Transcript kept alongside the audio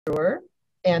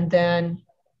and then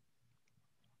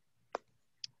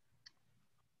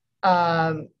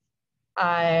I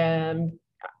am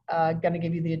going to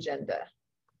give you the agenda.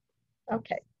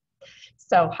 Okay,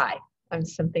 so hi, I'm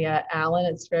Cynthia Allen.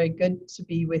 It's very good to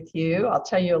be with you. I'll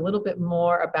tell you a little bit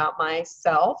more about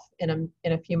myself in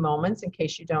a few moments in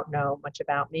case you don't know much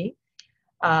about me.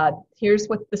 Here's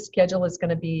what the schedule is going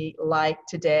to be like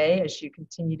today as you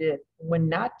continue to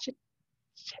Wenatchee,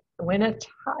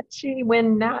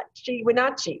 Washington.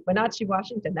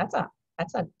 That's a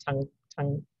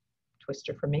tongue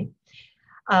twister for me.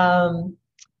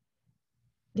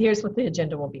 Here's what the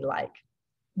agenda will be like.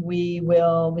 We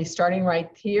will be starting right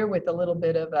here with a little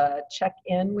bit of a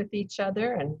check-in with each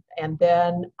other, and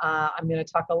then I'm going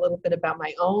to talk a little bit about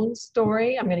my own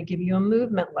story. I'm going to give you a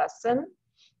movement lesson,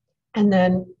 and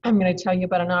then I'm going to tell you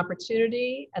about an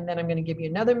opportunity, and then I'm going to give you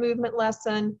another movement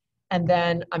lesson, and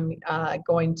then I'm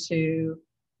going to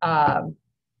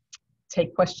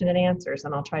take question and answers,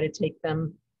 and I'll try to take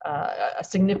them a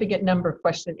significant number of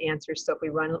question and answers. So if we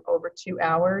run over 2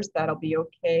 hours, that'll be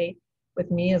okay with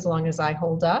me as long as I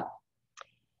hold up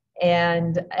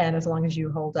and as long as you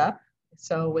hold up.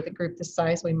 So with a group this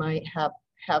size, we might have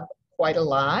quite a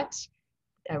lot.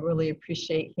 I really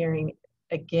appreciate hearing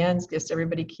again, just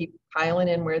everybody keep piling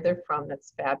in where they're from.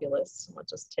 That's fabulous. We'll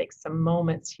just take some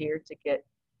moments here to get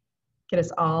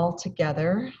us all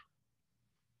together.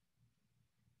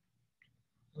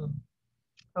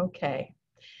 Okay.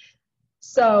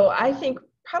 So I think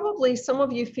probably some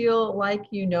of you feel like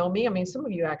you know me. I mean, some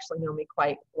of you actually know me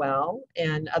quite well,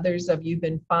 and others of you have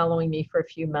been following me for a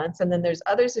few months. And then there's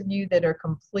others of you that are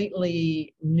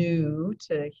completely new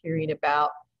to hearing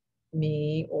about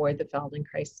me or the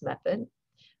Feldenkrais Method.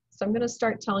 So I'm going to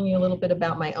start telling you a little bit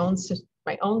about my own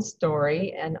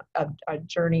story and a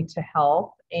journey to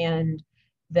health. And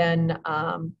then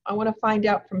I want to find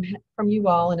out from you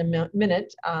all in a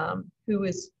minute who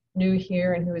is new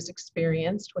here and who is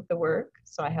experienced with the work.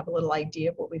 So I have a little idea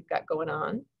of what we've got going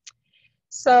on.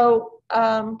 So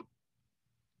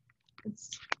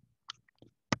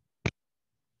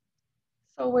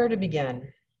where to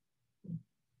begin?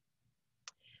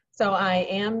 So I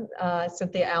am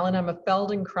Cynthia Allen. I'm a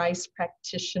Feldenkrais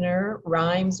practitioner,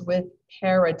 rhymes with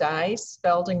paradise.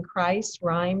 Feldenkrais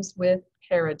rhymes with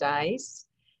paradise.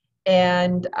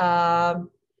 And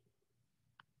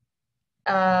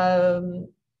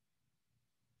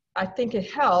I think it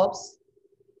helps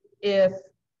if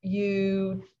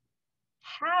you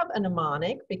have a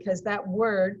mnemonic, because that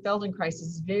word Feldenkrais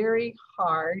is very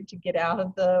hard to get out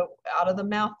of the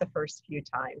mouth the first few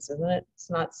times, isn't it? It's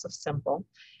not so simple.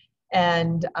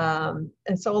 And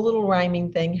so a little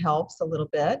rhyming thing helps a little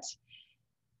bit.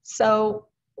 So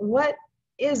what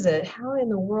is it? How in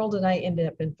the world did I end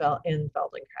up in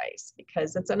Feldenkrais?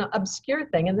 Because it's an obscure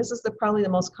thing, and this is probably the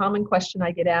most common question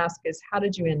I get asked is, how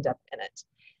did you end up in it?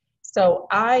 So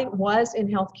I was in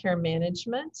healthcare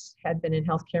management, had been in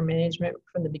healthcare management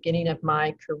from the beginning of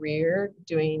my career,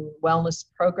 doing wellness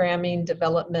programming,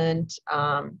 development,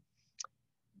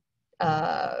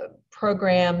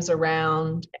 programs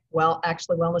around,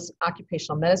 actually wellness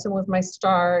occupational medicine was my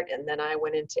start, and then I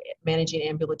went into managing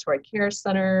ambulatory care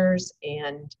centers,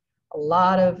 and a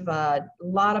lot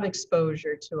of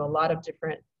exposure to a lot of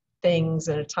different things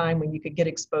at a time when you could get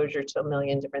exposure to a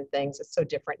million different things. It's so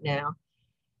different now.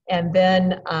 And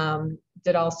then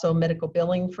did also medical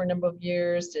billing for a number of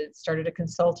years, started a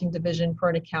consulting division for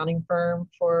an accounting firm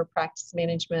for practice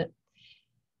management.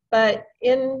 But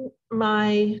in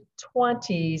my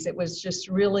 20s, it was just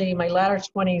really, my latter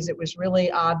 20s, it was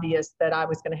really obvious that I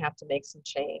was going to have to make some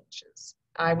changes.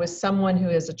 I was someone who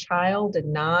as a child did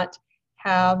not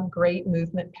have great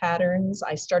movement patterns.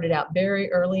 I started out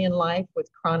very early in life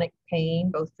with chronic pain,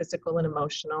 both physical and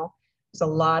emotional. There's a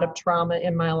lot of trauma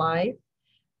in my life.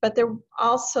 But there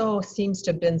also seems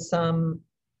to have been some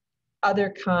other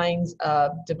kinds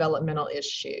of developmental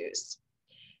issues.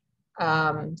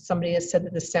 Somebody has said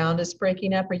that the sound is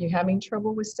breaking up. Are you having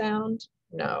trouble with sound?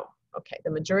 No. Okay,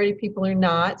 the majority of people are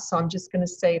not. So I'm just going to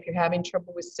say if you're having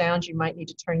trouble with sound, you might need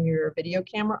to turn your video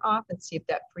camera off and see if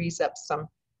that frees up some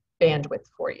bandwidth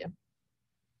for you.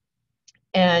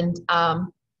 And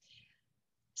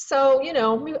so, you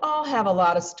know, we all have a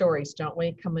lot of stories, don't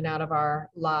we, coming out of our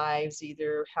lives,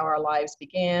 either how our lives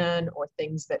began or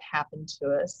things that happened to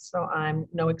us. So I'm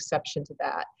no exception to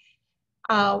that.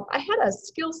 I had a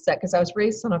skill set because I was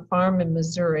raised on a farm in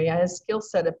Missouri. I had a skill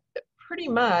set that pretty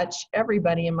much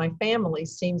everybody in my family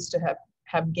seems to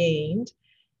have gained,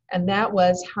 and that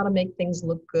was how to make things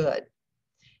look good.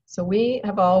 So we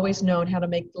have always known how to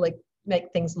make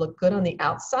things look good on the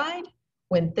outside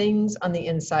when things on the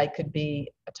inside could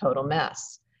be a total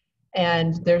mess.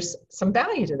 And there's some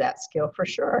value to that skill for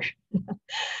sure.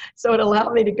 So it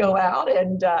allowed me to go out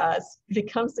and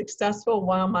become successful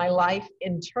while my life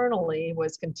internally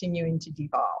was continuing to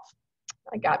devolve.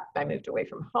 I moved away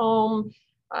from home.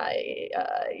 I,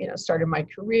 started my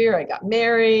career. I got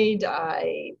married.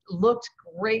 I looked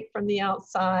great from the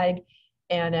outside.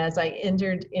 And as I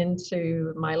entered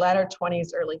into my latter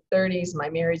 20s, early 30s, my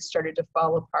marriage started to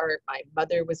fall apart. My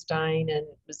mother was dying in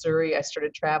Missouri. I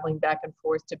started traveling back and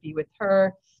forth to be with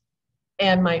her.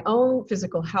 And my own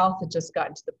physical health had just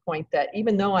gotten to the point that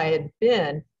even though I had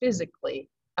been physically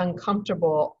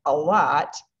uncomfortable a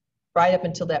lot right up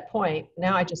until that point,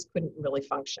 now I just couldn't really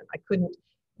function. I couldn't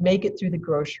make it through the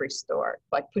grocery store.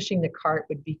 Like pushing the cart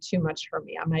would be too much for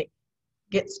me. I might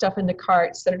get stuff in the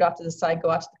cart, set it off to the side,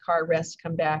 go out to the car, rest,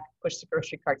 come back, push the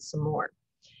grocery cart some more.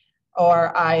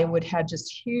 Or I would have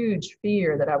just huge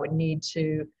fear that I would need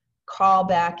to call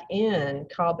back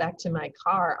to my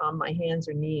car on my hands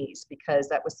or knees, because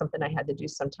that was something I had to do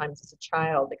sometimes as a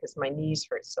child because my knees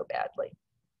hurt so badly.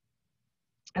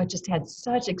 I just had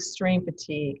such extreme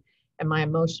fatigue and my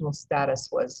emotional status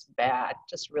was bad,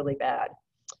 just really bad.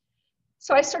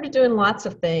 So I started doing lots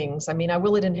of things. I mean, I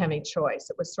really didn't have any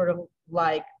choice. It was sort of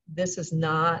like, this is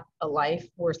not a life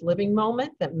worth living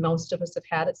moment that most of us have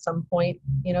had at some point.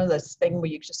 You know, this thing where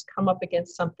you just come up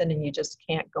against something and you just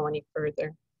can't go any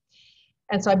further.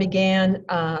 And so I began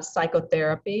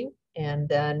psychotherapy, and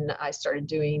then I started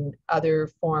doing other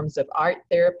forms of art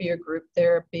therapy or group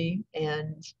therapy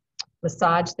and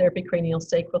massage therapy, cranial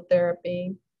sacral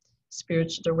therapy,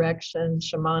 spiritual direction,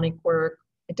 shamanic work.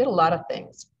 I did a lot of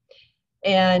things.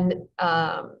 And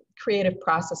creative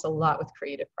process, a lot with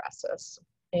creative process.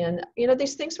 And, you know,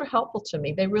 these things were helpful to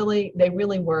me. They really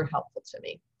were helpful to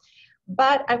me.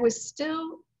 But I was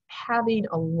still having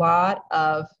a lot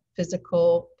of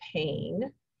physical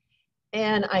pain.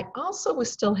 And I also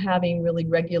was still having really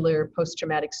regular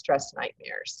post-traumatic stress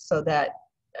nightmares, so that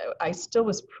I still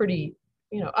was pretty,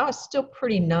 I was still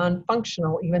pretty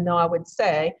non-functional, even though I would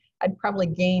say I'd probably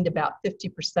gained about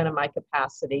 50% of my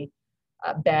capacity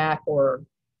back, or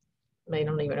I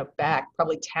don't even know back,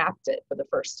 probably tapped it for the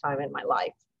first time in my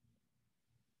life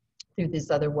through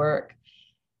this other work.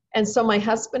 And so my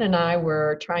husband and I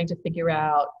were trying to figure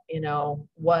out,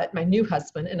 my new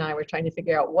husband and I were trying to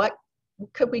figure out what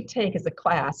could we take as a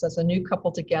class, as a new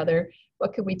couple together,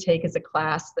 what could we take as a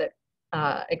class that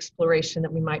exploration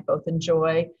that we might both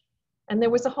enjoy. And there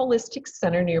was a holistic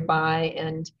center nearby,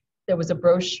 and there was a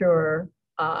brochure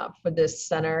for this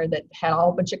center that had a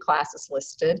whole bunch of classes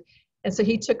listed. And so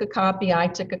he took a copy, I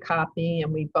took a copy,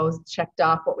 and we both checked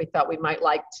off what we thought we might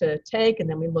like to take, and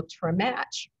then we looked for a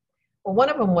match. Well, one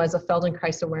of them was a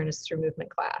Feldenkrais awareness through movement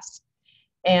class.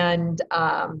 And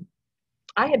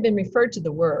I had been referred to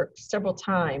the work several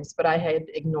times, but I had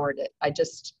ignored it. I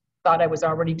just thought I was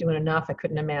already doing enough. I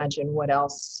couldn't imagine what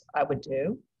else I would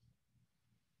do.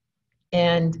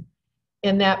 And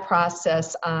in that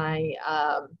process,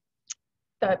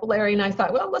 Larry and I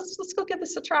thought, well, let's go give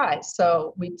this a try.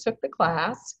 So we took the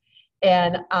class,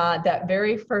 and that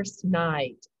very first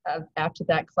night after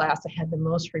that class, I had the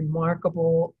most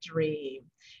remarkable dream.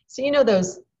 So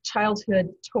those childhood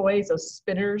toys, those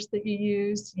spinners that you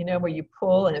use, where you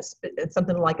pull and it's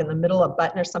something like in the middle, a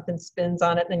button or something spins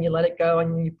on it, and then you let it go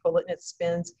and you pull it and it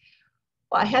spins.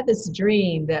 Well, I had this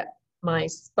dream that my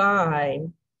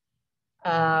spine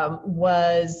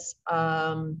was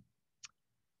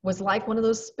like one of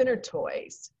those spinner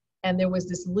toys. And there was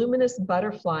this luminous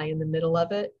butterfly in the middle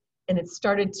of it. And it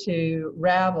started to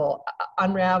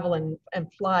unravel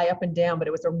and fly up and down, but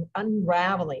it was an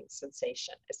unraveling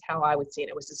sensation is how I would see it.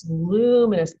 It was this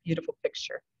luminous, beautiful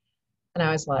picture. And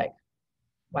I was like,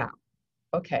 wow,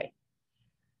 okay.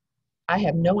 I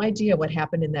have no idea what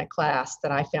happened in that class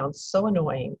that I found so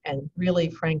annoying and really,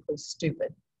 frankly,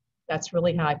 stupid. That's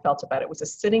really how I felt about it. It was a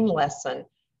sitting lesson.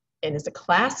 And it's a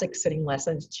classic sitting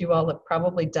lesson that you all have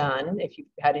probably done if you've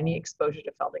had any exposure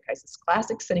to Feldenkrais. It's a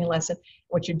classic sitting lesson.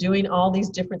 What you're doing, all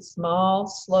these different small,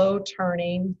 slow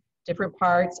turning, different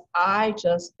parts. I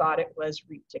just thought it was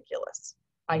ridiculous.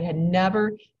 I had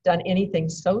never done anything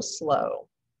so slow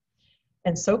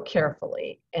and so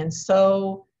carefully and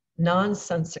so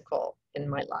nonsensical in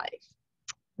my life.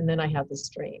 And then I have this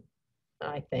dream.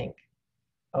 I think,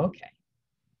 okay,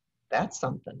 that's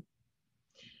something.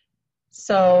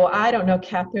 So I don't know,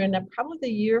 Catherine, probably the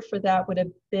year for that would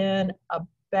have been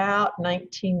about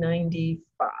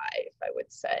 1995, I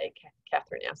would say.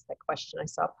 Catherine asked that question, I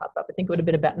saw it pop up. I think it would have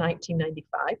been about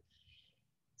 1995.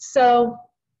 So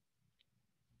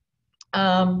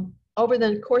over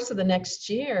the course of the next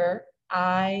year,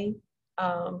 I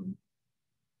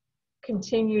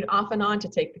continued off and on to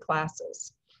take the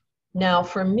classes. Now,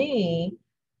 for me,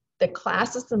 the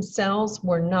classes themselves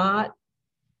were not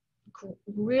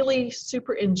really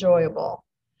super enjoyable.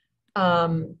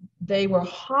 They were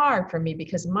hard for me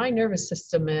because my nervous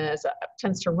system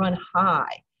tends to run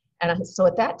high. And so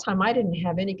at that time, I didn't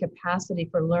have any capacity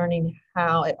for learning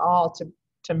how at all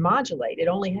to modulate. It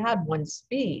only had one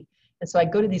speed. And so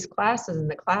I'd go to these classes and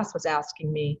the class was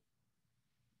asking me,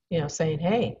 saying,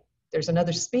 hey, there's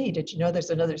another speed. Did you know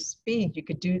there's another speed? You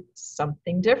could do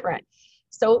something different.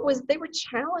 So they were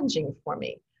challenging for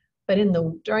me. But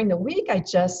during the week, I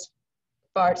just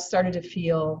started to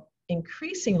feel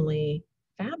increasingly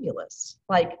fabulous.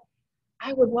 Like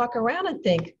I would walk around and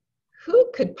think, who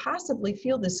could possibly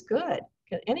feel this good?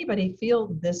 Can anybody feel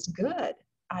this good?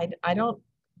 I don't,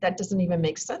 that doesn't even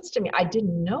make sense to me. I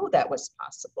didn't know that was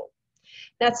possible.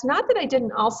 That's not that I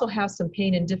didn't also have some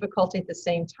pain and difficulty at the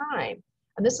same time.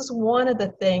 And this is one of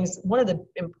the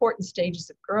important stages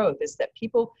of growth is that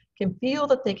people can feel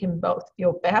that they can both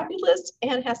feel fabulous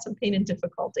and have some pain and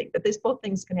difficulty, that both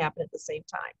things can happen at the same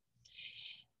time.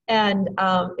 And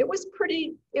it was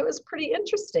pretty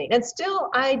interesting. And still,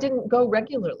 I didn't go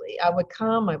regularly. I would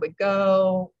come, I would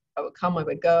go, I would come, I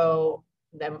would go.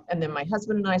 And then my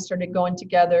husband and I started going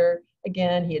together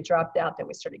again. He had dropped out, then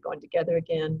we started going together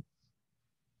again.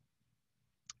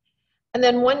 And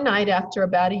then one night after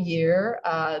about a year,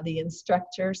 the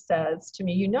instructor says to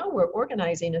me, we're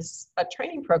organizing a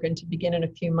training program to begin in a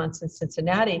few months in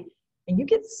Cincinnati, and you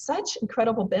get such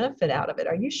incredible benefit out of it.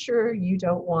 Are you sure you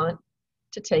don't want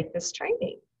to take this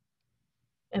training?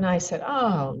 And I said,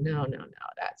 oh, no,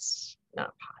 that's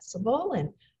not possible. And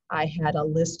I had a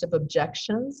list of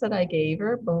objections that I gave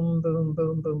her. Boom, boom,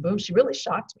 boom, boom, boom. She really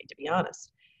shocked me, to be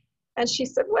honest. And she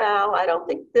said, well, I don't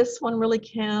think this one really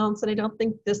counts, and I don't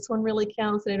think this one really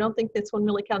counts, and I don't think this one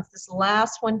really counts. This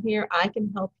last one here, I can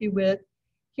help you with.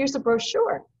 Here's a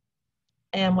brochure.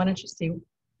 And why don't you see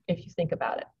if you think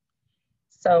about it?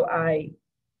 So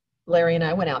Larry and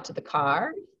I went out to the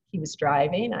car. He was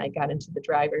driving. I got into the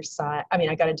driver's side.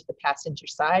 I got into the passenger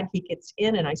side. He gets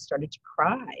in, and I started to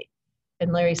cry.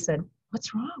 And Larry said,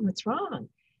 what's wrong? What's wrong?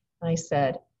 And I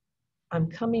said, I'm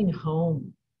coming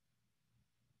home.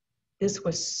 This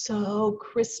was so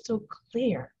crystal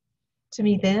clear to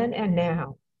me then and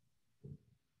now.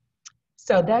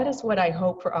 So that is what I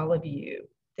hope for all of you,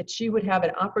 that you would have an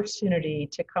opportunity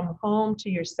to come home to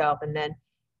yourself and then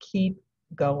keep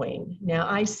going. Now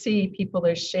I see people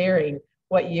are sharing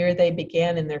what year they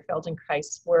began in their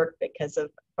Feldenkrais work because of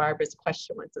Barbara's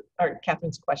question, or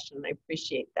Catherine's question, and I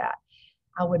appreciate that.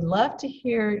 I would love to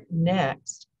hear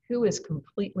next who is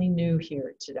completely new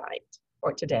here tonight.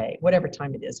 Or today, whatever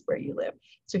time it is where you live.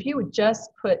 So if you would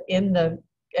just put in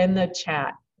the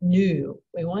chat, new,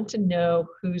 we want to know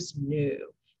who's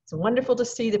new. It's wonderful to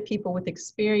see the people with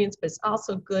experience, but it's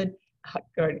also good.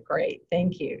 Good, great,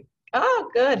 thank you. Oh,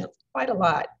 good, quite a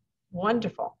lot,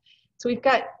 wonderful. So we've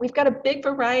got a big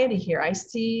variety here. I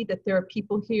see that there are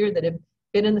people here that have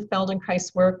been in the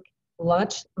Feldenkrais work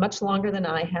much longer than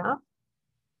I have.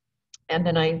 And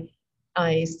then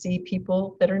I see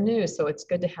people that are new, so it's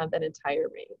good to have that entire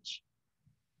range.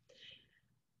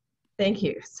 Thank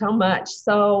you so much.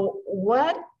 So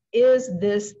what is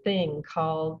this thing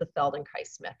called the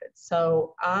Feldenkrais method?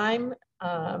 So I'm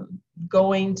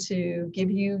going to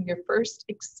give you your first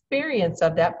experience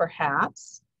of that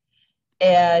perhaps,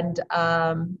 and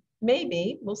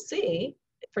maybe, we'll see,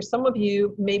 for some of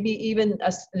you, maybe even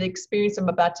the experience I'm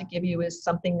about to give you is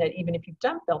something that even if you've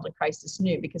done Feldenkrais is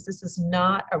new, because this is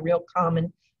not a real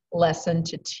common lesson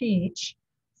to teach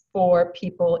for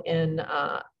people in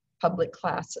public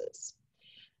classes.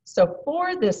 So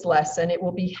for this lesson, it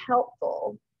will be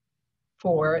helpful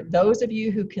for those of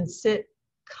you who can sit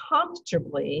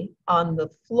comfortably on the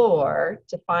floor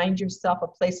to find yourself a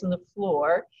place on the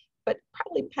floor, but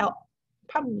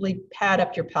probably pad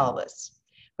up your pelvis.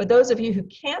 For those of you who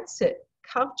can't sit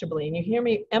comfortably, and you hear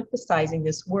me emphasizing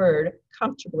this word,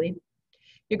 comfortably,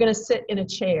 you're going to sit in a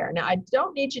chair. Now, I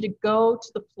don't need you to go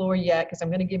to the floor yet because I'm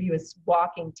going to give you a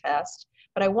walking test,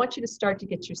 but I want you to start to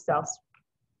get yourself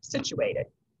situated.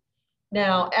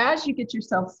 Now, as you get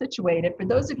yourself situated, for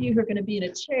those of you who are going to be in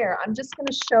a chair, I'm just going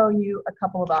to show you a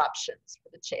couple of options for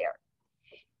the chair.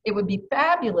 It would be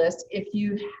fabulous if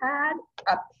you had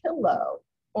a pillow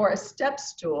or a step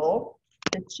stool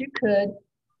that you could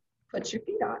put your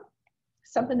feet on,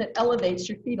 something that elevates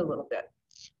your feet a little bit,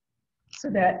 so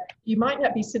that you might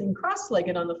not be sitting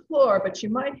cross-legged on the floor, but you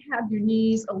might have your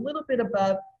knees a little bit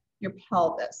above your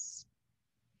pelvis.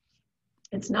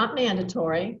 It's not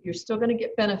mandatory. You're still going to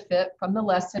get benefit from the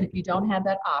lesson if you don't have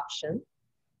that option.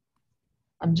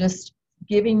 I'm just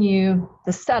giving you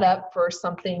the setup for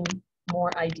something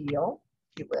more ideal.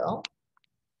 you will.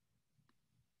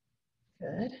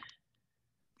 Good.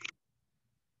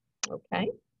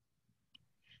 Okay.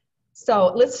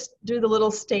 So let's do the little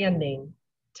standing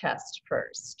test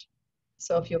first.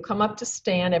 So if you'll come up to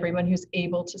stand, everyone who's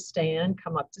able to stand,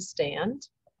 come up to stand.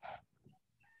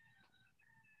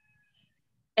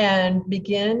 And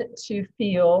begin to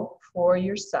feel for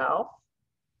yourself.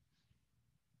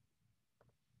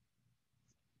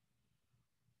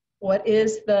 What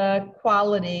is the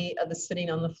quality of the sitting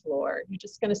on the floor? You're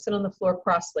just going to sit on the floor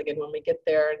cross-legged when we get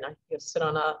there, and you'll sit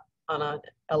on an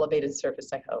elevated surface,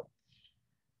 I hope.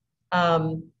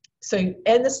 So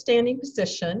in the standing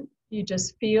position, you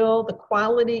just feel the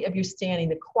quality of your standing,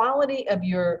 the quality of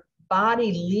your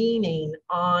body leaning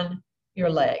on your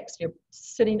legs. You're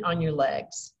sitting on your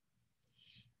legs.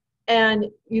 And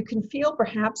you can feel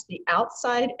perhaps the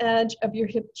outside edge of your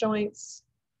hip joints,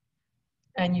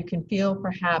 and you can feel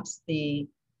perhaps the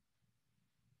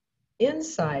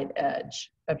inside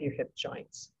edge of your hip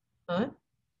joints. Huh?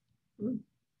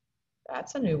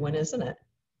 That's a new one, isn't it?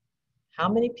 How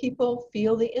many people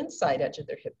feel the inside edge of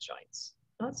their hip joints?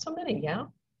 Not so many, yeah?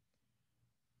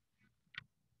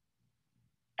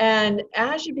 And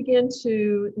as you begin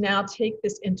to now take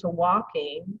this into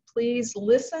walking, please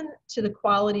listen to the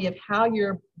quality of how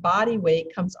your body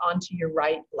weight comes onto your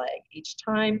right leg. Each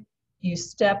time you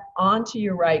step onto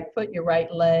your right foot, your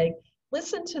right leg,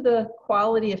 listen to the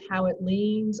quality of how it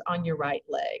leans on your right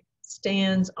leg,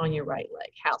 stands on your right leg.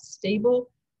 How stable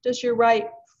does your right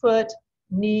foot,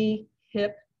 knee,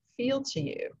 hip feel to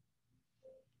you?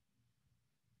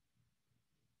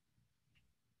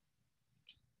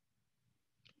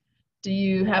 Do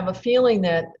you have a feeling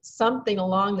that something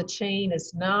along the chain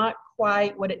is not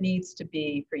quite what it needs to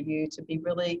be for you to be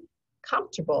really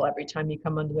comfortable every time you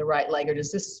come under the right leg? Or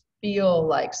does this feel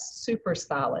like super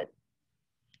solid?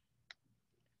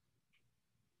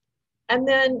 And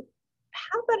then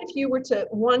how about if you were to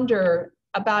wonder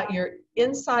about your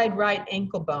inside right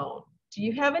ankle bone? Do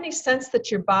you have any sense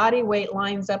that your body weight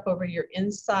lines up over your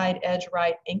inside edge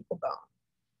right ankle bone?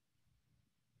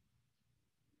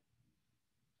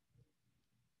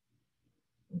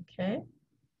 Okay.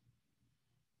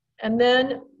 And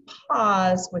then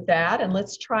pause with that, and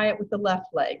let's try it with the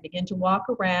left leg. Begin to walk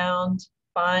around,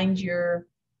 find your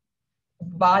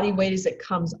body weight as it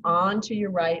comes onto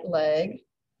your right leg,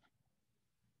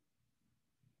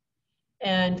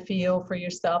 and feel for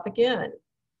yourself again.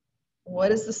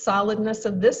 What is the solidness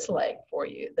of this leg for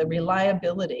you? The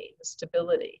reliability, the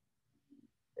stability.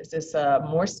 Is this a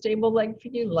more stable leg for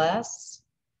you, less?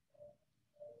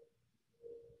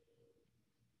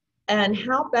 And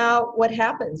how about what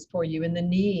happens for you in the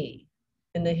knee,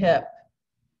 in the hip?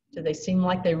 Do they seem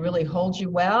like they really hold you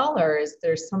well, or is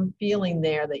there some feeling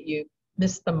there that you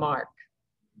missed the mark?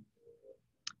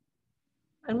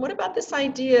 And what about this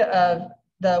idea of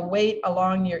the weight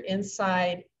along your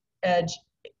inside edge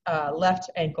left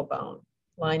ankle bone,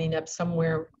 lining up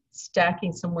somewhere,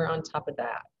 stacking somewhere on top of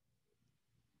that?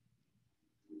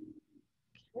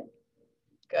 Okay.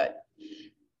 Good.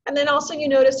 And then also you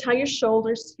notice how your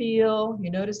shoulders feel,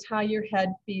 you notice how your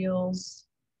head feels,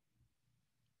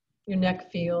 your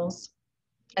neck feels,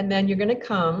 and then you're going to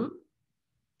come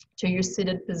to your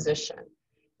seated position.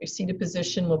 Your seated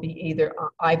position will be either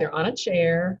on a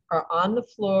chair or on the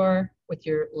floor with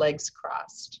your legs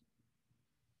crossed.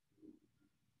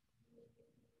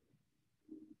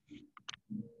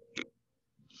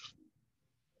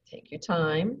 Take your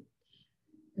time.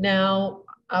 Now,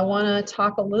 I want to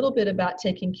talk a little bit about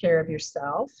taking care of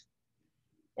yourself.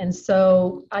 And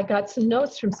so I got some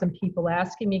notes from some people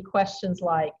asking me questions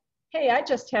like, hey, I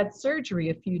just had surgery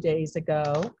a few days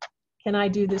ago. Can I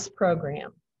do this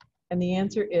program? And the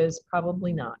answer is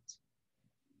probably not.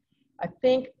 I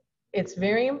think it's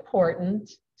very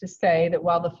important to say that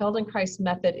while the Feldenkrais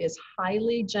method is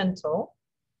highly gentle,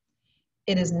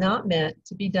 it is not meant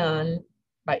to be done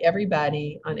by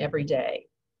everybody on every day.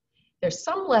 There's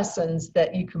some lessons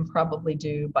that you can probably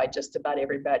do by just about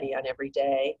everybody on every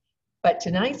day, but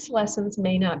tonight's lessons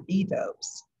may not be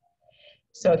those.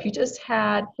 So if you just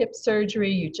had hip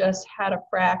surgery, you just had a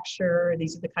fracture,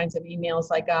 these are the kinds of emails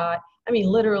I got. I mean,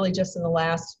 literally just in the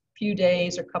last few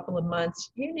days or couple of months,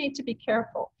 you need to be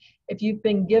careful. If you've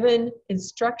been given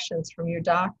instructions from your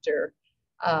doctor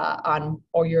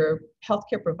or your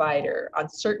healthcare provider on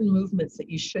certain movements that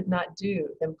you should not do,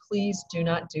 then please do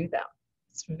not do them.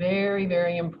 It's very,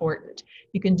 very important.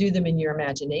 You can do them in your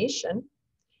imagination,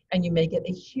 and you may get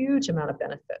a huge amount of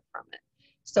benefit from it.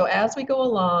 So as we go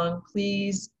along,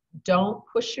 please don't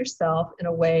push yourself in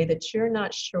a way that you're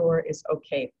not sure is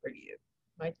okay for you,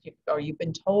 right? Or you've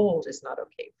been told is not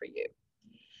okay for you.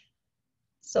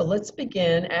 So let's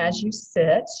begin. As you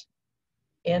sit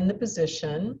in the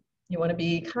position, you want to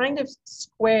be kind of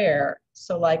square.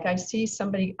 So like I see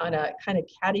somebody on a kind of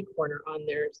catty corner on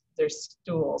their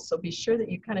stool. So be sure that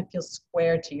you kind of feel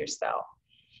square to yourself.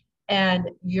 And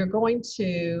you're going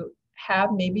to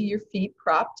have maybe your feet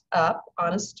propped up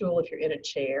on a stool if you're in a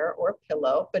chair or a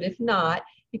pillow. But if not,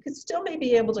 you could still maybe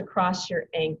be able to cross your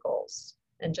ankles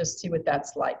and just see what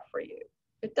that's like for you.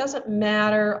 It doesn't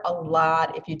matter a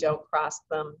lot if you don't cross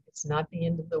them. It's not the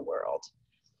end of the world.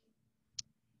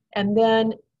 And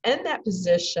then in that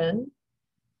position,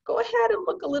 go ahead and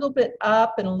look a little bit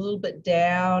up and a little bit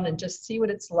down and just see what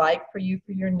it's like for you,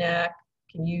 for your neck.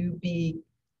 Can you be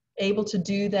able to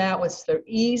do that with the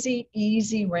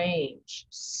easy range?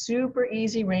 Super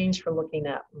easy range for looking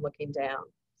up and looking down.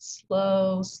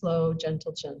 Slow, slow,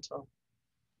 gentle, gentle.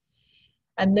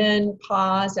 And then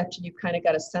pause after you've kind of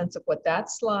got a sense of what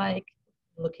that's like,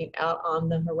 looking out on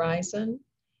the horizon.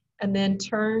 And then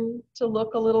turn to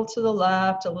look a little to the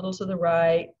left, a little to the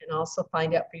right, and also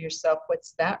find out for yourself,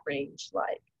 what's that range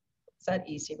like? What's that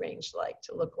easy range like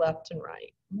to look left and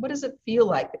right? What does it feel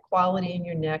like, the quality in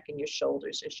your neck and your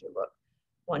shoulders as you look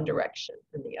one direction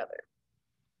and the other?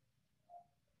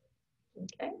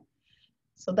 Okay,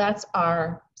 so that's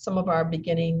some of our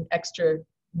beginning extra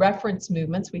reference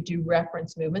movements. We do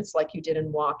reference movements like you did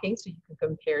in walking, so you can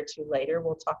compare to later.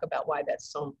 We'll talk about why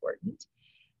that's so important.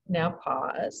 Now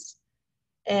pause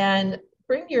and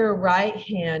bring your right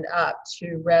hand up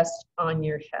to rest on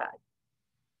your head.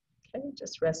 Okay,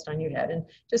 just rest on your head and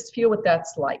just feel what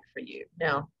that's like for you.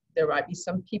 Now, there might be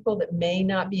some people that may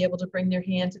not be able to bring their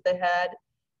hand to the head,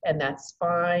 and that's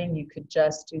fine. You could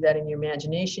just do that in your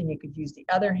imagination. You could use the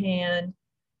other hand.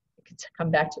 You could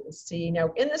come back to the C. Now,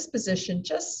 in this position,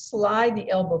 just slide the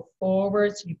elbow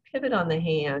forward. So you pivot on the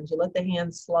hand. You let the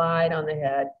hand slide on the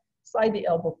head. Slide the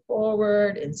elbow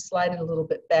forward and slide it a little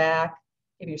bit back.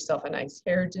 Give yourself a nice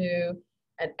hairdo.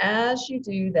 And as you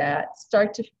do that,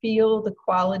 start to feel the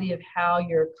quality of how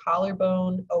your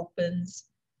collarbone opens,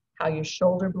 how your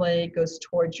shoulder blade goes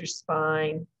towards your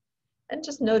spine, and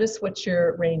just notice what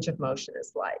your range of motion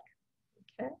is like.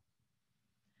 Okay,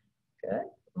 good.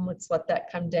 And let's let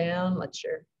that come down. Let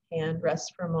your hand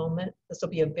rest for a moment. This will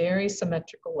be a very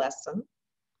symmetrical lesson.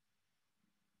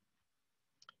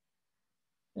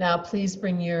 Now, please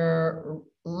bring your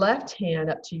left hand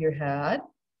up to your head,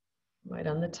 right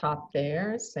on the top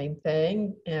there, same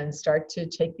thing, and start to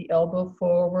take the elbow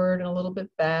forward and a little bit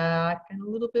back and a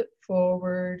little bit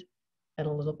forward and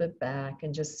a little bit back,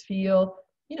 and just feel,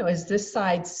 you know, is this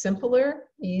side simpler,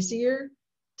 easier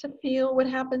to feel what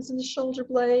happens in the shoulder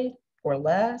blade or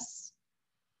less?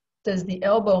 Does the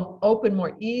elbow open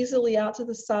more easily out to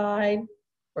the side,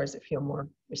 or does it feel more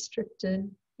restricted?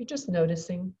 You're just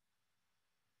noticing.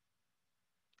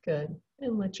 Good.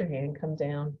 And let your hand come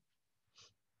down.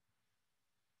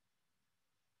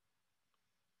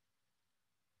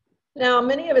 Now,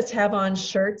 many of us have on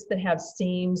shirts that have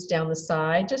seams down the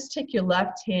side. Just take your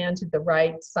left hand to the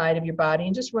right side of your body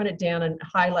and just run it down and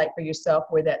highlight for yourself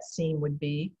where that seam would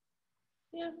be.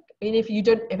 Yeah, I mean, if you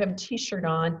have a t-shirt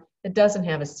on that doesn't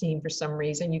have a seam for some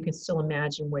reason, you can still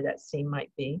imagine where that seam might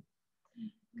be.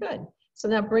 Good. So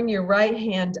now bring your right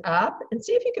hand up and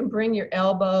see if you can bring your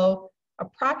elbow,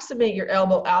 approximate your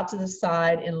elbow out to the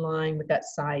side in line with that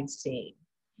side seam.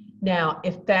 Now,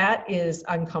 if that is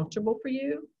uncomfortable for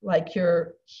you, like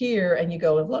you're here and you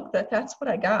go, look, that's what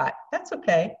I got, that's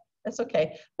okay. That's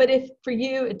okay. But if for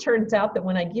you, it turns out that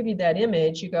when I give you that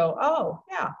image, you go, oh,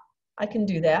 yeah, I can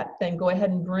do that, then go ahead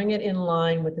and bring it in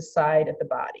line with the side of the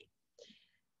body,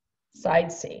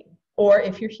 side seam. Or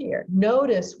if you're here,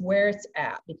 notice where it's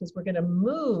at, because we're going to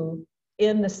move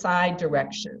in the side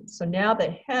direction. So now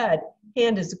the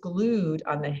hand is glued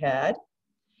on the head.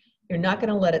 You're not going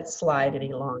to let it slide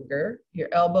any longer. Your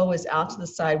elbow is out to the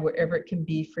side wherever it can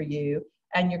be for you.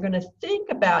 And you're going to think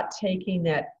about taking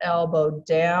that elbow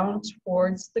down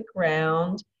towards the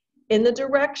ground in the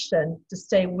direction to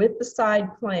stay with the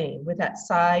side plane, with that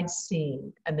side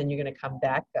seam. And then you're going to come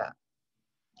back up.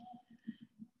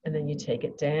 And then you take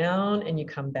it down and you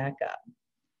come back up.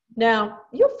 Now,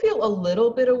 you'll feel a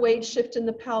little bit of weight shift in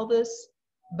the pelvis,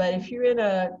 but if you're in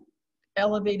a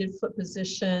elevated foot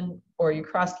position or you're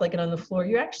cross-legged on the floor,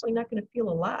 you're actually not going to feel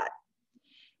a lot.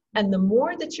 And the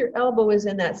more that your elbow is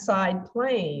in that side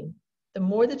plane, the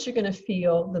more that you're going to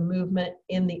feel the movement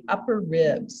in the upper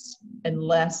ribs and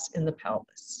less in the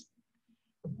pelvis.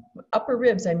 Upper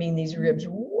ribs, I mean these ribs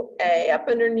way up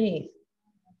underneath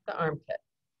the armpit.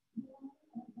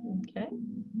 Okay,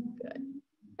 good.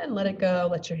 And let it go,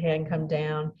 let your hand come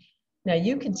down. Now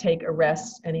you can take a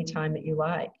rest anytime that you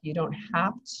like. You don't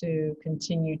have to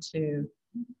continue to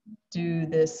do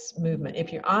this movement.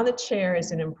 If you're on the chair,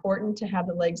 is it important to have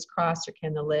the legs crossed, or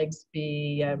can the legs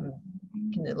be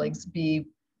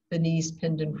the knees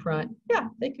pinned in front? Yeah,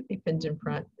 they could be pinned in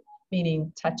front,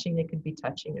 meaning touching. They could be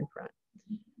touching in front.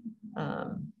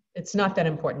 It's not that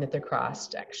important that they're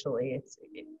crossed. Actually,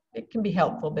 it can be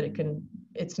helpful, but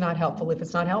it's not helpful if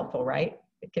it's not helpful, right?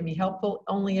 It can be helpful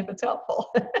only if it's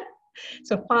helpful.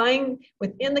 So find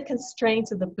within the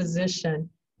constraints of the position,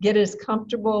 get it as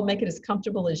comfortable, make it as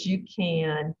comfortable as you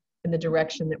can in the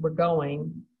direction that we're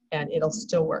going, and it'll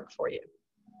still work for you.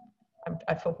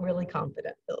 I feel really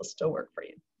confident it'll still work for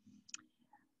you.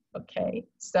 Okay,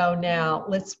 so now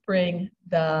let's bring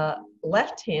the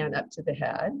left hand up to the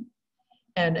head.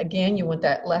 And again, you want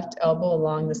that left elbow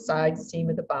along the side seam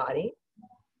of the body.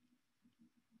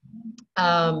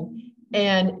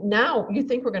 And now you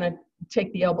think we're going to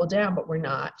take the elbow down, but we're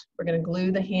not. We're going to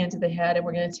glue the hand to the head, and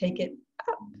we're going to take it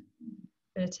up.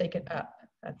 We're going to take it up.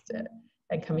 That's it.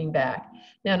 And coming back.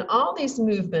 Now, in all these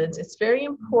movements, it's very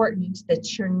important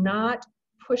that you're not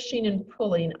pushing and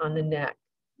pulling on the neck.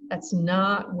 That's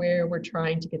not where we're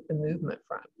trying to get the movement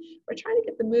from. We're trying to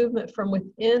get the movement from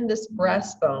within this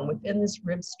breastbone, within this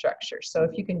rib structure. So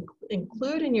if you can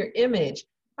include in your image,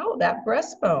 oh, that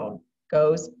breastbone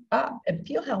goes up, and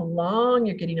feel how long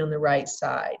you're getting on the right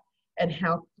side and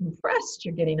how compressed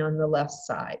you're getting on the left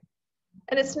side.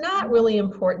 And it's not really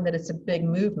important that it's a big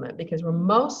movement, because we're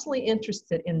mostly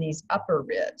interested in these upper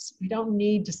ribs. We don't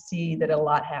need to see that a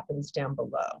lot happens down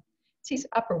below. It's these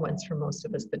upper ones for most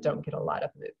of us that don't get a lot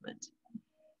of movement.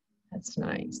 That's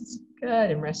nice.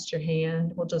 Good, and rest your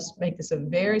hand. We'll just make this a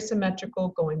very symmetrical,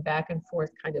 going back and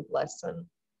forth kind of lesson.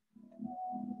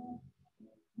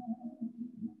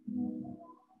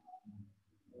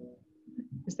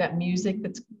 Is that music,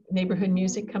 that's neighborhood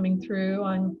music, coming through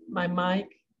on my mic?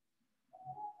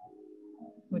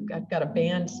 I've got a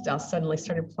band now suddenly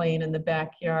started playing in the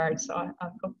backyard, so I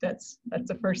hope that's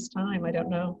the first time. I don't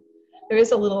know. There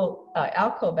is a little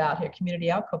alcove out here, community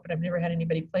alcove, but I've never had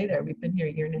anybody play there. We've been here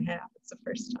a year and a half. It's the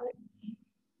first time.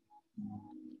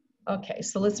 Okay,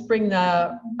 so let's bring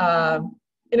the,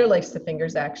 interlace the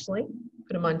fingers actually,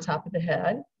 put them on top of the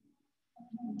head,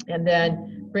 and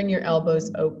then bring your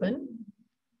elbows open.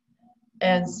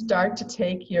 And start to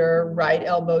take your right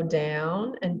elbow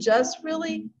down, and just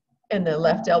really, and the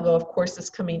left elbow, of course, is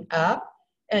coming up,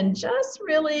 and just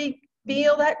really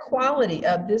feel that quality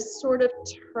of this sort of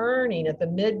turning of the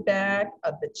mid-back,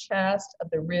 of the chest, of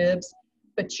the ribs.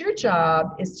 But your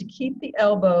job is to keep the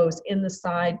elbows in the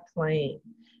side plane.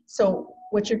 So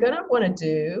what you're going to want to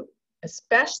do,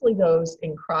 especially those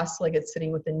in cross-legged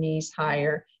sitting with the knees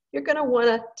higher, you're going to want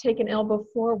to take an elbow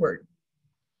forward.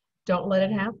 Don't let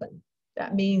it happen.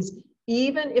 That means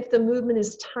even if the movement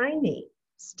is tiny,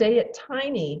 stay at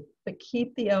tiny, but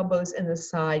keep the elbows in the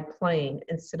side plane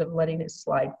instead of letting it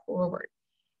slide forward.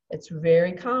 It's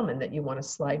very common that you want to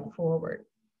slide forward.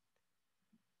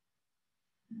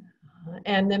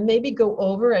 And then maybe go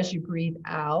over as you breathe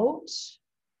out.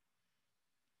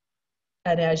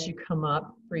 And as you come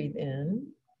up, breathe in.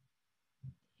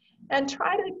 And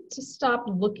try to stop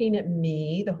looking at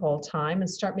me the whole time, and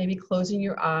start maybe closing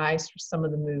your eyes for some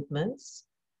of the movements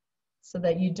so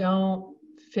that you don't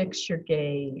fix your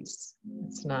gaze.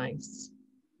 It's nice.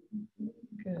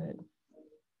 Good.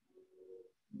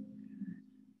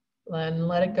 And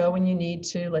let it go when you need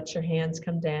to. Let your hands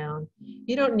come down.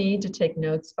 You don't need to take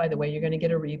notes, by the way. You're going to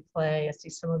get a replay. I see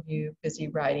some of you busy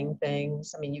writing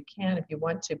things. I mean, you can if you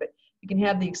want to, but you can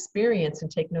have the experience and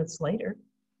take notes later.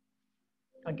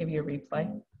 I'll give you a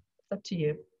replay. It's up to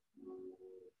you.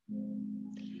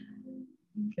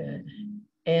 Good.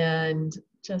 And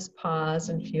just pause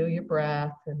and feel your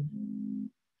breath and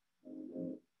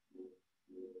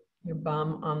your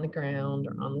bum on the ground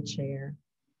or on the chair.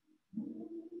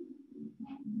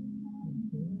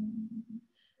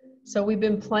 So we've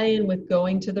been playing with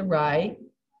going to the right.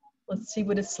 Let's see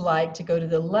what it's like to go to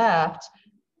the left.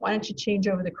 Why don't you change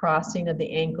over the crossing of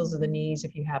the ankles or the knees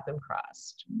if you have them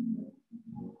crossed?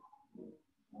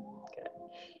 Good.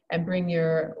 And bring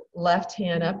your left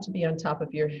hand up to be on top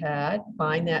of your head.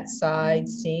 Find that side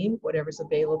seam, whatever's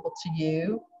available to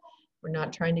you. We're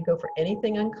not trying to go for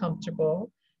anything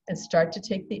uncomfortable. And start to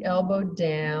take the elbow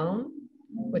down,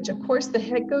 which of course the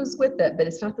head goes with it, but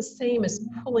it's not the same as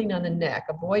pulling on the neck.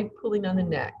 Avoid pulling on the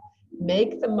neck.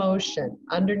 Make the motion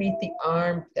underneath the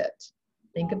armpit.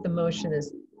 Think of the motion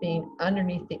as being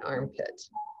underneath the armpit.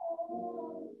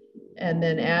 And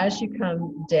then as you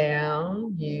come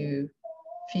down, you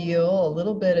feel a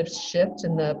little bit of shift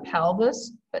in the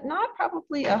pelvis, but not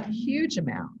probably a huge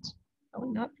amount.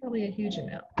 Not probably a huge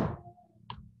amount.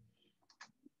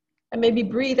 And maybe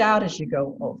breathe out as you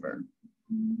go over.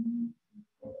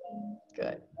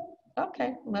 Good.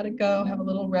 Okay, let it go. Have a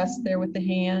little rest there with the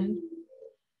hand.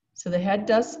 So the head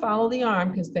does follow the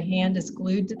arm because the hand is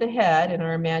glued to the head in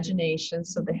our imagination.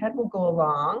 So the head will go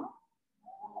along,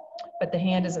 but the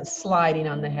hand isn't sliding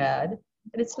on the head,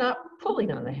 and it's not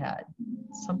pulling on the head.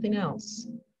 It's something else.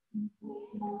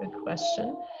 Good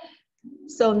question.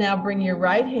 So now bring your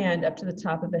right hand up to the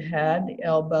top of the head, the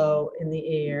elbow in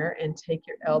the air, and take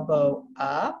your elbow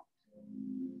up.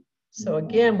 So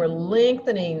again, we're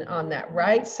lengthening on that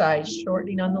right side,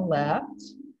 shortening on the left,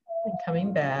 and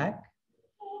coming back.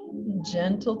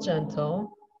 Gentle,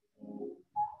 gentle.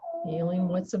 Feeling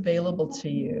what's available to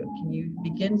you. Can you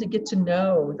begin to get to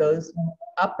know those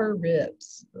upper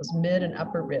ribs, those mid and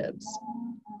upper ribs?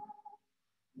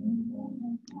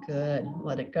 Good.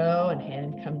 Let it go and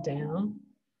hand come down.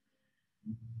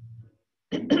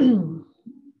 And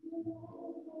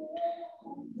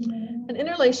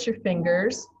interlace your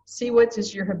fingers. See what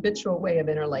is your habitual way of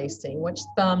interlacing. Which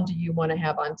thumb do you want to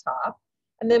have on top?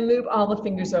 And then move all the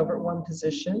fingers over at one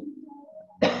position.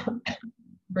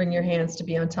 Bring your hands to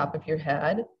be on top of your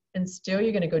head. And still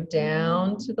you're going to go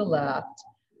down to the left.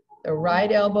 The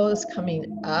right elbow is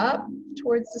coming up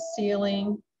towards the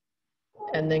ceiling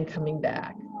and then coming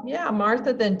back. Yeah,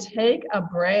 Martha, then take a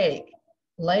break.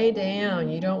 Lay down.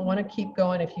 You don't want to keep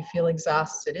going if you feel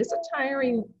exhausted. It's a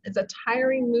tiring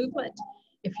movement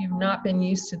if you've not been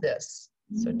used to this.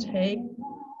 So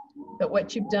but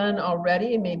what you've done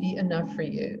already may be enough for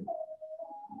you.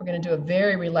 We're going to do a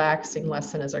very relaxing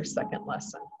lesson as our second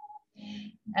lesson.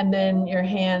 And then your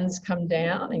hands come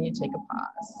down and you take a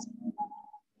pause.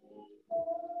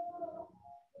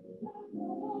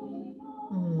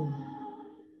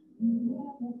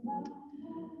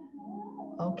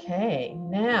 Okay,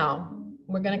 now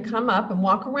we're going to come up and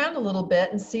walk around a little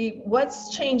bit and see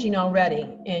what's changing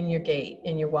already in your gait,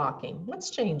 in your walking. What's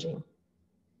changing?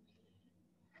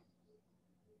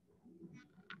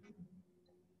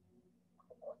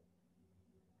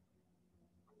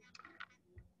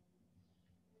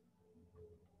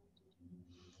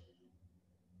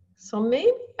 So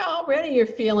maybe already you're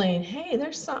feeling, hey,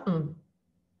 there's something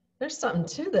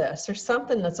to this. There's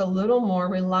something that's a little more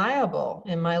reliable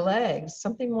in my legs,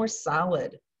 something more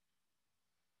solid.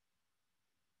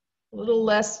 A little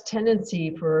less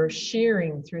tendency for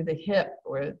shearing through the hip,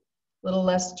 or a little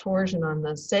less torsion on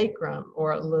the sacrum,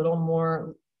 or a little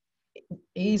more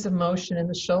ease of motion in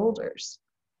the shoulders.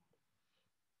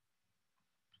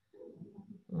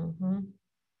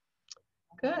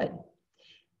 Good.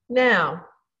 Now,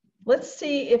 let's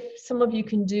see if some of you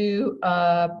can do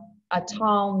a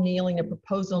tall kneeling, a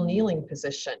proposal kneeling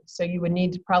position. So you would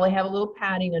need to probably have a little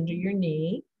padding under your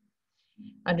knee,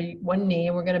 under one knee,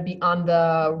 and we're going to be on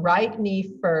the right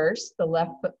knee first, the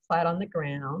left foot flat on the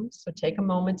ground. So take a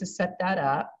moment to set that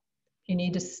up. If you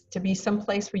need to be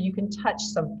someplace where you can touch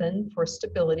something for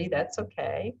stability, that's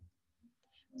okay.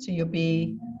 So you'll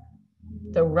be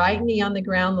the right knee on the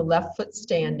ground, the left foot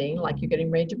standing, like you're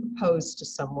getting ready to propose to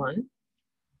someone.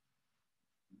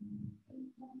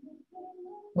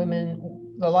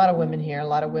 Women, a lot of women here, a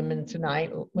lot of women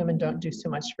tonight. Women don't do so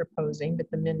much proposing,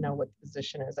 but the men know what the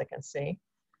position is, I can see.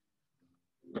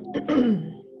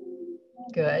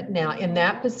 Good. Now, in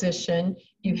that position,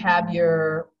 you have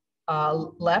your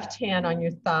left hand on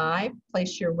your thigh.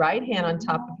 Place your right hand on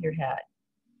top of your head.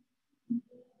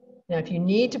 Now, if you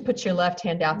need to put your left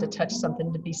hand out to touch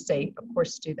something to be safe, of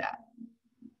course, do that.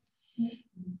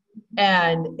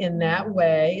 And in that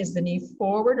way, is the knee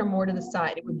forward or more to the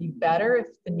side? It would be better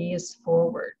if the knee is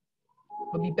forward. It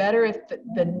would be better if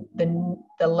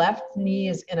the left knee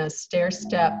is in a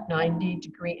stair-step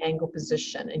 90-degree angle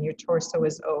position and your torso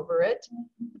is over it.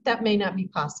 That may not be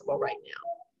possible right now.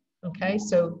 Okay,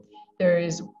 so there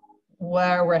is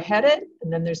where we're headed,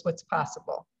 and then there's what's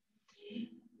possible.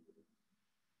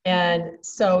 And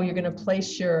so you're going to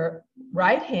place your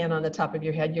right hand on the top of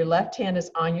your head. Your left hand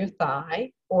is on your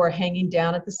thigh or hanging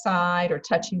down at the side or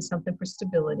touching something for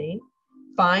stability.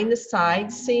 Find the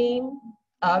side seam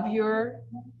of your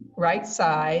right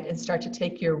side and start to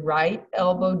take your right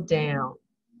elbow down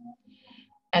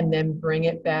and then bring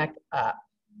it back up.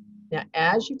 Now,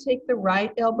 as you take the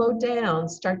right elbow down,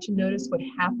 start to notice what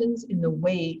happens in the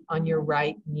weight on your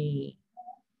right knee.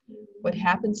 What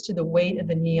happens to the weight of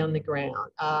the knee on the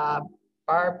ground?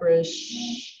 Barbara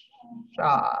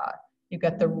Shaw. You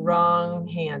got the wrong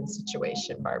hand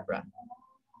situation, Barbara.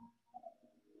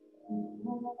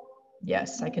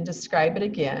 Yes, I can describe it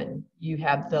again. You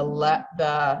have the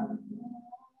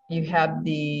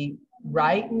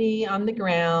right knee on the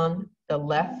ground, the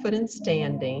left foot in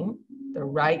standing. The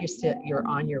right, you're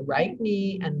on your right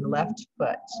knee and the left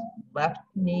foot. Left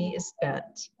knee is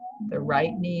bent. the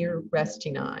right knee you're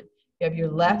resting on. You have your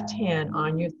left hand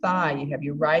on your thigh. You have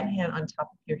your right hand on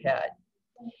top of your head.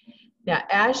 Now,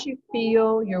 as you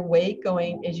feel your weight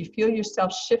going, as you feel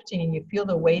yourself shifting and you feel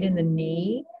the weight in the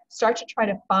knee, start to try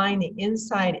to find the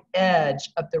inside edge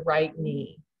of the right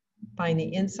knee. Find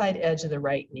the inside edge of the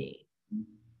right knee.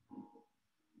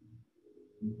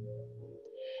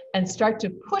 And start to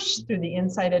push through the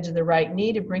inside edge of the right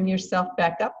knee to bring yourself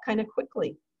back up kind of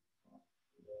quickly.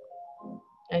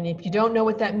 And if you don't know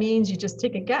what that means, you just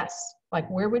take a guess. Like,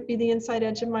 where would be the inside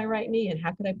edge of my right knee and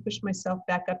how could I push myself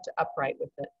back up to upright with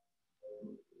it?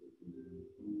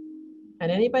 And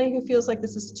anybody who feels like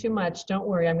this is too much, don't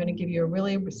worry. I'm going to give you a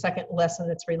really second lesson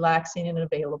that's relaxing and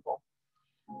available.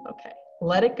 Okay,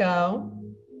 let it go.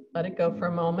 Let it go for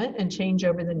a moment and change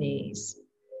over the knees.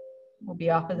 We'll be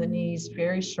off of the knees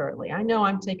very shortly. I know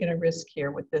I'm taking a risk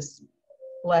here with this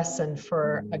lesson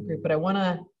for a group, but I want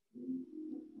to,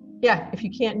 yeah, if you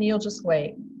can't kneel, just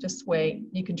wait. Just wait.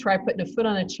 You can try putting a foot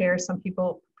on a chair. Some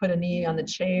people put a knee on the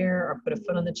chair or put a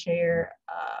foot on the chair,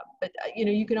 but you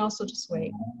know, you can also just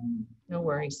wait. No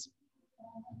worries.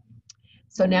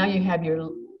 So now you have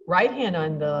your right hand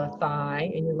on the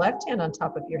thigh and your left hand on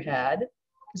top of your head.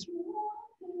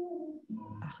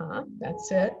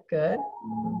 That's it. Good.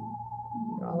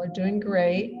 You all are doing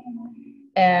great.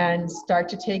 And start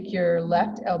to take your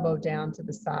left elbow down to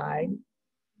the side.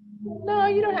 No,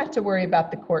 you don't have to worry about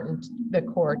the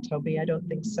core, Toby. I don't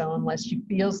think so, unless you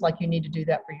feels like you need to do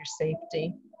that for your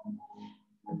safety.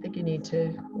 I don't think you need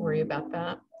to worry about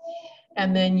that.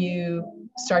 And then you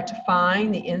start to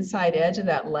find the inside edge of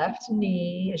that left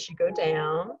knee as you go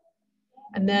down.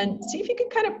 And then see if you can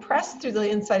kind of press through the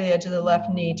inside edge of the left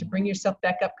knee to bring yourself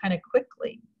back up kind of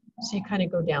quickly. So you kind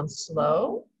of go down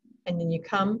slow, and then you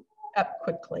come up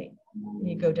quickly. And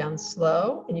you go down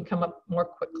slow, and you come up more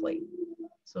quickly.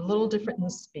 So a little different in the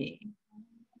speed.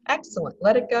 Excellent.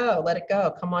 Let it go. Let it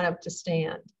go. Come on up to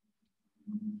stand.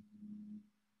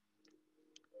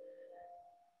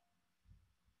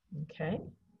 Okay,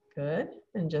 good.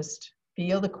 And just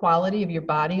feel the quality of your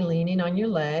body leaning on your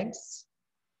legs.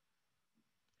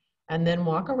 And then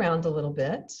walk around a little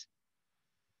bit.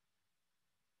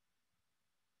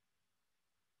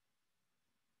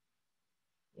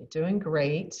 You're doing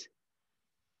great.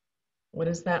 What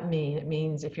does that mean? It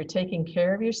means if you're taking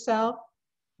care of yourself,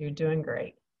 you're doing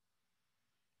great.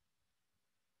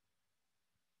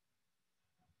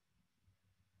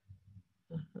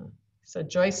 So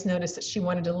Joyce noticed that she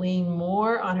wanted to lean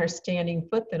more on her standing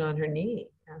foot than on her knee.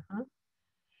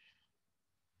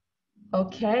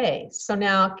 Okay, so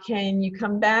now can you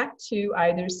come back to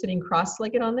either sitting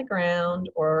cross-legged on the ground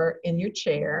or in your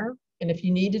chair? And if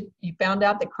you found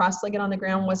out that cross-legged on the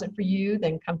ground wasn't for you,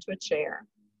 then come to a chair.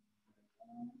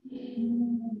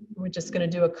 We're just going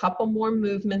to do a couple more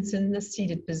movements in the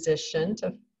seated position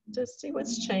to see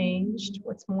what's changed,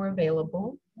 what's more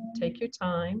available. Take your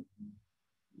time.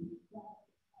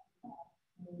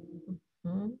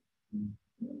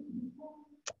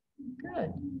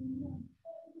 Good.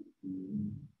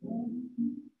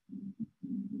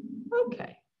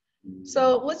 Okay,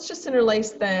 so let's just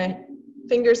interlace the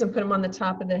fingers and put them on the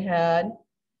top of the head.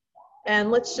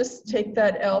 And let's just take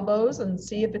that elbows and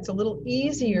see if it's a little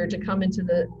easier to come into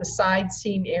the side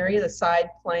seam area, the side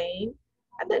plane.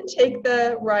 And then take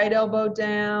the right elbow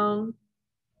down,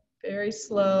 very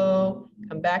slow,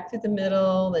 come back through the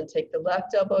middle, then take the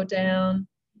left elbow down.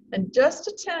 And just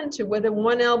attend to whether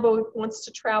one elbow wants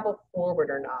to travel forward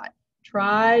or not.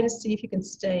 Try to see if you can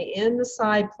stay in the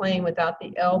side plane without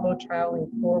the elbow traveling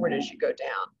forward as you go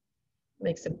down. It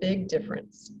makes a big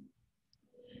difference.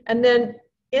 And then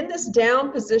in this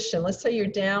down position, let's say you're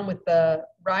down with the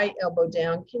right elbow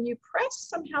down, can you press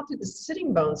somehow through the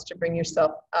sitting bones to bring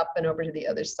yourself up and over to the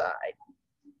other side?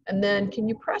 And then can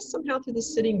you press somehow through the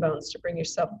sitting bones to bring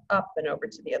yourself up and over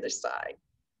to the other side?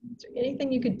 Is there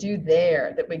anything you could do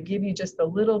there that would give you just a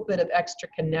little bit of extra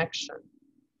connection?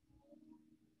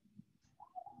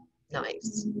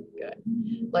 Nice, good.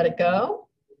 Let it go.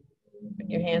 Put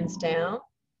your hands down.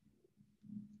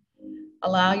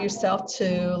 Allow yourself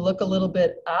to look a little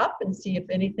bit up and see if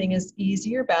anything is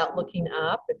easier about looking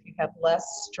up. If you have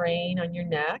less strain on your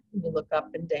neck, and you look up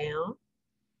and down.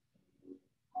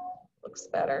 Looks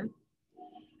better.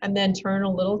 And then turn a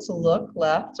little to look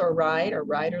left or right or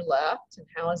left. And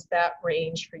how is that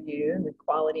range for you and the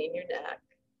quality in your neck?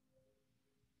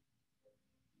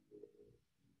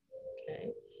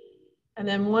 Okay. And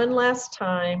then one last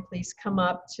time, please come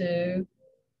up to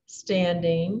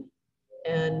standing.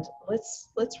 And let's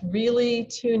really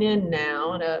tune in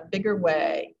now in a bigger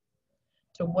way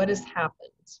to what has happened.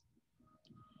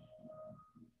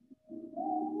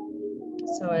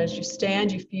 So as you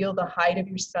stand, you feel the height of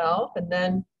yourself, and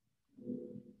then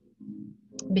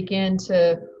begin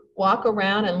to walk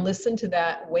around and listen to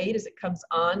that weight as it comes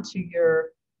onto your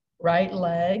right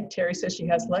leg. Terry says she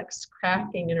has legs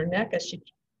cracking in her neck as she's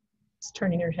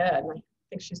turning her head. And I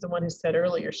think she's the one who said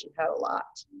earlier she had a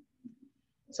lot.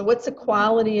 So what's the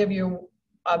quality of your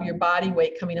body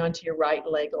weight coming onto your right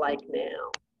leg like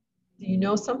now? Do you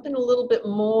know something a little bit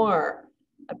more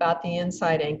about the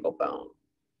inside ankle bone,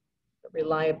 the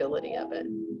reliability of it?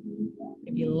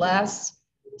 Maybe less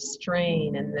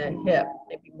strain in the hip,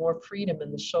 maybe more freedom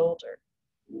in the shoulder.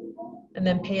 And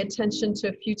then pay attention to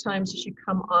a few times as you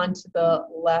come onto the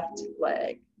left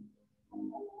leg.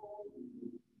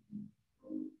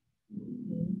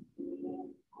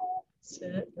 That's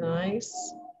it,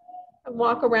 nice. And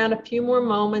walk around a few more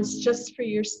moments just for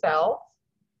yourself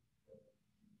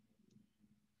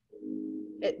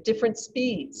at different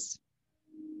speeds.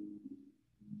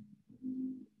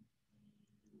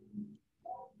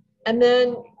 And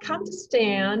then come to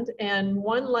stand, and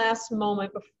one last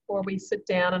moment before we sit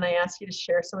down and I ask you to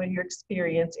share some of your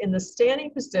experience. In the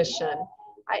standing position,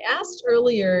 I asked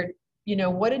earlier, you know,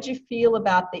 what did you feel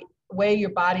about the way your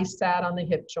body sat on the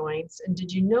hip joints? And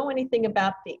did you know anything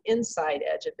about the inside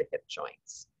edge of the hip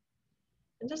joints?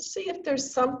 And just see if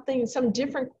there's something, some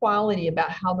different quality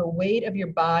about how the weight of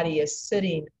your body is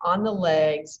sitting on the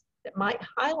legs that might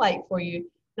highlight for you,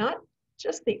 not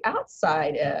just the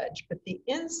outside edge, but the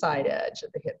inside edge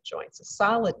of the hip joints, the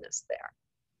solidness there.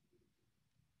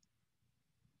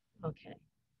 Okay,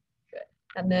 good.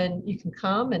 And then you can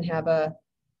come and have a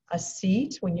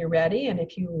seat when you're ready. And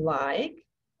if you like,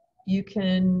 you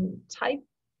can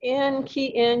key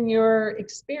in your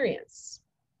experience,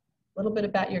 a little bit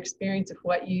about your experience of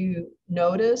what you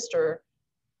noticed or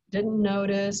didn't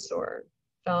notice or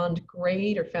found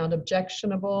great or found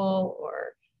objectionable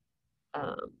or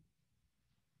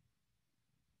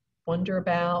wonder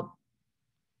about.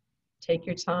 Take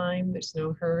your time, there's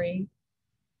no hurry.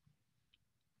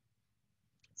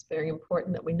 It's very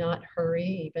important that we not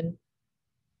hurry, even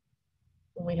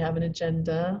when we have an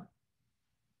agenda.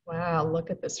 Wow,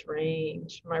 look at this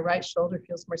range. My right shoulder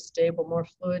feels more stable, more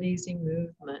fluid, easy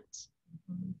movement.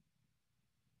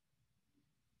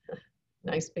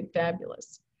 Nice, big,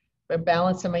 fabulous. But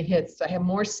balance on my hips. I have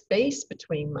more space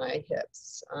between my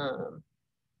hips. What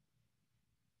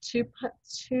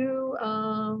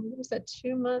was that,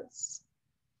 2 months?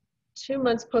 2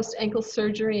 months post ankle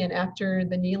surgery, and after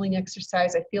the kneeling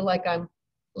exercise, I feel like I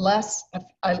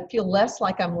feel less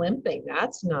like I'm limping.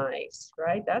 That's nice,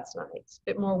 right? That's nice. A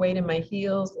bit more weight in my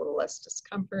heels, a little less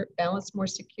discomfort, balance more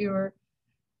secure,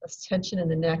 less tension in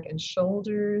the neck and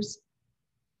shoulders.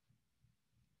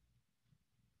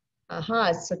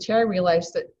 So Terry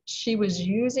realized that she was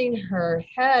using her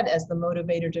head as the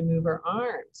motivator to move her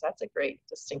arms. That's a great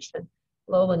distinction.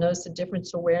 Lola noticed the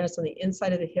difference awareness on the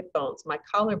inside of the hip bones. My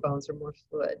collarbones are more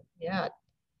fluid. Yeah.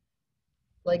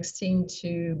 Legs seem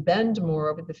to bend more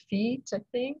over the feet, I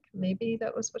think. Maybe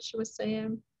that was what she was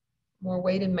saying. More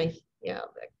weight in my, yeah,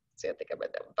 see, I think I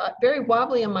read that. But very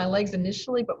wobbly on my legs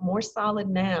initially, but more solid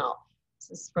now.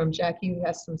 This is from Jackie, who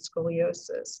has some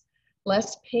scoliosis.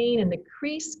 Less pain in the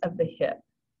crease of the hip.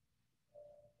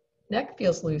 Neck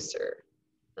feels looser.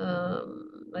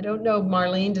 I don't know,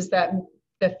 Marlene, does that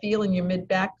feel in your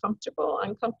mid-back comfortable,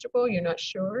 uncomfortable? You're not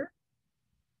sure?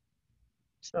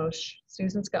 So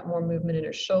Susan's got more movement in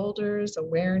her shoulders,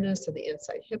 awareness of the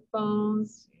inside hip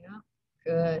bones. Yeah,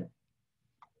 good.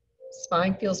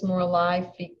 Spine feels more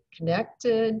alive, feet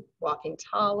connected, walking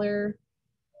taller.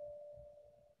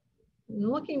 I'm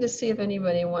looking to see if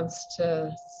anybody wants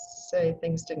to say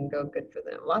things didn't go good for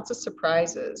them. Lots of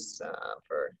surprises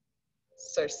for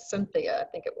Sir Cynthia, I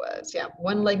think it was. Yeah,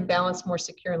 one leg balance more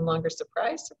secure and longer.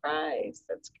 Surprise, surprise.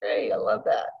 That's great. I love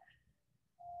that.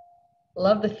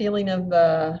 Love the feeling of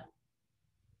the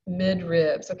mid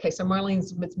ribs. Okay, so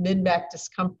Marlene's with mid back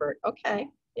discomfort. Okay,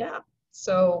 yeah.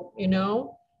 So, you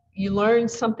know, you learn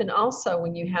something also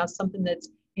when you have something that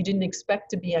you didn't expect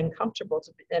to be uncomfortable,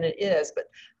 and it is. But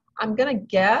I'm going to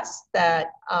guess that,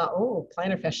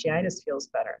 plantar fasciitis feels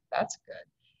better. That's good.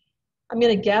 I'm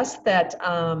going to guess that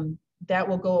that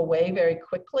will go away very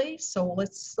quickly. So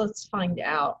let's find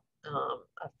out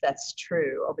if that's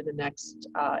true over the next,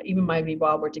 even maybe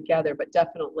while we're together, but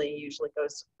definitely usually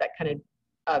goes, that kind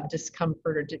of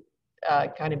discomfort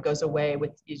or kind of goes away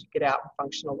with you get out and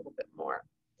function a little bit more.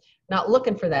 Not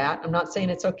looking for that. I'm not saying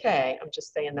it's okay. I'm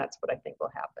just saying that's what I think will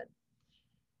happen.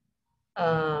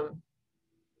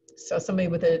 So somebody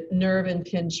with a nerve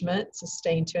impingement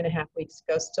sustained 2.5 weeks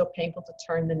ago, still painful to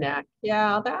turn the neck.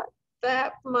 Yeah,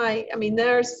 that might, I mean,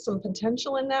 there's some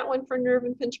potential in that one for nerve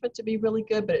impingement to be really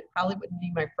good, but it probably wouldn't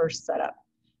be my first setup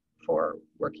for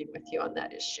working with you on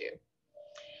that issue.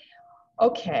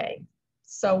 Okay,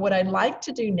 so what I'd like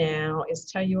to do now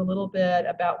is tell you a little bit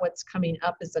about what's coming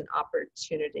up as an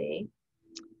opportunity.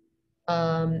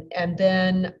 And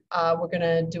then we're going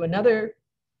to do another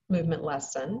movement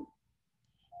lesson.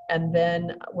 And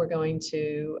then we're going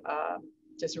to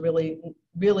just really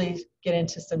get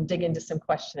into dig into some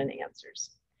question and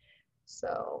answers.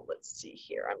 So let's see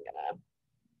here. I'm gonna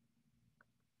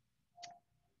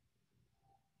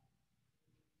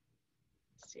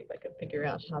see if I can figure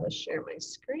out how to share my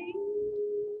screen.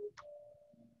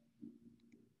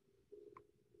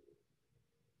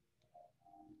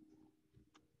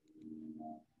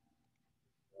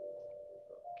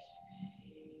 Okay.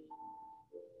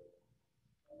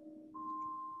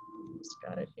 Just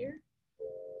got it here.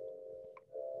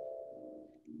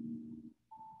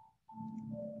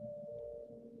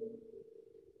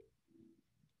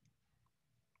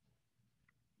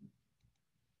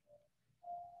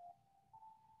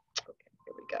 Okay,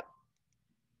 here we go.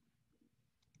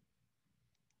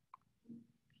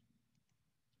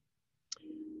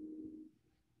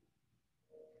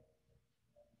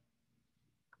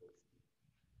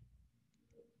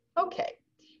 Okay,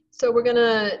 so we're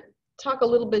gonna talk a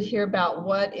little bit here about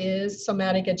what is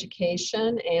somatic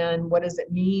education and what does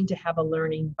it mean to have a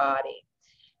learning body.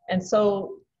 And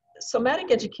so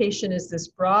somatic education is this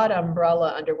broad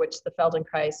umbrella under which the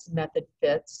Feldenkrais method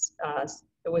fits.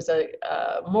 It was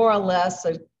more or less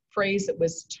a phrase that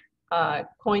was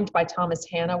coined by Thomas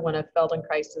Hanna, one of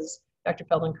Dr.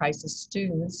 Feldenkrais's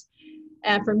students.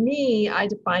 And for me, I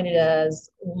define it as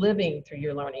living through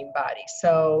your learning body.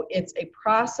 So it's a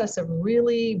process of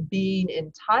really being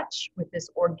in touch with this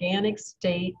organic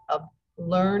state of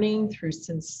learning through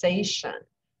sensation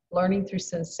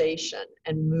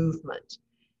and movement.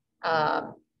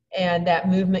 And that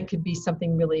movement could be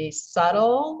something really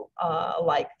subtle,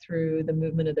 like through the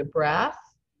movement of the breath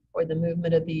or the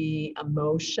movement of the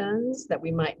emotions that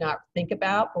we might not think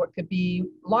about, or it could be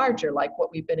larger, like what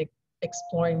we've been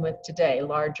exploring with today,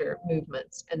 larger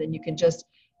movements. And then you can just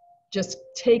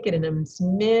take it in as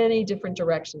many different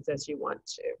directions as you want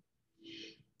to.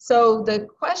 So the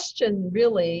question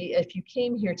really, if you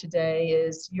came here today,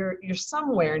 is you're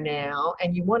somewhere now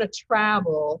and you want to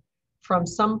travel from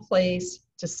some place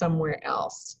to somewhere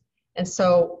else. And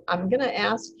so I'm going to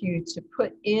ask you to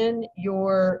put in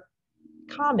your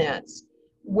comments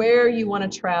where you want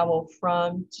to travel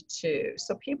from to.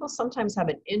 So people sometimes have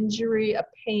an injury, a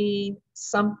pain,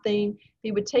 something. If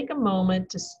you would take a moment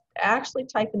to actually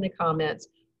type in the comments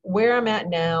where I'm at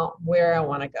now, where I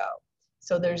want to go.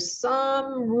 So there's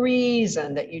some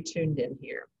reason that you tuned in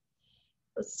here.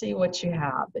 Let's see what you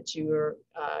have that you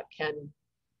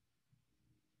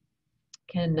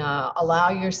can allow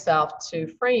yourself to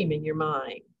frame in your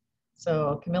mind.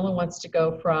 So Camilla wants to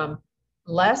go from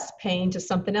less pain to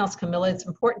something else. Camilla, it's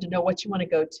important to know what you want to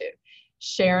go to.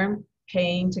 Sharon,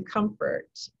 pain to comfort.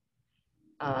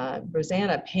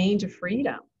 Rosanna, pain to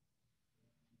freedom.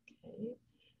 Okay.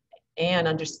 And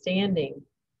understanding.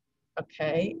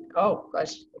 Okay. Oh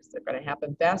gosh, it's going to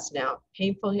happen fast now.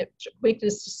 Painful hip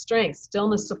weakness to strength,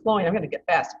 stillness to flowing. I'm going to get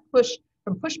fast. Push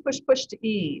to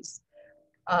ease.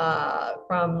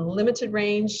 From limited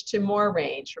range to more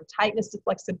range. From tightness to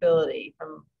flexibility.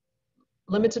 From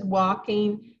limited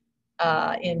walking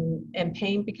and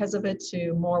pain because of it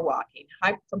to more walking.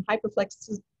 From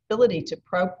hyperflexibility to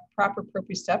proper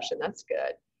proprioception. That's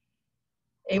good.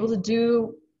 Able to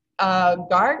do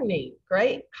gardening.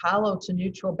 Great. Hollow to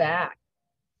neutral back.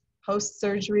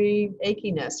 Post-surgery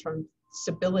achiness from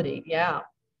stability. Yeah.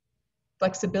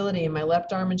 Flexibility in my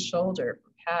left arm and shoulder.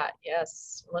 From Pat.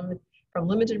 Yes. From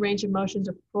limited range of motion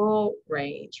to full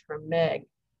range. From Meg.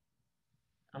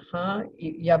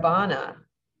 Yavana.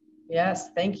 Yes,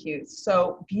 thank you.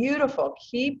 So beautiful.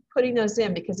 Keep putting those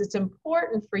in because it's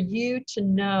important for you to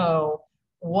know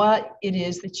what it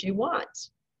is that you want.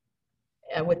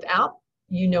 And without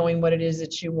you knowing what it is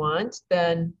that you want,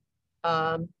 then,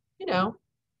 you know,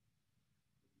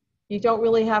 you don't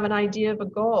really have an idea of a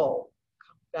goal.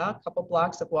 A couple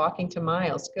blocks of walking to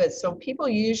miles. Good. So people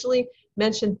usually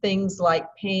mention things like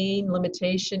pain,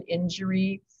 limitation,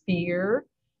 injury, fear,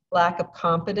 lack of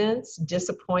confidence,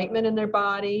 disappointment in their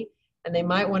body, and they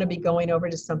might want to be going over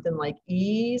to something like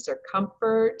ease or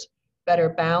comfort, better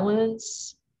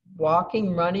balance,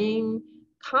 walking, running,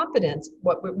 confidence,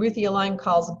 what Ruthie Align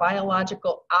calls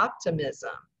biological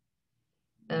optimism.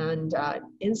 and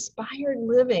inspired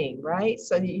living, right?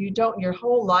 So you don't, your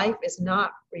whole life is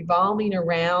not revolving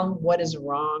around what is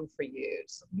wrong for you.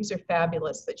 So these are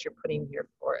fabulous that you're putting here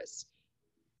for us.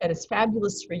 And it's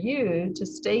fabulous for you to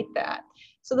state that.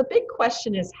 So the big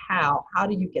question is how? How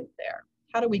do you get there?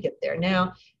 How do we get there?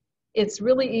 Now, it's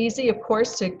really easy, of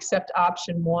course, to accept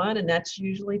option one, and that's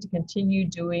usually to continue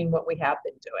doing what we have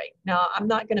been doing. Now, I'm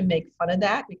not going to make fun of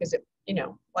that because it, you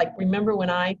know, like remember when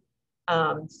I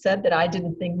said that I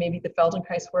didn't think maybe the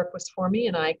Feldenkrais work was for me,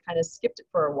 and I kind of skipped it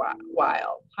for a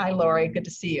while. Hi, Lori, good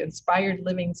to see you. Inspired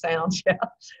living sounds, yeah.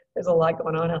 There's a lot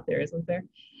going on out there, isn't there?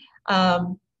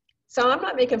 So I'm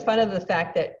not making fun of the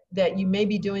fact that you may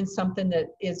be doing something that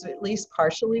is at least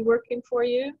partially working for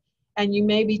you, and you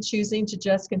may be choosing to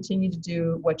just continue to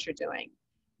do what you're doing.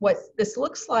 What this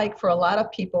looks like for a lot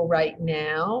of people right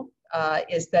now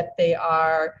is that they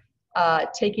are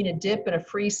taking a dip and a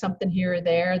free something here or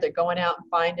there. They're going out and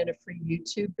finding a free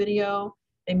YouTube video.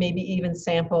 They maybe even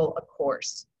sample a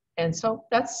course. And so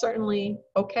that's certainly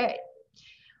okay.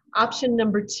 Option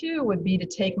number two would be to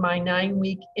take my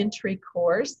 9-week entry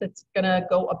course that's going to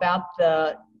go about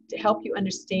to help you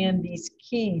understand these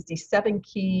keys, these 7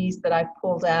 keys that I've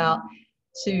pulled out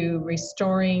to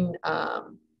restoring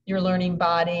your learning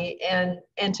body and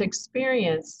to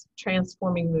experience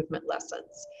transforming movement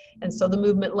lessons. And so the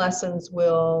movement lessons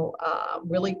will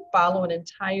really follow an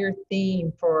entire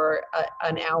theme for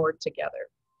an hour together.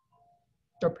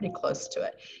 They're pretty close to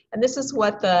it. And this is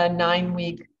what the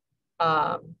 9-week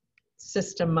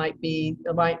system might be,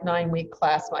 the 9-week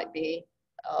class might be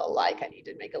like. I need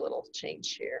to make a little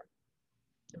change here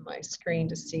in my screen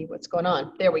to see what's going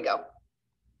on. There we go.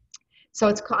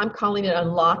 So I'm calling it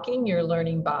Unlocking Your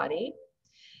Learning Body.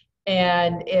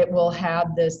 And it will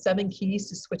have the 7 keys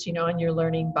to switching on your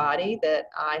learning body that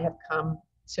I have come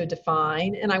to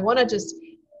define. And I want to just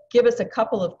give us a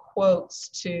couple of quotes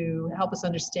to help us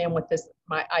understand what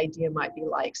my idea might be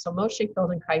like. So Moshe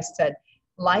Feldenkrais said,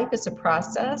 "Life is a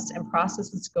process, and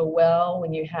processes go well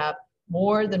when you have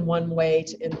more than one way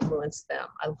to influence them."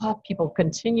 I love people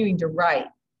continuing to write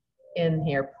in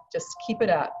here. Just keep it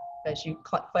up as you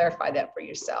clarify that for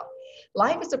yourself.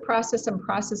 Life is a process, and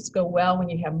processes go well when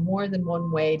you have more than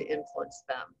one way to influence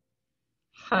them.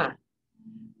 Huh.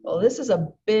 Well, this is a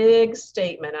big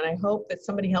statement, and I hope that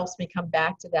somebody helps me come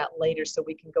back to that later so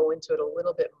we can go into it a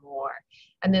little bit more.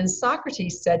 And then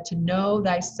Socrates said, "To know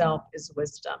thyself is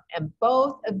wisdom." And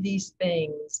both of these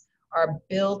things are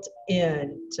built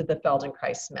into the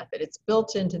Feldenkrais method. It's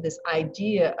built into this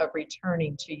idea of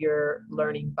returning to your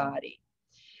learning body.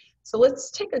 So let's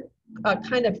take a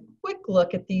kind of quick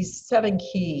look at these 7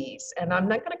 keys. And I'm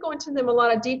not going to go into them in a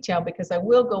lot of detail because I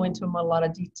will go into them in a lot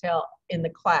of detail in the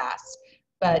class.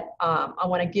 But I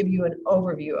want to give you an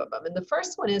overview of them. And the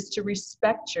first one is to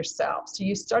respect yourself. So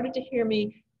you started to hear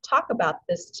me talk about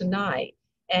this tonight.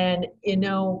 And, you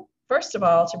know, first of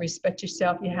all, to respect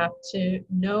yourself, you have to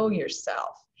know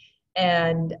yourself.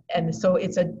 And so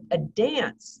it's a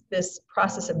dance. This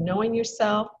process of knowing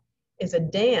yourself is a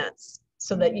dance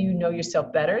so that you know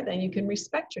yourself better, then you can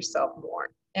respect yourself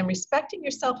more. And respecting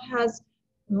yourself has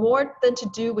more than to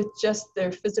do with just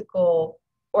their physical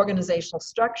organizational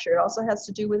structure. It also has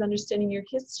to do with understanding your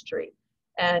history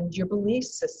and your belief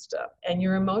system and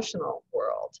your emotional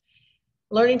world.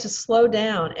 Learning to slow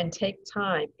down and take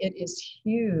time. It is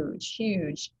huge,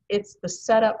 huge. It's the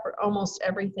setup for almost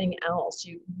everything else.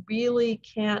 You really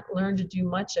can't learn to do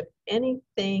much of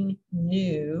anything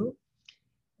new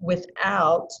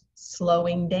without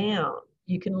slowing down.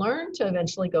 You can learn to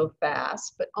eventually go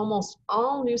fast, but almost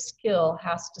all new skill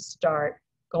has to start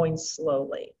going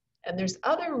slowly. And there's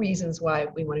other reasons why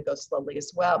we want to go slowly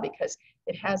as well, because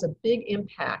it has a big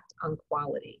impact on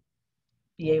quality,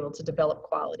 be able to develop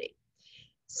quality.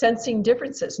 Sensing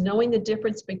differences, knowing the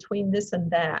difference between this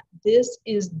and that. This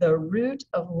is the root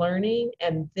of learning,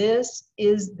 and this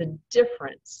is the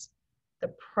difference.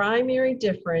 The primary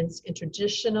difference in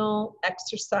traditional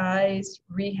exercise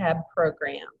rehab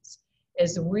programs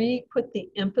is we put the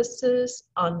emphasis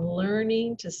on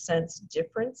learning to sense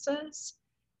differences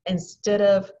instead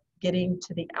of getting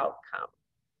to the outcome.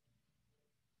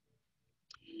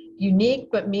 Unique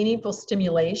but meaningful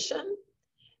stimulation.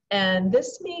 And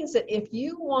this means that if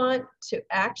you want to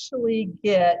actually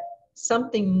get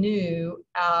something new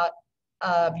out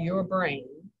of your brain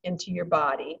into your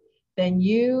body, then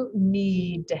you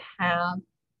need to have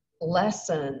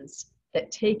lessons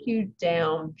that take you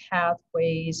down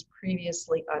pathways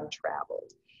previously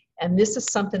untraveled. And this is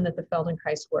something that the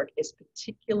Feldenkrais work is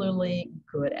particularly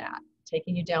good at,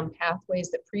 taking you down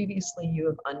pathways that previously you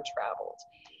have untraveled.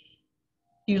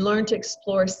 You learn to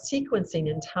explore sequencing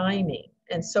and timing.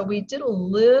 And so we did a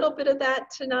little bit of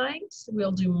that tonight.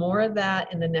 We'll do more of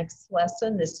that in the next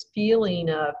lesson, this feeling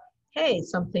of, hey,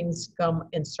 some things come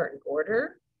in certain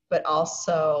order, but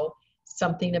also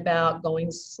something about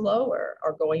going slower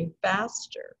or going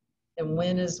faster. And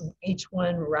when is each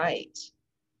one right?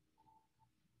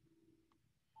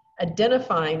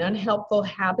 Identifying unhelpful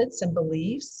habits and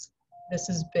beliefs. This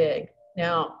is big.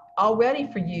 Now, already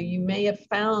for you, you may have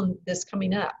found this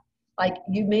coming up. Like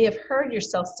you may have heard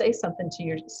yourself say something to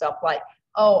yourself like,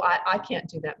 oh, I can't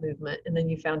do that movement. And then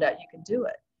you found out you could do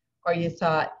it. Or you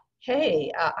thought,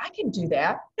 hey, I can do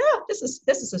that. Yeah, this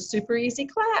is a super easy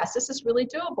class. This is really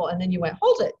doable. And then you went,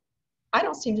 hold it. I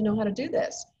don't seem to know how to do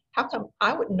this. How come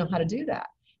I wouldn't know how to do that?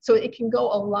 So it can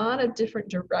go a lot of different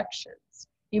directions.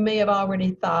 You may have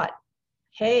already thought,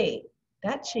 hey,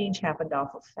 that change happened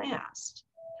awful fast.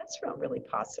 That's not really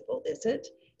possible, is it?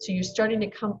 So you're starting to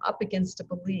come up against a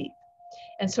belief.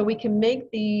 And so we can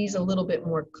make these a little bit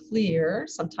more clear.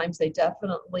 Sometimes they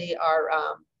definitely are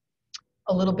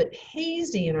a little bit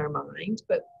hazy in our mind,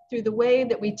 but through the way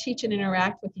that we teach and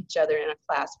interact with each other in a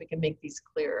class, we can make these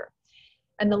clearer.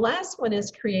 And the last one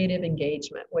is creative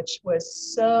engagement, which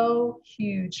was so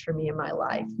huge for me in my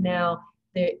life. Now,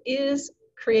 there is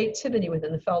creativity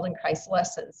within the Feldenkrais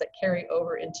lessons that carry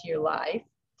over into your life.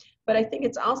 But I think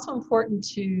it's also important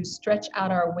to stretch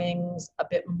out our wings a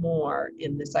bit more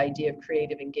in this idea of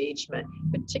creative engagement,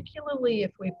 particularly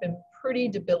if we've been pretty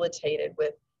debilitated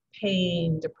with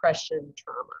pain, depression,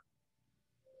 trauma.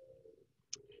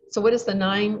 So what does the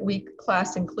 9-week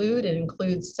class include? It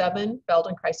includes 7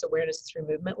 Feldenkrais awareness through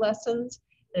movement lessons.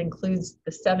 It includes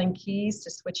the 7 keys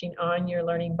to switching on your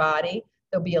learning body.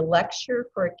 There'll be a lecture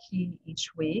for a key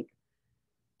each week.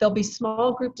 There'll be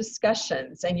small group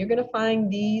discussions, and you're going to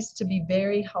find these to be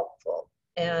very helpful.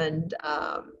 And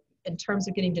in terms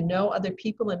of getting to know other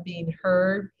people and being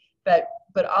heard, but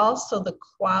also the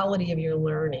quality of your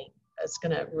learning is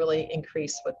going to really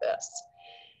increase with this.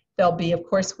 There'll be, of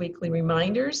course, weekly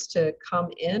reminders to come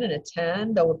in and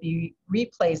attend. There will be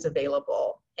replays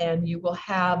available, and you will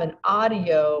have an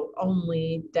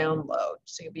audio-only download.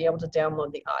 So you'll be able to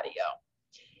download the audio.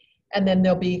 And then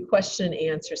there'll be question and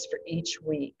answers for each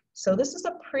week. So this is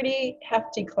a pretty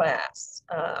hefty class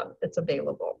that's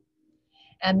available.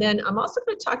 And then I'm also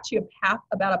going to talk to you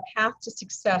about a path to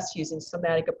success using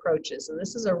somatic approaches. And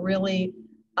this is a really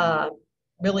a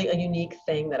unique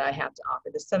thing that I have to offer.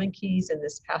 The 7 keys and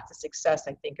this path to success,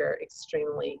 I think, are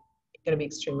going to be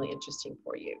extremely interesting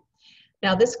for you.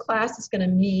 Now, this class is going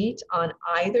to meet on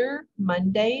either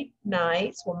Monday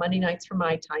nights, well, Monday nights for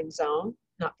my time zone,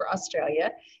 not for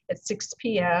Australia, at 6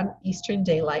 p.m. Eastern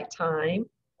Daylight Time,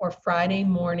 or Friday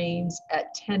mornings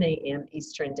at 10 a.m.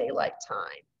 Eastern Daylight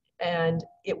Time. And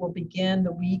it will begin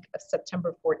the week of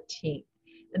September 14th.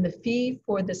 And the fee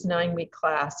for this 9-week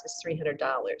class is $300.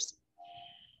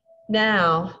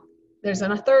 Now, there's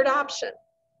a third option.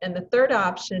 And the third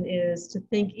option is to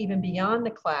think even beyond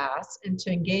the class and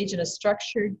to engage in a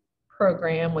structured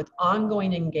program with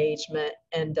ongoing engagement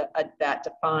and that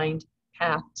defined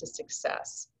path to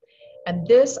success. And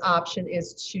this option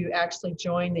is to actually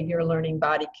join the Your Learning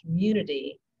Body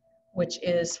community, which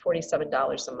is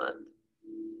 $47 a month.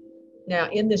 Now,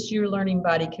 in this Your Learning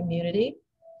Body community,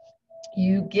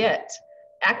 you get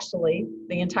actually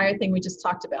the entire thing we just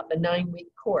talked about, the 9-week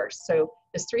course. So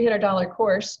this $300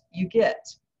 course you get.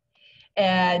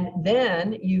 And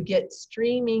then you get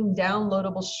streaming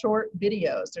downloadable short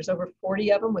videos. There's over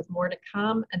 40 of them with more to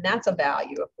come, and that's a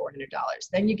value of $400.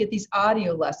 Then you get these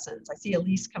audio lessons. I see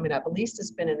Elise coming up. Elise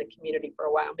has been in the community for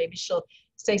a while. Maybe she'll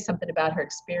say something about her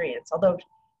experience, although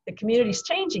the community's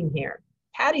changing here.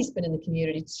 Patty's been in the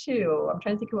community too. I'm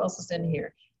trying to think who else is in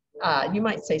here. You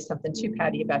might say something too,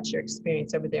 Patty, about your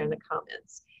experience over there in the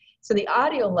comments. So the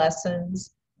audio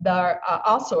lessons that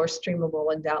also are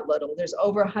streamable and downloadable. There's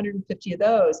over 150 of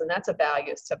those, and that's a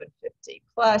value of $750.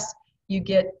 Plus, you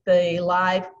get the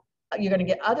live, you're going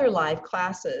to get other live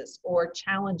classes or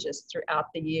challenges throughout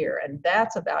the year, and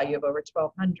that's a value of over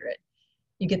 $1,200.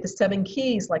 You get the 7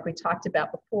 keys like we talked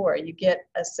about before. You get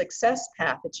a success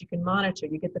path that you can monitor.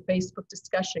 You get the Facebook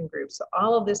discussion group. So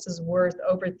all of this is worth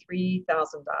over $3,000.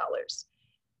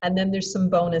 And then there's some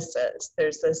bonuses.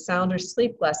 There's the Sound or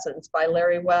Sleep lessons by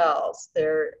Larry Wells.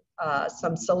 There are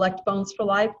some Select Bones for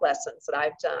Life lessons that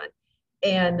I've done.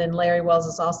 And then Larry Wells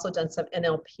has also done some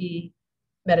NLP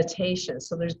meditation.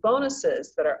 So there's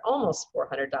bonuses that are almost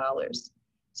 $400.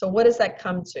 So what does that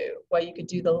come to? Well, you could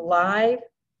do the live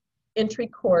entry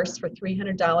course for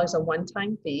 $300, a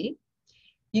one-time fee.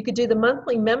 You could do the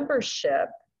monthly membership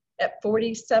at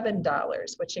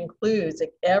 $47, which includes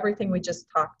everything we just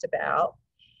talked about.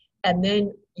 And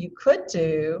then you could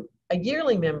do a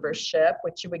yearly membership,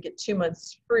 which you would get 2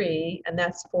 months free, and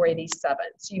that's $487.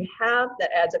 So you have, that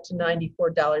adds up to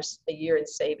 $94 a year in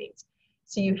savings.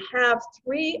 So you have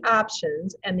 3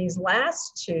 options, and these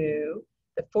last two,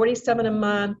 the $47 a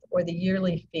month or the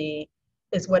yearly fee,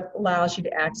 is what allows you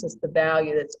to access the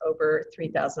value that's over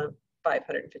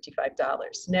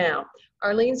 $3,555. Now,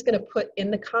 Arlene's going to put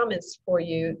in the comments for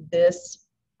you this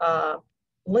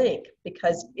link,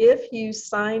 because if you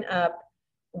sign up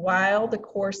while the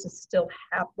course is still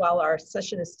while our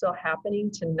session is still happening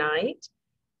tonight,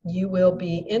 you will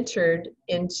be entered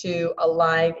into a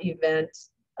live event.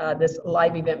 This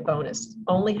live event bonus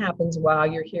only happens while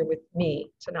you're here with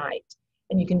me tonight,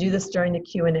 and you can do this during the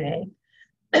Q&A.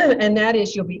 And that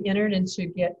is, you'll be entered into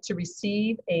to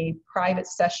receive a private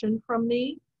session from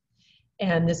me,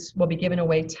 and this will be giving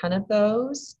away 10 of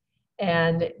those.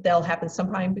 And they'll happen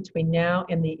sometime between now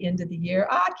and the end of the year.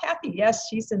 Kathy, yes,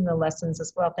 she's in the lessons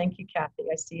as well. Thank you, Kathy.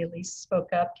 I see Elise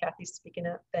spoke up. Kathy's speaking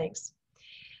up. Thanks.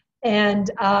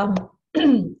 And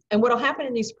and what will happen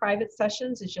in these private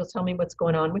sessions is you'll tell me what's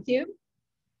going on with you.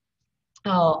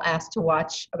 I'll ask to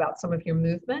watch about some of your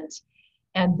movement.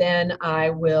 And then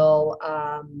I will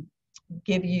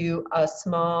give you a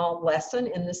small lesson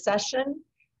in the session.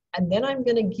 And then I'm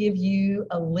going to give you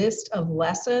a list of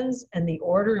lessons and the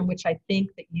order in which I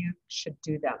think that you should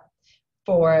do them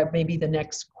for maybe the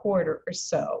next quarter or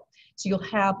so. So you'll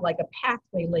have like a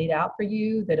pathway laid out for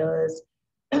you that is,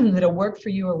 that'll work for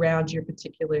you around your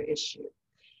particular issue.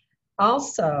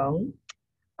 Also,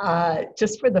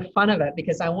 just for the fun of it,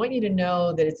 because I want you to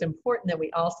know that it's important that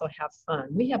we also have fun.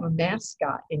 We have a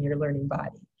mascot in your learning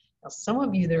body. Now, some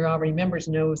of you that are already members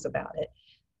knows about it.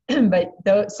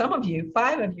 But some of you,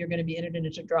 5 of you, are going to be entered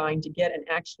into a drawing to get an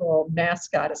actual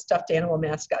mascot, a stuffed animal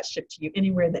mascot, shipped to you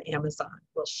anywhere that Amazon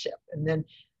will ship. And then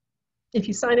if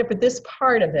you sign up for this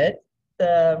part of it,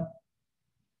 the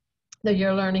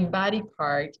Your Learning Body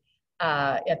part,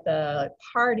 at the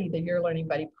party, the Your Learning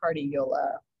Body party, you'll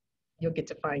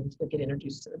get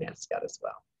introduced to the mascot as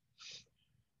well.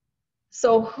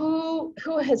 So who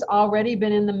has already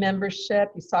been in the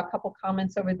membership? You saw a couple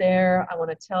comments over there. I want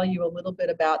to tell you a little bit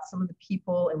about some of the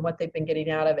people and what they've been getting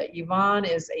out of it. Yvonne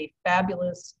is a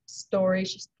fabulous story.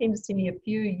 She came to see me a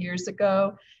few years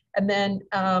ago, and then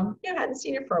I hadn't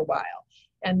seen her for a while.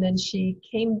 And then she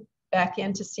came back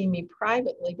in to see me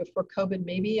privately before COVID,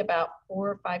 maybe about 4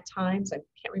 or 5 times. I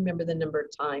can't remember the number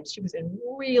of times. She was in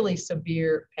really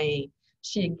severe pain.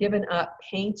 She had given up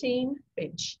painting,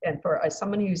 and for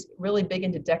someone who's really big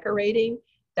into decorating,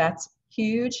 that's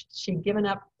huge. She'd given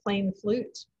up playing the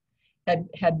flute,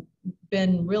 had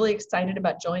been really excited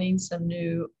about joining some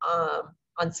new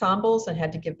ensembles and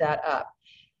had to give that up.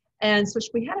 And so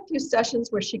we had a few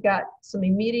sessions where she got some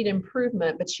immediate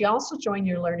improvement, but she also joined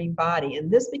Your Learning Body.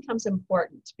 And this becomes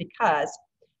important because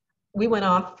we went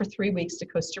off for 3 weeks to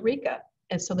Costa Rica.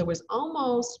 And so there was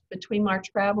almost, between our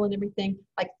travel and everything,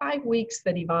 like 5 weeks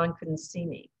that Yvonne couldn't see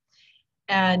me.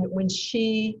 And when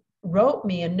she wrote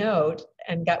me a note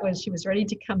when she was ready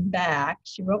to come back,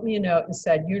 she wrote me a note and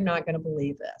said, "You're not going to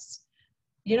believe this.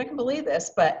 You're not going to believe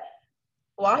this, but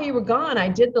while you were gone, I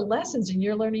did the lessons in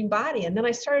Your Learning Body. And then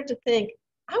I started to think,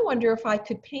 I wonder if I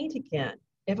could paint again,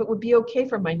 if it would be okay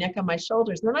for my neck and my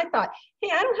shoulders." And then I thought,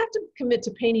 hey, I don't have to commit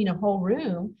to painting a whole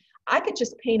room. I could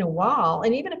just paint a wall,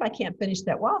 and even if I can't finish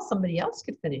that wall, somebody else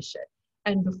could finish it.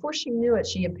 And before she knew it,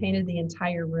 she had painted the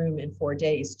entire room in 4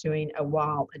 days, doing a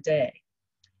wall a day.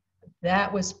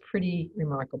 That was pretty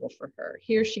remarkable for her.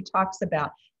 Here she talks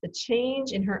about the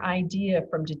change in her idea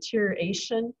from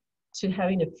deterioration to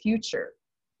having a future.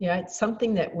 Yeah, it's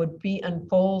something that would be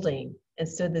unfolding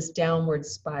instead of this downward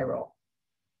spiral.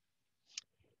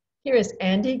 Here is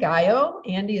Andy Gallo.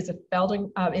 Andy is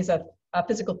a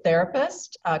physical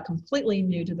therapist, completely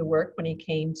new to the work when he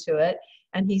came to it.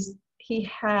 And he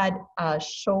had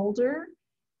shoulder,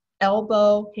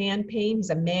 elbow, hand pain.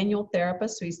 He's a manual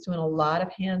therapist, so he's doing a lot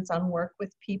of hands-on work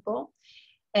with people.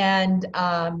 And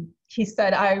he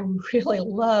said, I really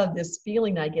love this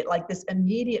feeling I get, like this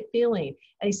immediate feeling.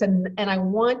 And he said, and I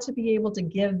want to be able to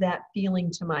give that feeling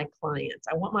to my clients.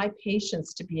 I want my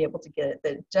patients to be able to get it,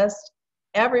 that just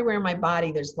everywhere in my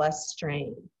body, there's less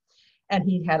strain. And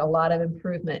he had a lot of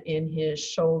improvement in his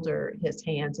shoulder, his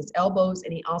hands, his elbows,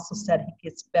 and he also said he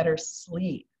gets better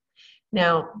sleep.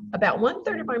 Now, about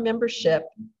 1/3 of our membership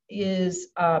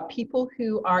is people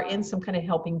who are in some kind of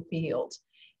helping field.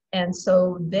 And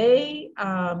so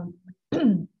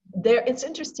it's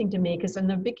interesting to me, because in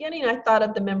the beginning, I thought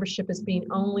of the membership as being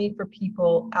only for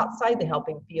people outside the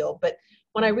helping field. But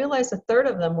when I realized 1/3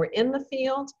 of them were in the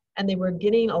field and they were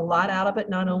getting a lot out of it,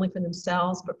 not only for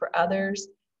themselves, but for others,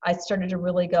 I started to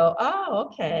really go, oh,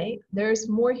 okay, there's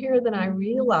more here than I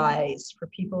realized for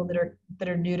people that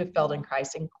are new to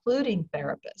Feldenkrais, including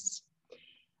therapists.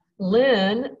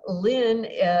 Lynn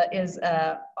is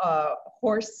a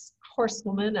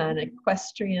horsewoman, an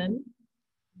equestrian,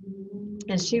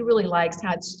 and she really likes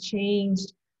how it's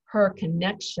changed her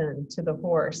connection to the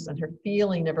horse and her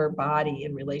feeling of her body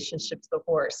in relationship to the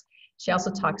horse. She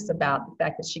also talks about the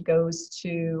fact that she goes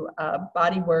to a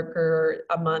body worker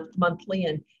monthly,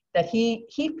 and that he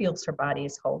feels her body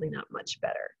is holding up much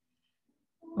better.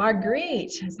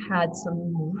 Marguerite has had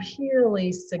some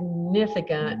really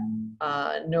significant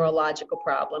neurological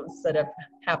problems that have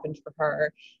happened for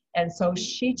her. And so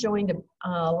she joined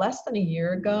less than a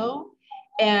year ago.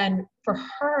 And for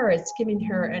her, it's giving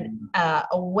her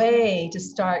a way to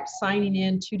start signing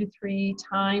in 2 to 3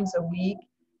 times a week.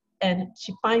 And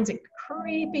she finds it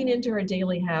creeping into her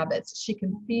daily habits. She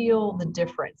can feel the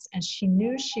difference. And she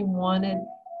knew she wanted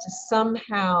to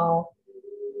somehow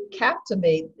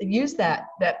use that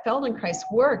Feldenkrais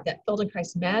work, that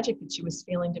Feldenkrais magic that she was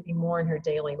feeling to be more in her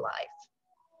daily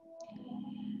life.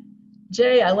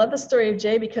 Jay, I love the story of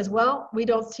Jay because, well, we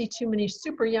don't see too many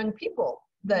super young people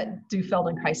that do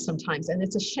Feldenkrais sometimes. And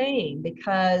it's a shame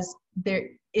because there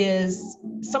is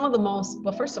some of the most,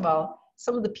 well, first of all,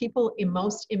 some of the people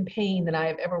most in pain that I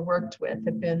have ever worked with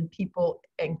have been people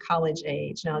in college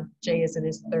age. Now, Jay is in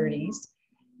his 30s.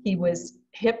 He was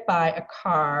hit by a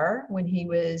car when he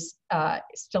was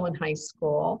still in high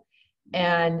school.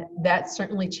 And that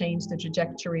certainly changed the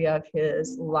trajectory of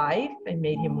his life and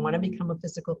made him want to become a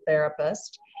physical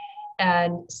therapist.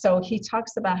 And so he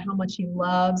talks about how much he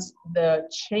loves the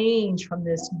change from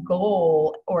this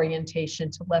goal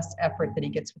orientation to less effort that he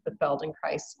gets with the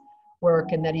Feldenkrais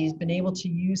work, and that he's been able to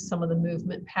use some of the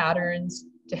movement patterns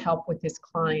to help with his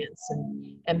clients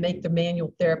and make the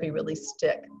manual therapy really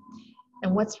stick.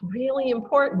 And what's really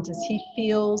important is he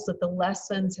feels that the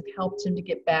lessons have helped him to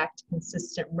get back to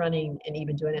consistent running and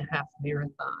even doing a half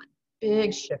marathon.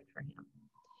 Big shift for him.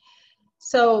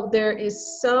 So there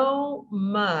is so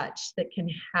much that can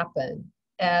happen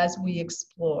as we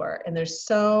explore, and there's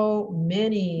so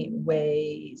many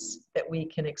ways that we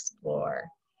can explore.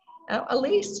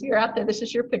 Elise, you're out there. This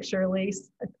is your picture,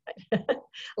 Elise.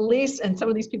 Elise, and some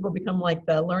of these people become like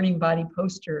the learning body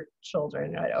poster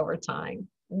children, right, over time.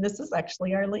 And this is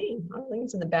actually Arlene.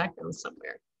 Arlene's in the background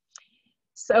somewhere.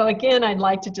 So again, I'd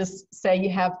like to just say you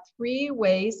have 3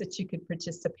 ways that you could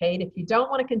participate. If you don't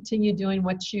want to continue doing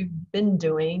what you've been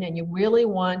doing and you really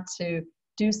want to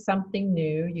do something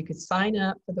new, you could sign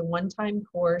up for the one-time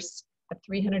course at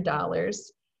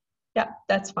 $300. Yeah,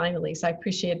 that's fine, Elise. I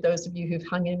appreciate those of you who've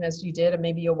hung in as you did, and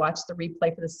maybe you'll watch the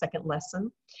replay for the second lesson.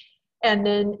 And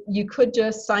then you could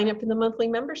just sign up for the monthly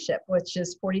membership, which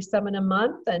is $47 a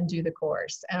month, and do the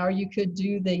course. Or you could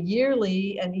do the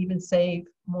yearly and even save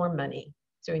more money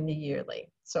doing the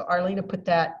yearly. So Arlene will put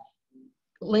that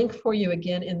link for you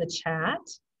again in the chat.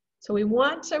 So we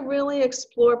want to really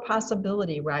explore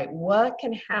possibility, right? What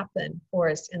can happen for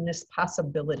us in this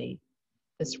possibility,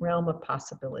 this realm of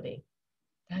possibility?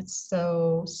 That's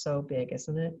so, so big,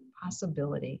 isn't it?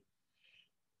 Possibility.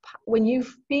 When you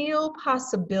feel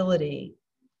possibility,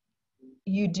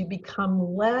 you do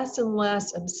become less and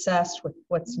less obsessed with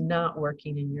what's not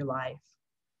working in your life.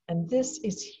 And this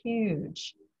is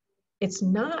huge. It's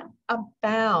not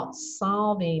about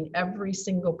solving every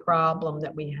single problem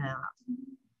that we have.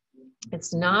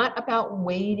 It's not about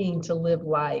waiting to live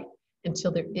life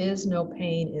until there is no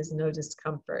pain, is no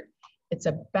discomfort. It's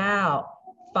about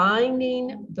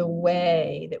finding the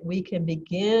way that we can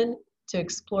begin to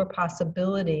explore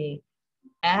possibility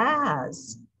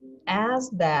as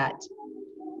that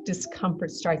discomfort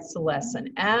starts to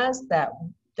lessen, as that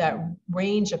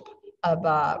range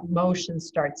of motion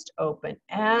starts to open,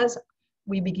 as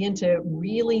we begin to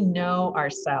really know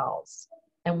ourselves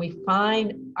and we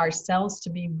find ourselves to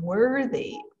be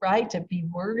worthy, right? To be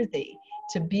worthy,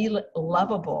 to be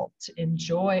lovable, to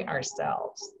enjoy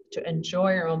ourselves, to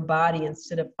enjoy our own body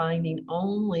instead of finding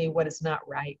only what is not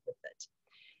right with it.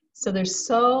 So there's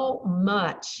so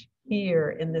much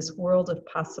here in this world of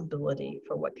possibility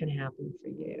for what can happen for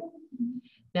you.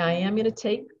 Now I am going to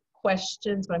take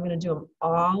questions, but I'm going to do them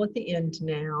all at the end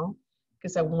now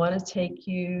because I want to take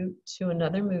you to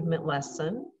another movement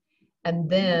lesson. And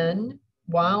then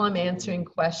while I'm answering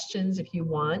questions, if you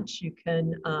want, you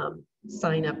can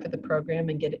sign up for the program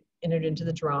and get entered into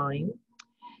the drawing.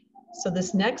 So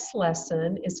this next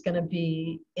lesson is going to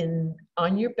be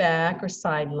on your back or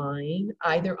sideline,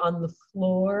 either on the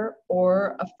floor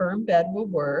or a firm bed will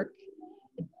work.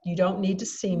 You don't need to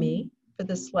see me for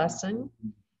this lesson.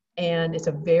 And it's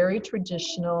a very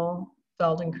traditional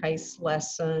Feldenkrais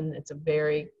lesson. It's a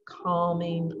very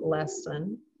calming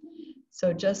lesson.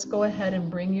 So just go ahead and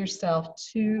bring yourself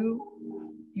to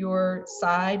your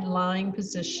side lying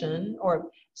position,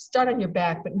 or start on your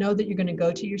back, but know that you're going to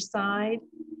go to your side,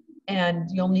 and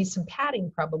you'll need some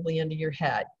padding probably under your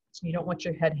head. So you don't want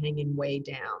your head hanging way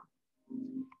down.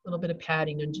 A little bit of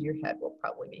padding under your head will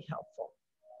probably be helpful.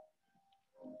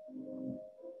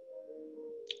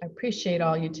 I appreciate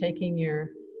all you taking your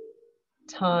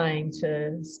time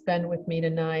to spend with me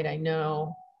tonight. I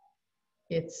know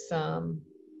it's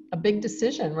a big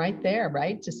decision right there,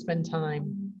 right? To spend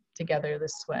time together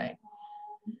this way.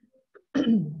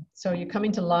 So you're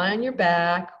coming to lie on your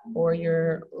back, or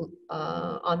you're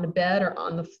on the bed or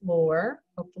on the floor.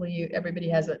 Hopefully everybody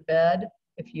has a bed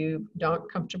if you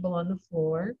don't comfortable on the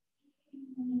floor.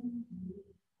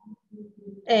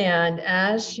 And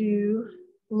as you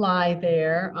lie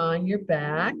there on your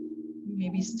back,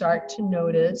 maybe start to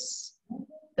notice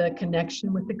the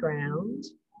connection with the ground.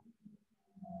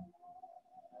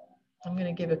 I'm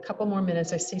going to give a couple more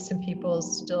minutes. I see some people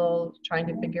still trying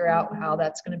to figure out how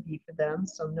that's going to be for them,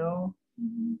 so no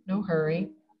hurry.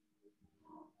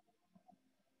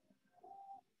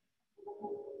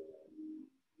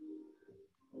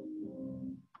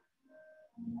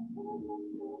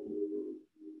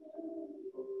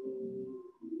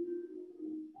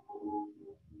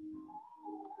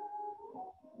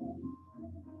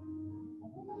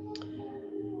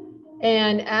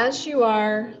 And as you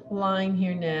are lying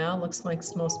here now, looks like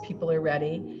most people are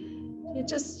ready. You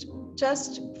just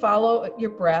follow your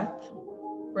breath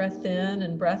in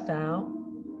and breath out.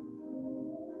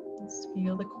 Just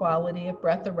feel the quality of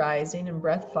breath arising and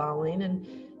breath falling, and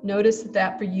notice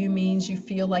that for you means you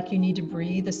feel like you need to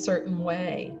breathe a certain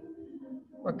way.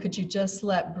 Or could you just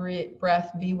let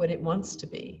breath be what it wants to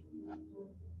be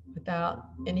without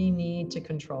any need to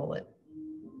control it?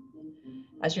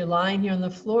 As you're lying here on the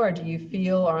floor, do you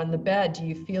feel, or on the bed, do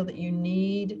you feel that you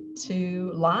need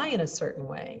to lie in a certain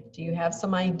way? Do you have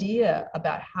some idea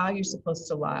about how you're supposed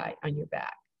to lie on your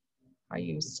back? Are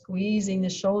you squeezing the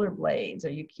shoulder blades? Are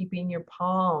you keeping your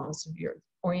palms, your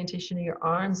orientation of your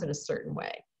arms in a certain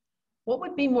way? What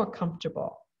would be more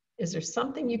comfortable? Is there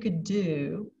something you could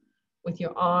do with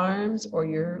your arms or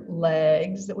your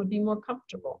legs that would be more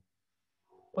comfortable?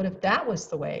 What if that was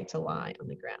the way to lie on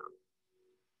the ground?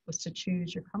 Was to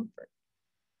choose your comfort.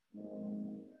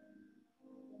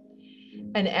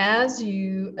 And as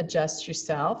you adjust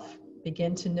yourself,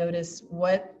 begin to notice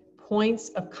what points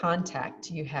of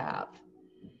contact you have.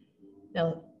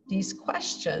 Now, these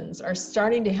questions are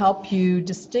starting to help you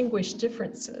distinguish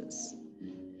differences.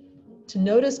 To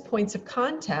notice points of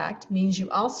contact means you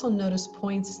also notice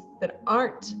points that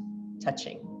aren't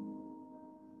touching.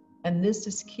 And this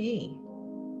is key.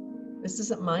 This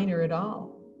isn't minor at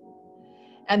all.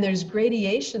 And there's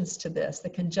gradations to this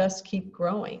that can just keep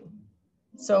growing.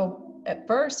 So at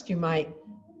first you might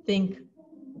think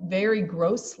very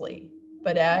grossly,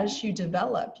 but as you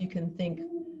develop, you can think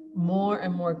more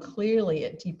and more clearly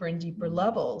at deeper and deeper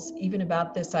levels, even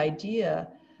about this idea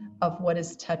of what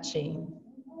is touching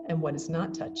and what is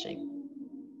not touching.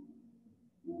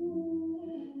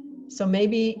 So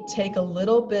maybe take a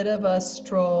little bit of a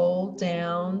stroll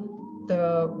down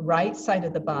the right side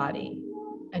of the body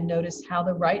and notice how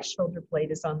the right shoulder blade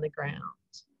is on the ground,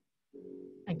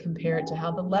 and compare it to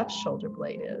how the left shoulder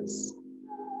blade is.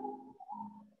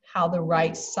 How the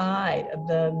right side of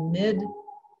the mid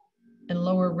and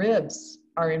lower ribs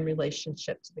are in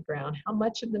relationship to the ground. How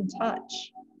much of them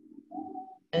touch?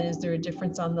 And is there a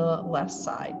difference on the left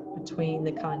side between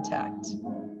the contact?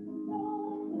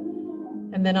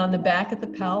 And then on the back of the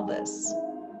pelvis,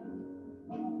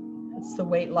 what's the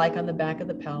weight like on the back of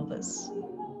the pelvis?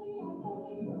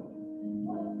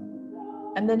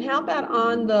 And then how about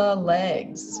on the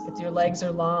legs? If your legs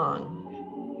are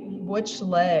long, which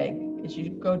leg, as you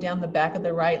go down the back of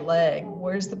the right leg,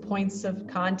 where's the points of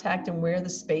contact and where are the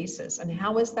spaces? And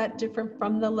how is that different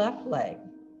from the left leg?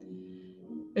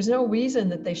 There's no reason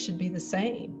that they should be the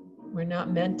same. We're not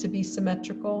meant to be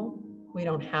symmetrical. We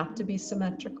don't have to be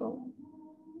symmetrical.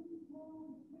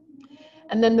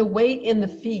 And then the weight in the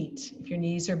feet. If your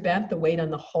knees are bent, the weight on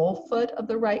the whole foot of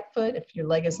the right foot. If your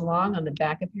leg is long, on the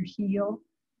back of your heel.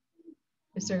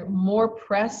 Is there more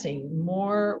pressing,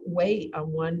 more weight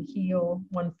on one heel,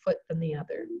 one foot than the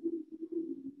other?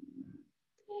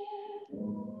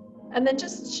 And then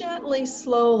just gently,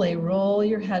 slowly roll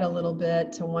your head a little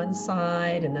bit to one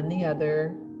side and then the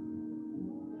other.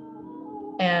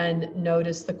 And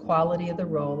notice the quality of the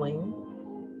rolling.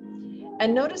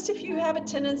 And notice if you have a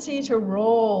tendency to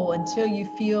roll until you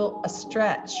feel a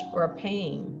stretch or a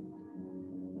pain.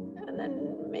 And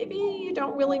then maybe you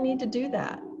don't really need to do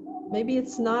that. Maybe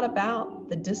it's not about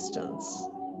the distance.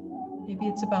 Maybe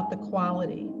it's about the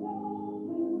quality.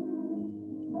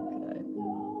 Good.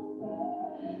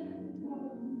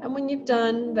 And when you've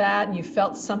done that and you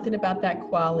felt something about that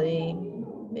quality,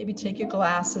 maybe take your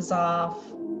glasses off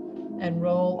and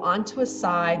roll onto a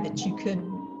side that you could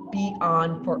be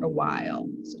on for a while.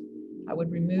 So I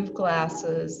would remove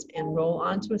glasses and roll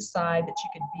onto a side that you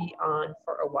could be on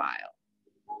for a while.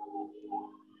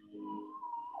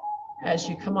 As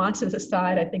you come onto the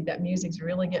side, I think that music's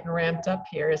really getting ramped up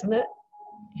here, isn't it?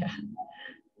 Yeah.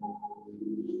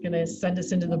 Gonna send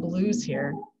us into the blues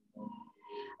here.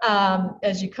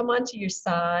 As you come onto your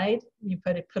side, you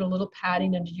put a little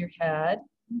padding under your head,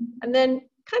 and then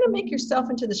kind of make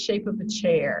yourself into the shape of a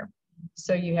chair.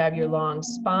 So you have your long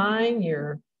spine,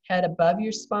 your head above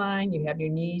your spine, you have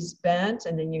your knees bent,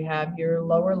 and then you have your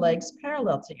lower legs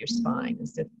parallel to your spine,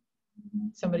 as if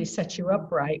somebody set you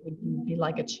upright, would be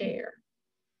like a chair.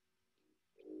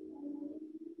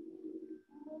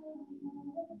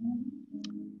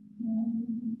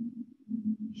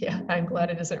 Yeah, I'm glad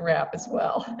it doesn't wrap as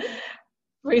well.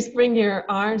 Please bring your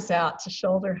arms out to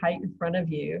shoulder height in front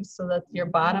of you so that your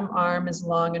bottom arm is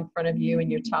long in front of you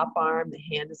and your top arm,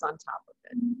 the hand is on top of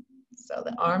it. So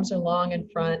the arms are long in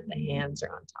front, the hands are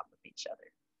on top of each other.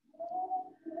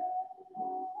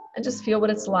 And just feel what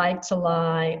it's like to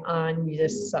lie on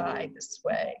this side, this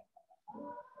way.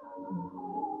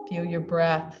 Feel your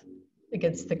breath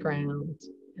against the ground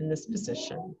in this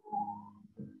position.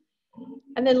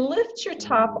 And then lift your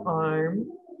top arm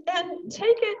and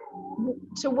take it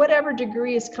to whatever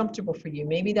degree is comfortable for you.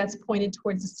 Maybe that's pointed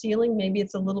towards the ceiling, maybe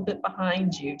it's a little bit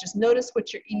behind you. Just notice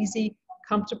what your easy,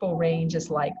 comfortable range is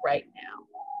like right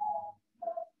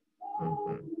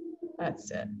now.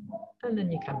 That's it. And then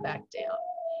you come back down.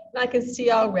 And I can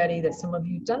see already that some of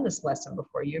you have done this lesson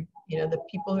before. You know, the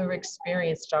people who are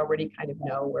experienced already kind of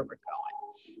know where we're going.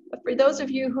 But for those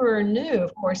of you who are new,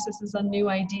 of course, this is a new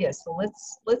idea. So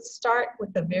let's start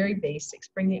with the very basics.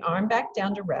 Bring the arm back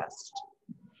down to rest.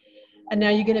 And now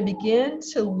you're going to begin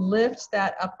to lift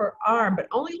that upper arm, but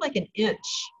only like an inch.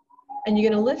 And you're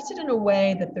going to lift it in a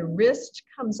way that the wrist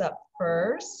comes up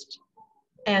first,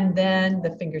 and then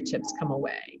the fingertips come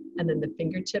away. And then the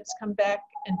fingertips come back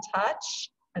and touch,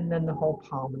 and then the whole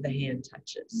palm of the hand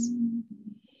touches.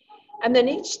 And then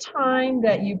each time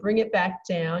that you bring it back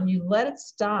down, you let it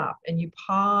stop and you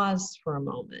pause for a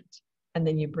moment, and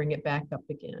then you bring it back up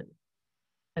again.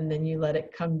 And then you let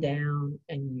it come down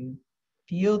and you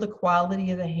feel the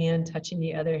quality of the hand touching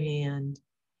the other hand,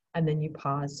 and then you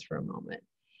pause for a moment.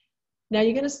 Now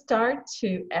you're going to start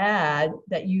to add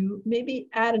that you maybe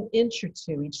add an inch or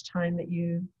two each time that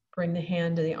you bring the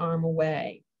hand to the arm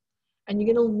away. And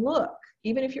you're going to look,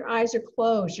 even if your eyes are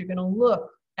closed, you're going to look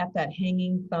at that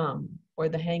hanging thumb or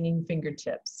the hanging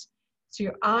fingertips. So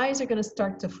your eyes are going to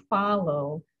start to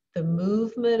follow the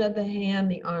movement of the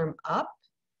hand, the arm up,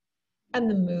 and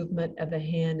the movement of the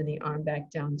hand and the arm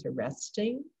back down to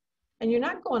resting. And you're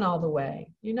not going all the way.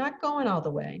 You're not going all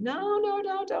the way. No,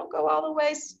 don't go all the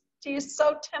way. It's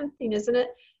so tempting, isn't it?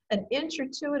 An inch or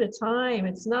two at a time.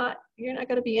 It's not, you're not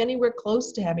going to be anywhere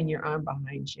close to having your arm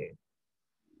behind you.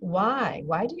 Why?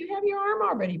 Why do you have your arm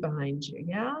already behind you?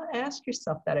 Yeah, ask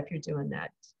yourself that if you're doing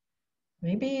that.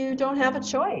 Maybe you don't have a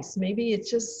choice. Maybe it's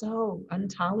just so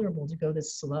intolerable to go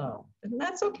this slow. And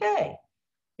that's okay.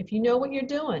 If you know what you're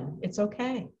doing, it's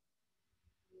okay.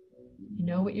 You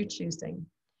know what you're choosing.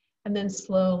 And then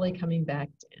slowly coming back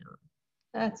down.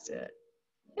 That's it.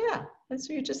 Yeah, and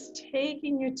so you're just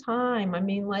taking your time. I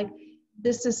mean, like,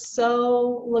 this is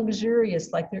so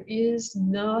luxurious. Like, there is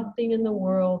nothing in the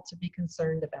world to be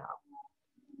concerned about.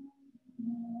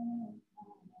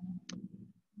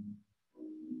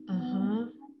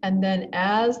 And then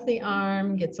as the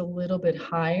arm gets a little bit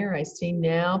higher, I see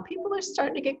now people are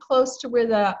starting to get close to where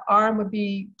the arm would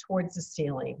be towards the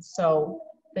ceiling. So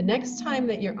the next time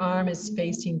that your arm is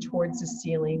facing towards the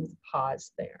ceiling,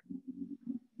 pause there.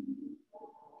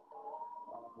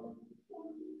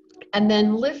 And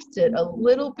then lift it a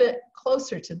little bit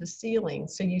closer to the ceiling.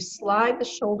 So you slide the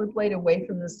shoulder blade away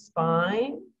from the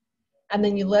spine, and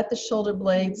then you let the shoulder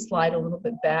blade slide a little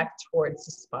bit back towards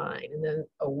the spine, and then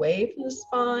away from the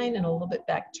spine and a little bit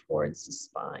back towards the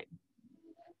spine.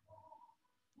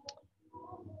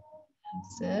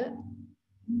 That's it.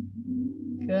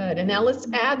 Good. And now let's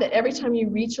add that every time you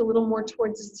reach a little more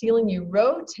towards the ceiling, you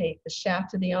rotate the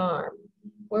shaft of the arm.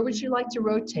 Where would you like to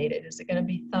rotate it? Is it going to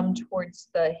be thumb towards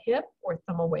the hip or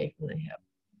thumb away from the hip?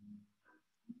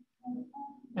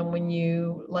 And when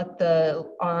you let the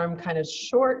arm kind of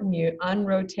shorten, you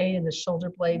unrotate and the shoulder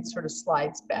blade sort of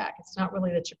slides back. It's not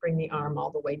really that you bring the arm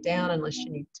all the way down unless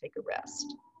you need to take a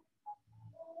rest.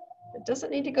 It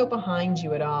doesn't need to go behind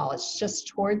you at all. It's just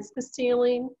towards the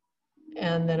ceiling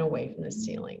and then away from the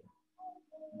ceiling.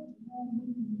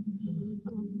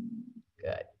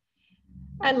 Good.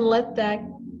 And let that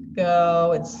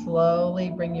go and slowly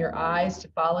bring your eyes to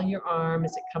follow your arm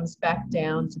as it comes back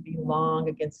down to be long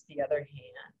against the other hand.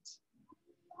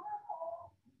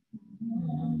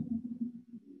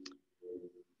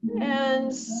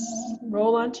 And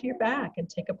roll onto your back and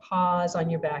take a pause on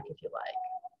your back if you like.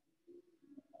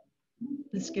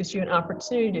 This gives you an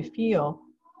opportunity to feel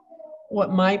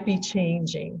what might be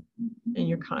changing in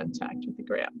your contact with the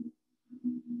ground.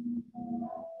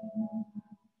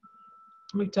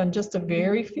 We've done just a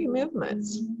very few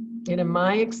movements. And in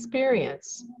my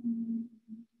experience,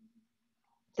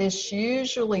 this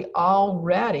usually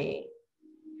already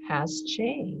has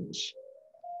change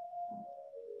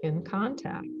in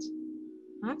contact.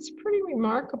 That's pretty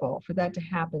remarkable for that to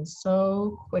happen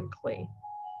so quickly.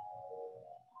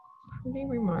 Pretty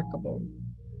remarkable.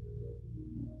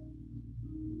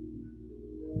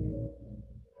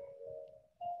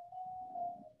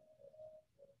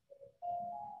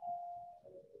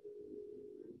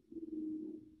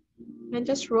 And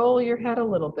just roll your head a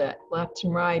little bit, left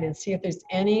and right, and see if there's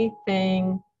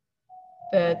anything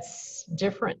that's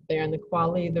different there in the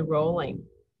quality of the rolling.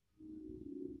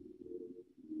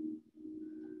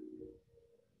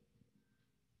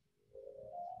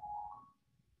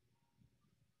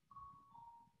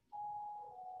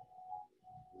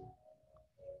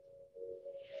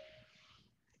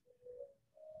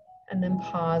 And then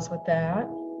pause with that.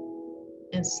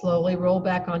 And slowly roll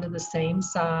back onto the same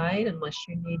side unless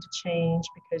you need to change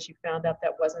because you found out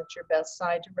that wasn't your best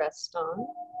side to rest on.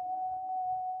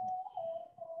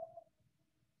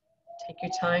 Take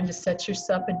your time to set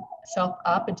yourself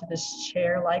up into this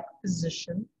chair-like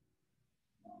position.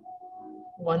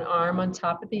 One arm on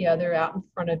top of the other out in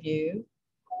front of you.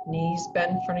 Knees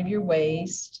bent in front of your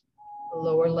waist. The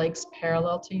lower legs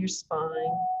parallel to your spine.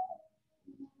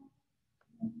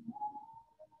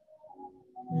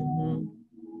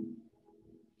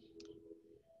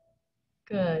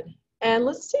 Good. And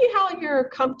let's see how your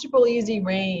comfortable, easy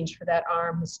range for that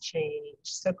arm has changed.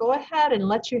 So go ahead and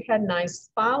let your head and eyes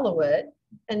follow it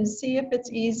and see if it's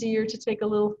easier to take a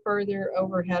little further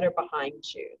overhead or behind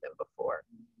you than before.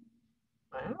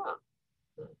 Wow.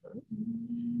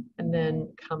 And then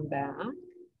come back.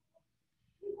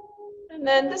 And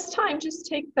then this time, just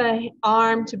take the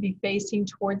arm to be facing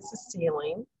towards the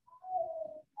ceiling.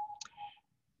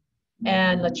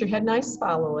 And let your head and eyes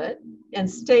follow it and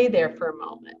stay there for a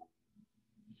moment.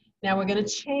 Now we're going to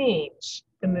change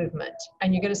the movement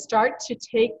and you're going to start to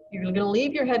take, you're going to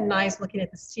leave your head and eyes looking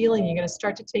at the ceiling. You're going to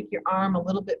start to take your arm a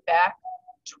little bit back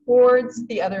towards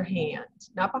the other hand,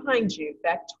 not behind you,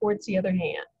 back towards the other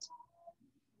hand.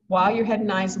 While your head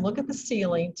and eyes look at the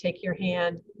ceiling, take your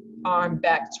arm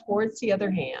back towards the other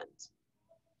hand.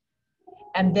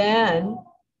 And then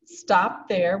stop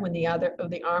there when the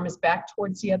arm is back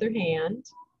towards the other hand.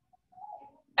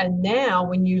 And now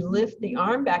when you lift the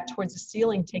arm back towards the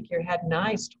ceiling, take your head and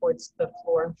eyes towards the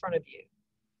floor in front of you.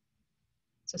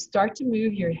 So start to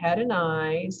move your head and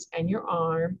eyes and your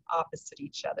arm opposite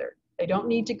each other. They don't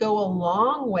need to go a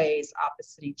long ways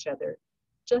opposite each other,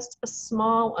 just a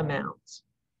small amount.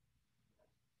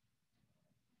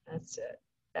 That's it.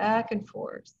 Back and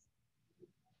forth.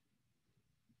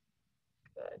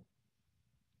 Good.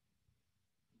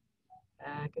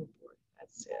 Back and forth.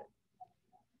 That's it.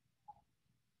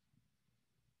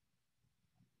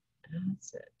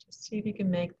 That's it. Just see if you can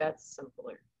make that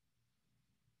simpler.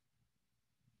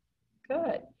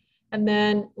 Good. And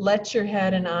then let your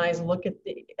head and eyes look at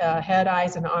the head,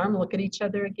 eyes, and arm look at each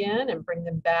other again and bring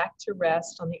them back to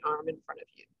rest on the arm in front of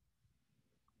you.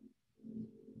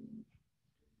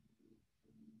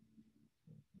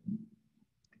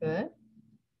 Good.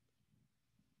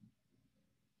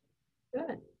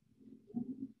 Good.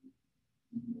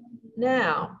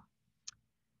 Now,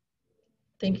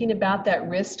 thinking about that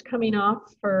wrist coming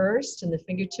off first and the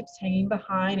fingertips hanging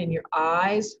behind and your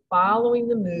eyes following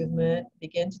the movement,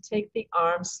 begin to take the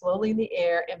arm slowly in the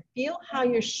air and feel how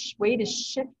your weight is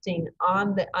shifting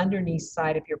on the underneath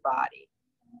side of your body.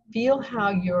 Feel how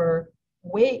your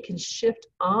weight can shift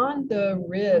on the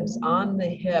ribs, on the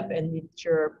hip, and that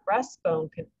your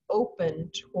breastbone can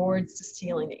open towards the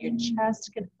ceiling, that your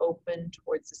chest can open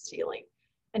towards the ceiling.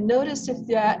 And notice if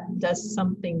that does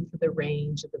something for the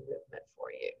range of the movement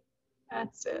for you.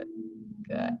 That's it.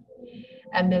 Good.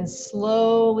 And then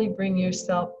slowly bring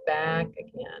yourself back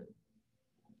again.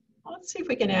 Let's see if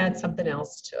we can add something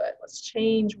else to it. Let's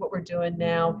change what we're doing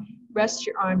now. Rest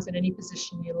your arms in any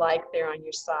position you like there on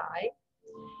your side.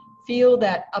 Feel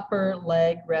that upper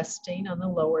leg resting on the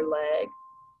lower leg.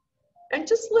 And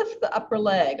just lift the upper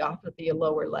leg off of the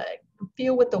lower leg. And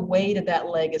feel what the weight of that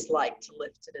leg is like to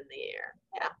lift it in the air.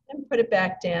 Yeah, and put it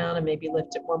back down and maybe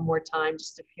lift it one more time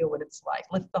just to feel what it's like.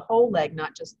 Lift the whole leg,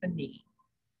 not just the knee,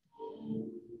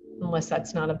 unless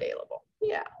that's not available.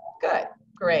 Yeah, good,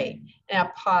 great. Now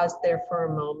pause there for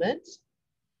a moment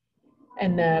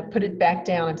and put it back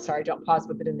down. I'm sorry, don't pause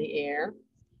with it in the air.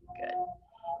 Good.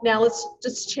 Now let's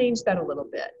just change that a little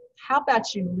bit. How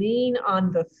about you lean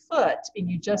on the foot and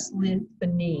you just lift the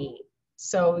knee?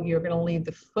 So you're going to leave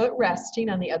the foot resting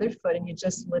on the other foot and you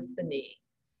just lift the knee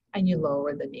and you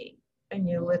lower the knee and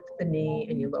you lift the knee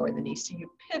and you lower the knee. So you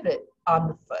pivot on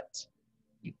the foot.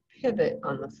 You pivot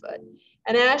on the foot.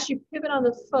 And as you pivot on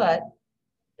the foot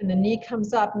and the knee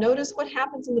comes up, notice what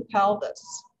happens in the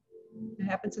pelvis. What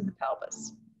happens in the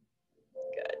pelvis?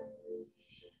 Good.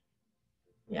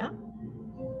 Yeah.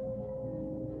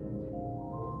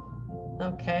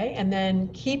 Okay, and then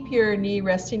keep your knee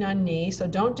resting on knee. So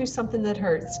don't do something that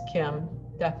hurts, Kim.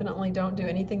 Definitely don't do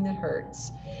anything that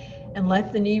hurts. And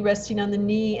let the knee resting on the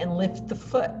knee and lift the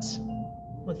foot.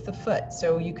 Lift the foot.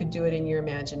 So you could do it in your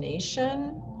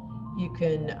imagination. You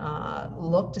can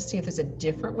look to see if there's a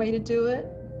different way to do it.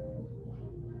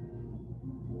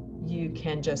 You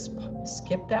can just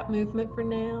skip that movement for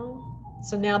now.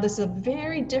 So now this is a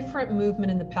very different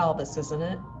movement in the pelvis, isn't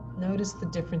it? Notice the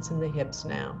difference in the hips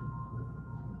now.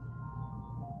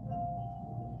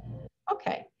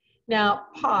 Okay, now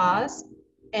pause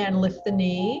and lift the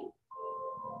knee.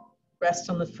 Rest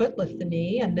on the foot, lift the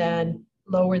knee, and then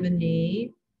lower the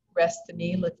knee, rest the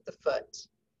knee, lift the foot.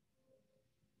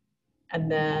 And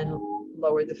then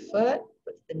lower the foot,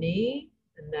 lift the knee,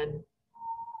 and then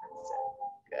that's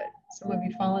it. Good. Some of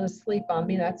you fallen asleep on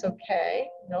me, that's okay.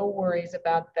 No worries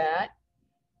about that.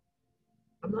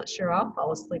 I'm not sure I'll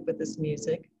fall asleep with this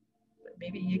music, but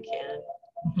maybe you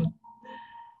can.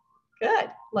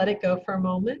 Good. Let it go for a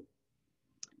moment.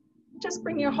 Just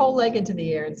bring your whole leg into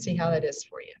the air and see how that is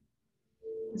for you.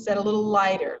 Is that a little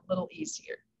lighter, a little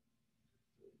easier?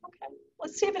 Okay,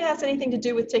 let's see if it has anything to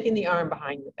do with taking the arm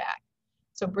behind the back.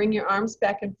 So bring your arms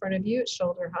back in front of you at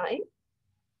shoulder height.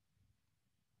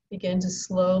 Begin to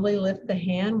slowly lift the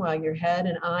hand while your head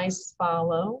and eyes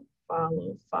follow,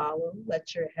 follow, follow.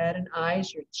 Let your head and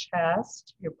eyes, your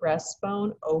chest, your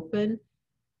breastbone open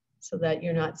so that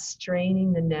you're not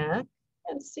straining the neck.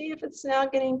 And see if it's now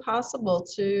getting possible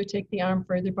to take the arm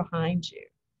further behind you.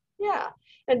 Yeah,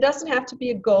 it doesn't have to be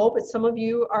a goal, but some of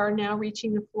you are now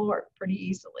reaching the floor pretty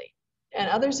easily. And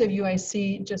others of you, I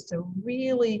see just a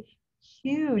really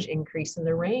huge increase in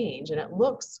the range, and it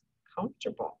looks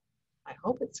comfortable. I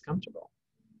hope it's comfortable.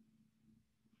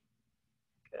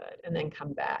 Good, and then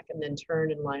come back, and then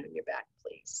turn and lie on your back,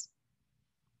 please.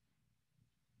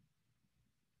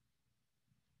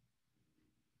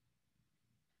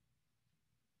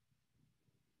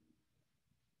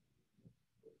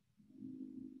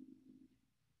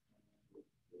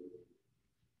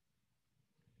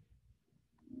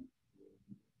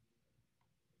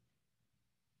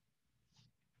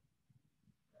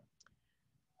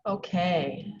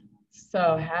 Okay,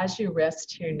 so as you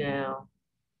rest here now,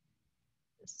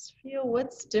 just feel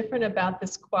what's different about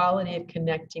this quality of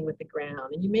connecting with the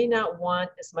ground. And you may not want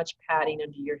as much padding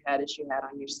under your head as you had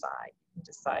on your side. You can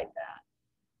decide that.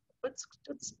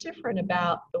 What's different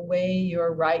about the way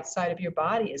your right side of your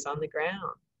body is on the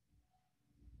ground?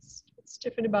 What's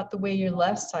different about the way your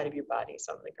left side of your body is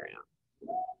on the ground?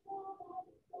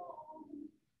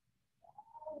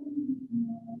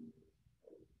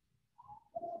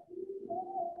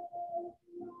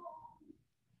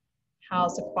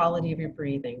 How's the quality of your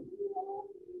breathing?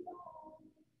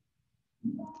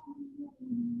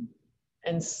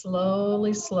 And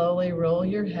slowly, slowly roll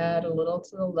your head a little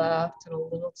to the left and a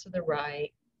little to the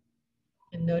right.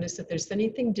 And notice if there's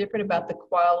anything different about the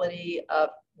quality of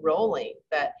rolling,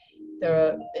 that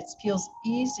it feels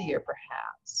easier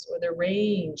perhaps, or the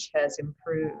range has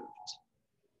improved.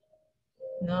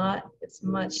 Not as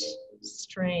much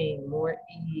strain, more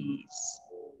ease.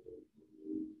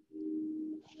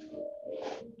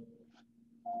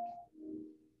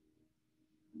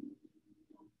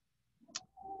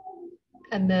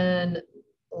 And then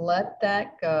let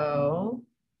that go.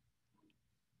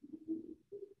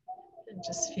 And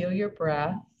just feel your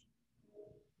breath.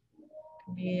 It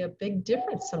can be a big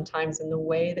difference sometimes in the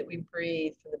way that we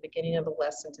breathe from the beginning of the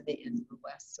lesson to the end of the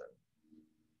lesson.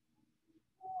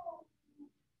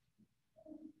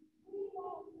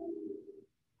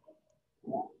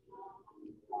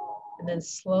 And then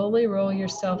slowly roll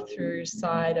yourself through your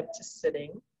side up to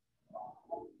sitting.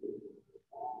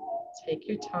 Take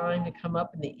your time to come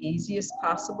up in the easiest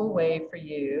possible way for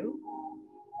you.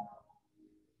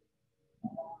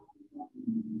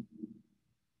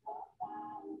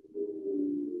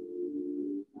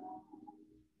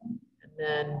 And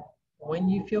then when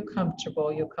you feel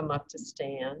comfortable, you'll come up to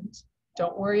stand.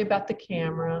 Don't worry about the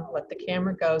camera. Let the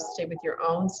camera go. Stay with your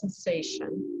own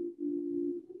sensation.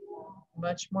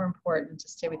 Much more important to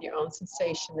stay with your own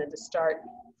sensation than to start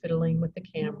fiddling with the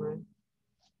camera.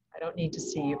 I don't need to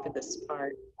see you for this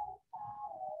part.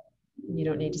 You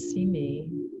don't need to see me.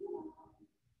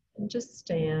 And just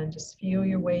stand. Just feel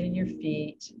your weight in your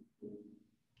feet.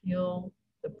 Feel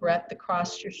the breath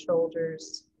across your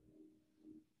shoulders.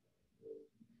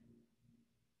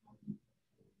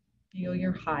 Feel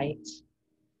your height.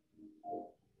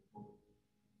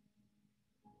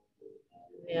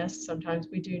 Yes, sometimes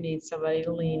we do need somebody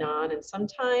to lean on, and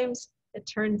sometimes it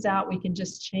turns out we can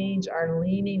just change our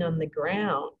leaning on the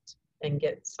ground and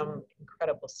get some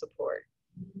incredible support.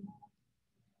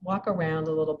 Walk around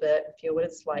a little bit and feel what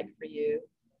it's like for you.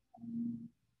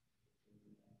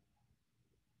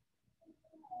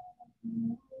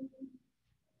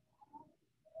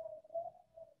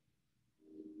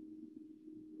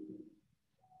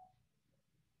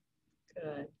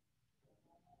 Good.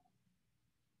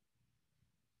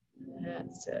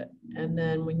 That's it. And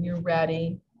then when you're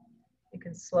ready, you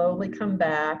can slowly come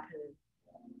back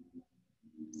and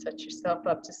set yourself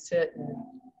up to sit, and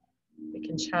we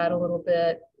can chat a little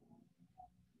bit.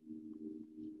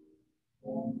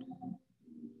 You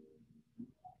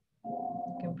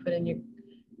can put in your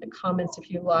comments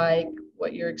if you like,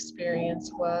 what your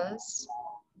experience was,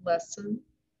 lesson.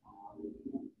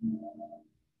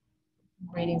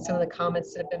 Reading some of the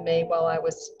comments that have been made while I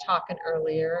was talking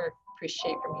earlier. I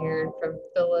appreciate from hearing from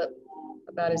Philip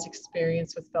about his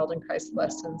experience with Feldenkrais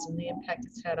lessons and the impact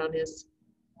it's had on his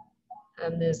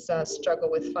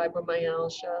struggle with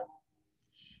fibromyalgia.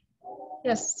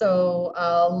 Yes, so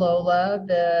Lola,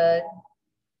 the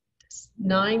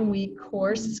 9-week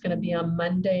course is going to be on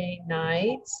Monday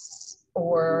nights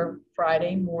or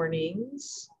Friday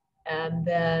mornings. And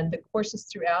then the courses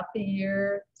throughout the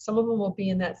year, some of them will be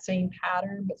in that same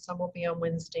pattern, but some will be on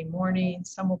Wednesday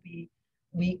mornings. Some will be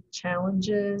week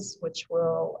challenges, which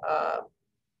will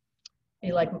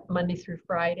be like Monday through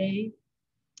Friday.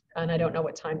 And I don't know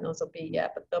what time those will be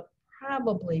yet, but they'll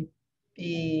probably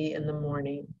be in the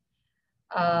morning.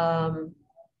 On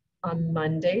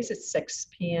Mondays, it's 6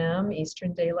 p.m.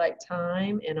 Eastern Daylight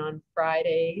Time, and on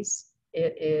Fridays,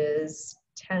 it is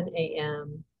 10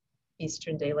 a.m.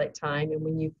 Eastern Daylight Time. And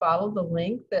when you follow the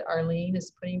link that Arlene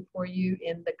is putting for you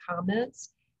in the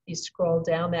comments, you scroll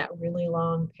down that really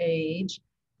long page,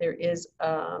 there is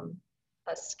a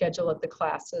schedule of the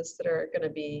classes that are going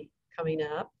to be coming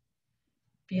up.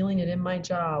 Feeling it in my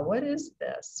jaw. What is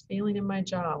this? Feeling in my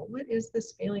jaw. What is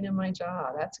this feeling in my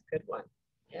jaw? That's a good one.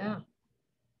 Yeah.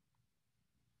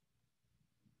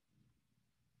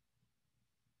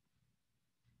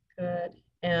 Good.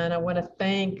 And I want to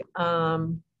thank,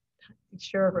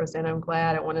 sure, Roseanne, I'm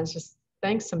glad. I want to just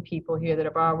thank some people here that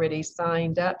have already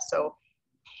signed up. So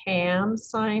Pam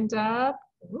signed up.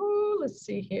 Ooh, let's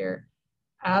see here.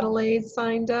 Adelaide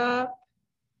signed up.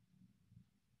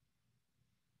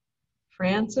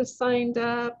 Francis signed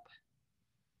up.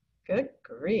 Good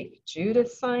grief.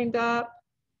 Judith signed up.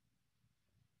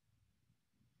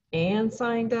 Anne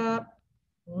signed up.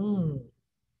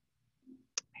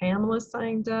 Pamela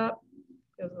signed up.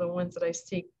 Those are the ones that I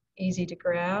see easy to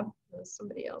grab. There's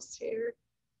somebody else here.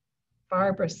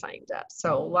 Barbara signed up.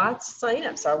 So lots of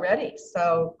signups already.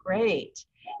 So great.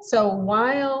 So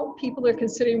while people are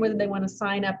considering whether they want to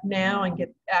sign up now and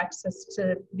get access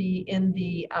to be in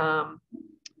the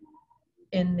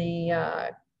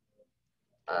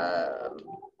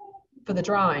for the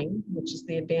drawing, which is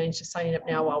the advantage of signing up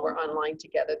now while we're online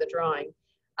together, the drawing,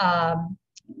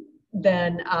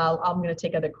 then I'm going to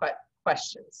take other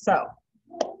questions.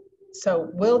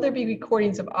 So will there be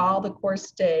recordings of all the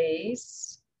course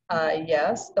days?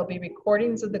 Yes, there'll be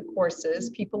recordings of the courses.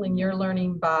 People in your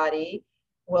learning body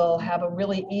will have a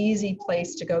really easy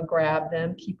place to go grab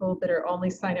them. People that are only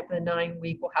signed up for the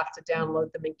 9-week will have to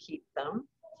download them and keep them.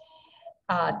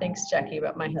 Thanks, Jackie,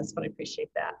 about my husband. I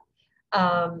appreciate that.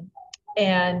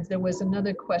 And there was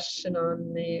another question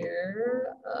on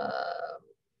there.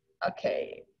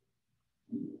 Okay.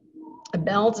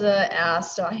 Imelda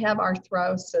asked, I have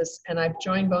arthrosis and I've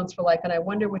joined Bones for Life and I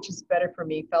wonder which is better for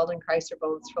me, Feldenkrais or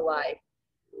Bones for Life.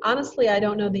 Honestly, I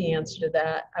don't know the answer to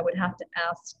that. I would have to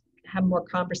have more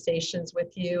conversations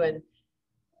with you and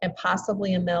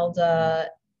possibly Imelda,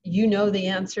 you know the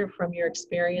answer from your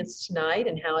experience tonight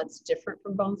and how it's different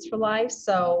from Bones for Life.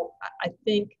 So I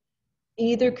think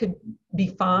either could be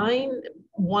fine.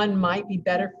 One might be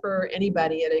better for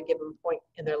anybody at a given point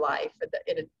in their life.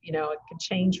 It you know, it could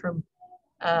change from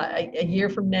a year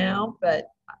from now, but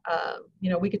you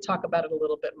know, we could talk about it a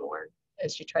little bit more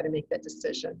as you try to make that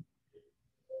decision.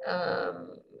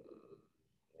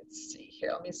 Let's see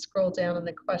here. Let me scroll down on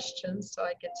the questions so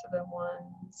I get to the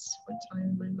ones. What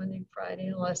time am I Monday, Friday?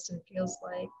 The lesson feels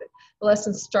like. The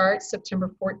lesson starts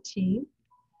September 14th.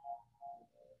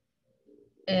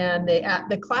 And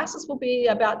the classes will be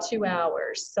about 2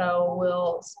 hours. So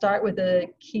we'll start with a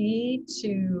key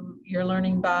to your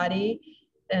learning body.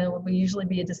 And it will usually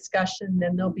be a discussion.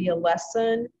 Then there'll be a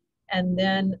lesson. And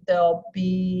then there'll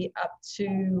be up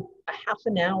to a half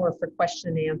an hour for question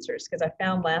and answers, because I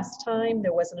found last time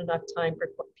there wasn't enough time for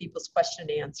people's question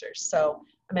and answers. So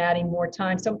I'm adding more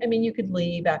time. So, I mean, you could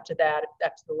leave after that,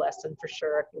 after the lesson for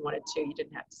sure, if you wanted to. You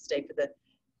didn't have to stay for the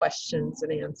questions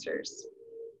and answers.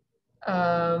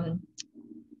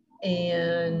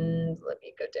 And let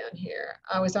me go down here.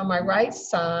 I was on my right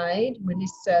side. Wendy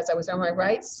says, I was on my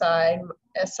right side.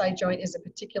 SI joint isn't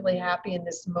particularly happy in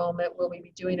this moment. Will we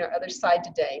be doing our other side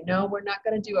today? No, we're not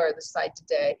going to do our other side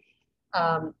today.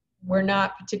 We're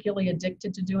not particularly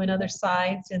addicted to doing other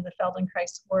sides in the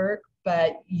Feldenkrais work,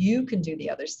 but you can do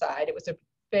the other side. It was a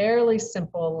fairly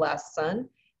simple lesson,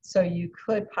 so you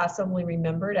could possibly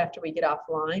remember it after we get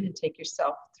offline and take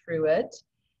yourself through it.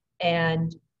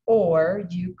 Or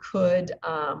you could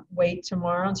wait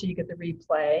tomorrow until you get the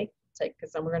replay,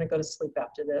 because then we're going to go to sleep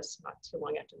after this, not too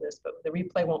long after this, but the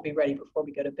replay won't be ready before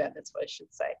we go to bed. That's what I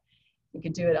should say. You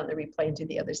could do it on the replay and do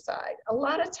the other side. A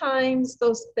lot of times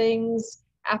those things,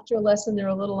 after a lesson, they're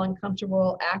a little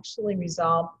uncomfortable, actually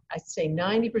resolve. I'd say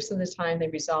 90% of the time they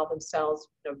resolve themselves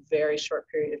in a very short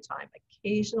period of time.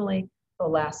 Occasionally they'll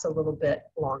last a little bit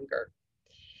longer.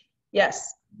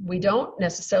 Yes, we don't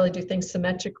necessarily do things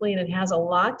symmetrically, and it has a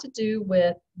lot to do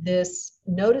with this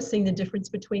noticing the difference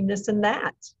between this and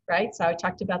that, right? So I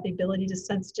talked about the ability to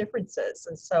sense differences.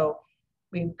 And so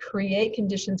we create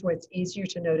conditions where it's easier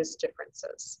to notice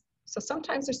differences. So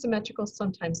sometimes they're symmetrical,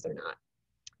 sometimes they're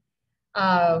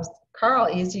not. Carl,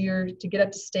 easier to get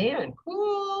up to stand.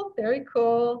 Cool, very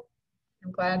cool.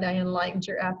 I'm glad I enlightened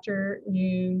your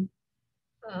afternoon.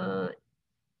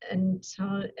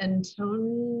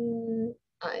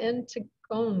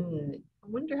 Antigone. I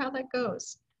wonder how that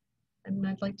goes. And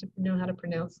I'd like to know how to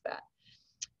pronounce that.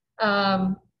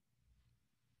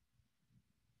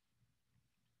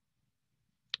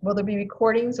 Will there be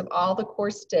recordings of all the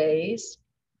course days?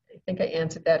 I think I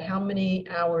answered that. How many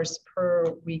hours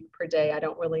per week per day? I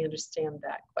don't really understand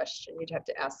that question. You'd have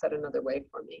to ask that another way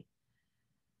for me.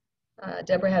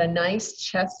 Deborah had a nice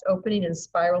chest opening and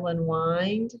spiral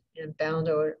unwind and found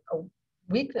a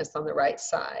weakness on the right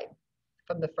side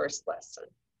from the first lesson.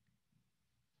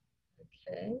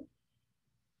 Okay.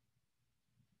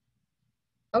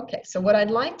 Okay, so what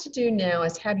I'd like to do now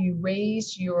is have you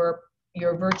raise your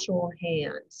virtual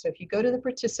hand. So if you go to the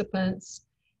participants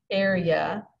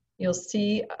area, you'll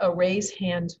see a raise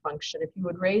hand function. If you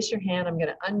would raise your hand, I'm going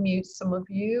to unmute some of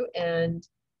you, and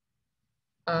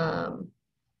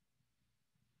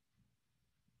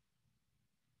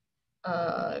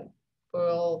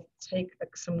we'll take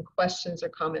some questions or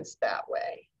comments that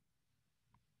way.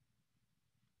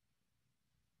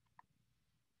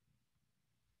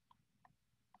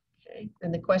 Okay,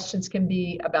 and the questions can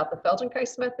be about the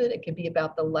Feldenkrais method. It could be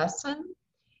about the lesson.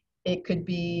 It could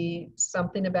be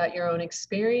something about your own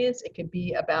experience. It could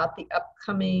be about the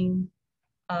upcoming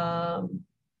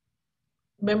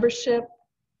membership.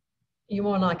 You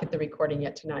will not get the recording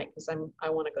yet tonight because I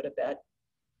want to go to bed.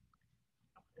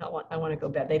 I want to go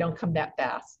to bed. They don't come that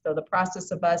fast. So the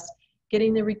process of us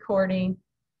getting the recording,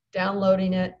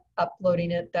 downloading it,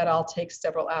 uploading it, that all takes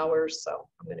several hours. So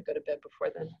I'm going to go to bed before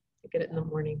then to get it in the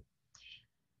morning.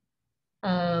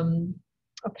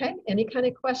 Okay, any kind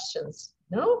of questions?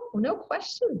 No, no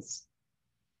questions.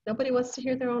 Nobody wants to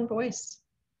hear their own voice.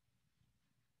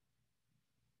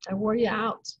 I wore you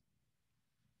out.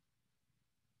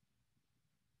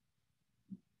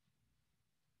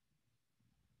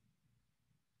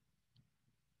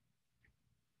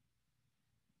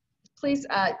 Please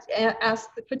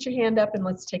put your hand up and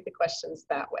let's take the questions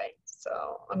that way.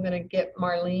 So I'm going to get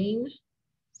Marlene.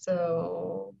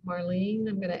 So Marlene,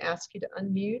 I'm going to ask you to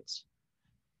unmute.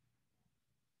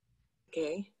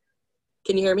 Okay.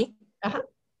 Can you hear me? Uh-huh.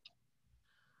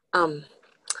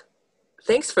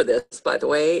 Thanks for this, by the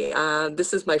way.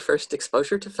 This is my first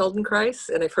exposure to Feldenkrais,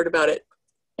 and I've heard about it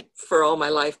for all my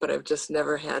life, but I've just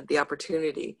never had the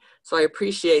opportunity. So I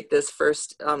appreciate this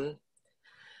first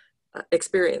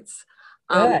experience.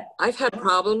 Good. I've had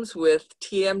problems with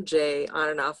TMJ on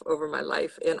and off over my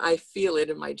life, and I feel it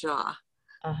in my jaw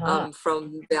Uh-huh.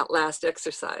 from that last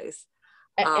exercise.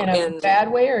 In a And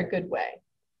bad way or a good way?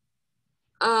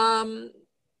 um,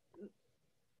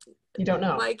 You don't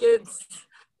know. like it's,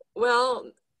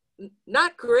 well,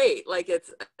 not great. Like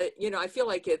it's, I feel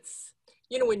like it's,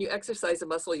 when you exercise a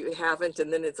muscle you haven't,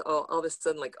 and then it's all of a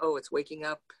sudden like, oh, it's waking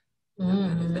up,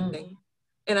 kind of thing.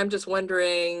 And I'm just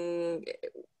wondering,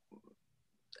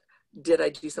 did I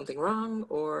do something wrong?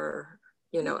 Or,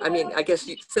 I mean, I guess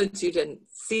since you didn't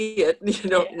see it, you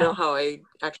don't know how I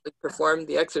actually performed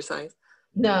the exercise.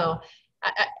 No,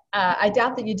 I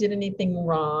doubt that you did anything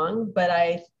wrong, but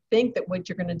I think that what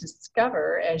you're going to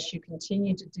discover as you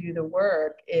continue to do the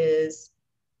work is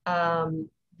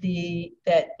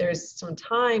that there's some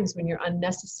times when you're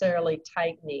unnecessarily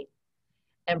tightening,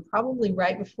 and probably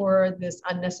right before this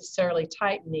unnecessarily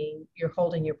tightening, you're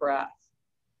holding your breath.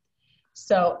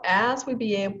 So as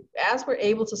we're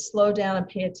able to slow down and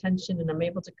pay attention, and I'm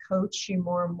able to coach you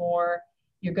more and more,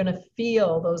 you're going to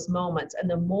feel those moments. And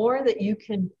the more that you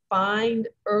can find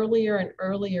earlier and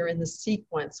earlier in the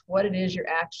sequence what it is you're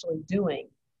actually doing,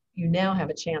 you now have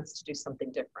a chance to do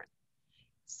something different.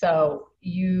 So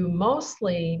you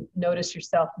mostly notice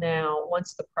yourself now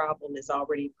once the problem is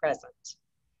already present.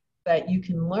 But you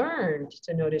can learn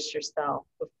to notice yourself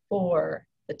before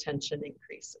the tension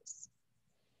increases.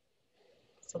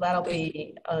 So that'll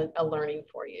be a learning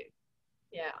for you.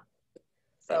 Yeah.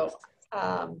 So,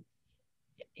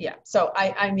 yeah. So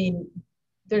I mean,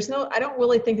 I don't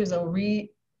really think there's a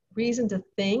reason to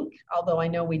think, although I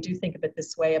know we do think of it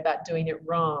this way, about doing it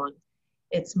wrong.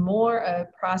 It's more a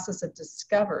process of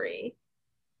discovery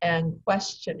and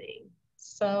questioning.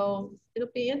 So it'll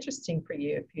be interesting for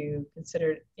you if you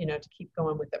consider, to keep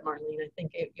going with it, Marlene. I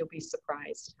think you'll be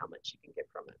surprised how much you can get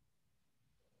from it.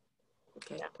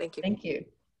 Okay, yeah. Thank you. Thank you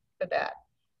for that.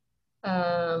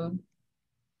 I'm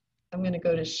going to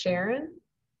go to Sharon.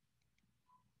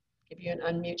 Give you an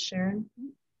unmute, Sharon.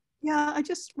 Yeah, I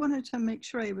just wanted to make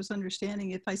sure I was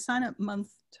understanding. If I sign up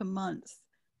month to month,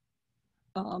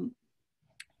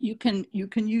 you can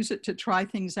use it to try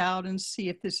things out and see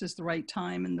if this is the right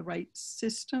time and the right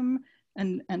system,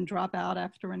 and drop out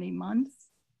after any month.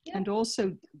 Yeah. And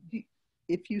also,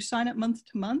 if you sign up month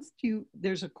to month,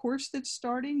 there's a course that's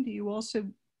starting. Do you also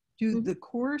do the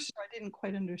course? I didn't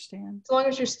quite understand. As long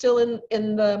as you're still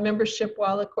in the membership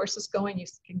while the course is going, you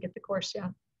can get the course. Yeah.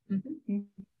 Mm-hmm.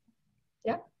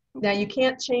 Yeah. Okay. Now you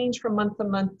can't change from month to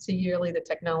month to yearly. The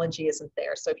technology isn't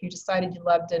there. So if you decided you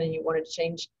loved it and you wanted to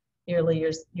change yearly,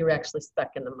 you're actually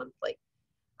stuck in the monthly.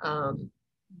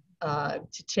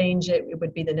 To change it, it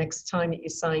would be the next time that you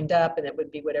signed up, and it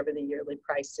would be whatever the yearly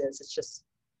price is. It's just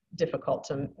difficult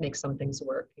to make some things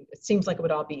work. It seems like it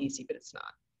would all be easy, but it's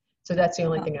not. So that's the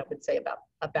only thing I would say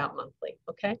about monthly.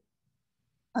 Okay.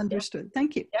 Understood. Yeah.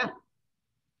 Thank you. Yeah.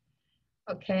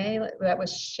 Okay, that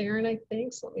was Sharon, I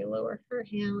think. So let me lower her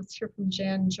hand. Let's hear from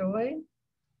Jan Joy.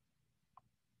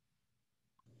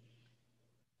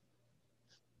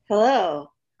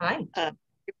 Hello. Hi. Your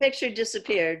picture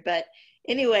disappeared, but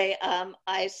anyway,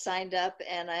 I signed up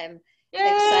and I'm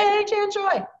excited. Jan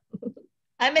Joy.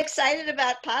 I'm excited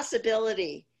about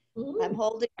possibility. I'm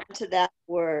holding on to that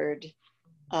word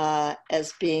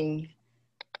as being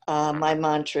my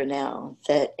mantra now,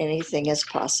 that anything is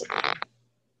possible.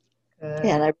 Good.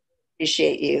 And I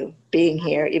appreciate you being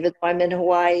here. Even though I'm in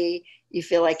Hawaii, you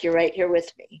feel like you're right here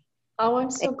with me. Oh,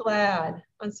 I'm so glad.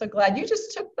 I'm so glad. You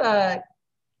just took the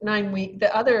 9-week,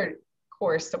 the other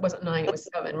course that wasn't 9, it was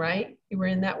 7, right? You were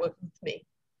in that with me.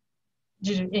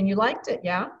 And you liked it,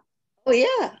 yeah? Oh,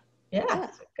 yeah. Yeah,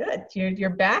 good. You're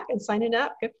back and signing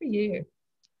up. Good for you.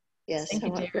 Yes. Thank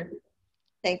you, dear.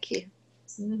 Thank you.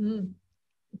 Mm-hmm.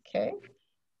 Okay.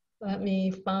 Let me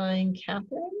find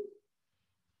Catherine.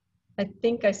 I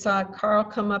think I saw Carl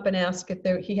come up and ask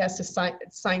if he has to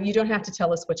sign. You don't have to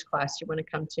tell us which class you want to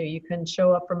come to. You can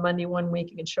show up for Monday one week.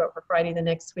 You can show up for Friday the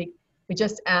next week. We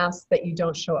just ask that you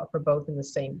don't show up for both in the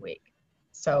same week.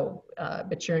 So,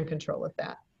 but you're in control of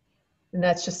that. And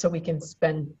that's just so we can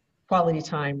spend quality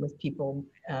time with people.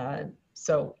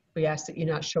 So we ask that you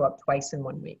not show up twice in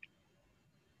 1 week.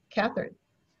 Catherine.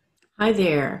 Hi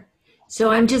there. So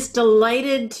I'm just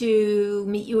delighted to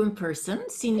meet you in person,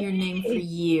 seen your name for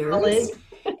years.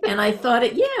 And I thought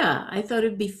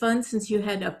it'd be fun, since you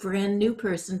had a brand new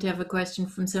person, to have a question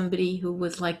from somebody who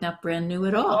was like not brand new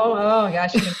at all. Oh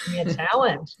gosh, you're giving me a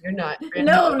challenge. You're not brand new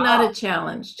No, not a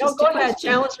challenge. No, go ahead,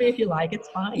 challenge me if you like, it's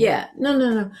fine. Yeah,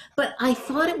 no. But I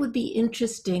thought it would be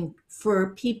interesting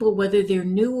for people, whether they're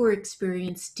new or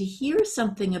experienced, to hear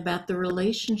something about the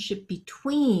relationship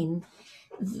between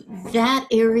that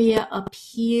area up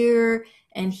here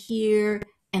and here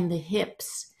and the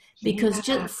hips. Because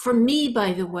just for me,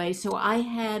 by the way, so I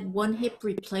had one hip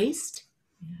replaced,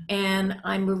 and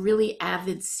I'm a really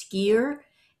avid skier,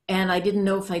 and I didn't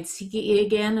know if I'd ski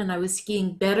again, and I was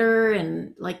skiing better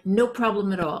and like no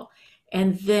problem at all.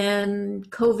 And then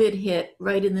COVID hit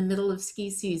right in the middle of ski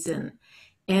season.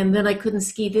 And then I couldn't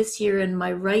ski this year, and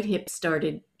my right hip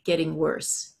started getting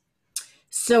worse.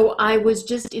 So I was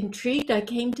just intrigued. I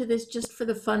came to this just for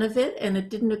the fun of it, and it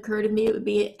didn't occur to me it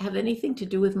would have anything to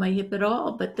do with my hip at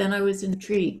all. But then I was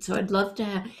intrigued. So I'd love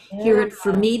to hear it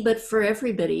for me, but for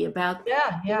everybody, about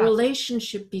the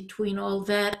relationship between all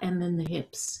that and then the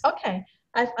hips. Okay,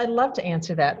 I'd love to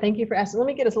answer that. Thank you for asking. Let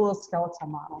me get us a little skeletal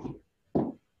model.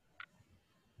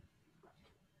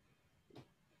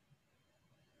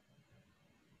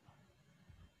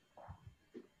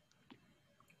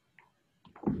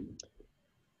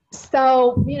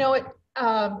 So, you know,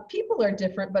 people are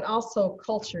different, but also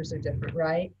cultures are different,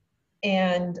 right?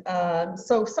 And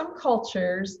so some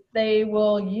cultures, they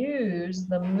will use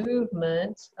the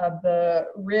movement of the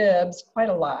ribs quite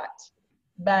a lot.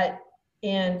 But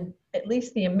in at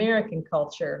least the American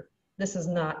culture, this is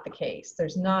not the case.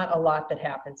 There's not a lot that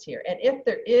happens here. And if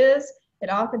there is, it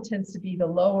often tends to be the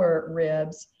lower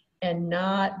ribs and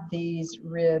not these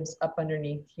ribs up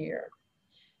underneath here.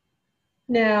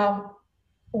 Now,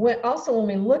 when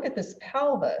we look at this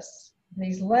pelvis,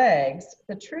 these legs,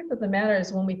 the truth of the matter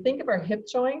is when we think of our hip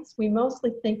joints, we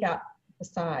mostly think out the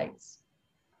sides,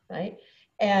 right?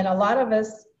 And a lot of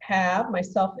us have,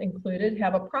 myself included,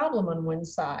 have a problem on one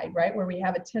side, right? Where we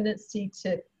have a tendency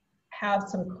to have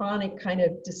some chronic kind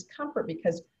of discomfort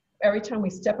because every time we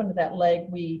step into that leg,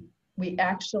 we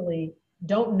actually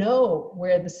don't know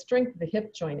where the strength of the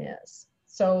hip joint is.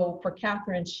 So for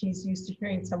Catherine, she's used to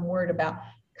hearing some word about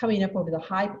coming up over the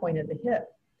high point of the hip.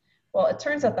 Well, it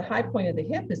turns out the high point of the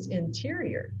hip is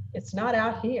interior. It's not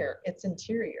out here, it's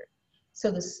interior. So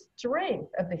the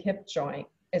strength of the hip joint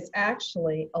is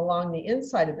actually along the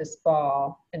inside of this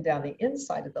ball and down the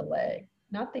inside of the leg,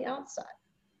 not the outside.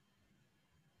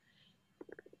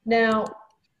 Now,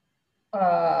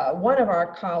 one of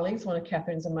our colleagues, one of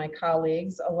Catherine's and my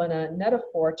colleagues, Elena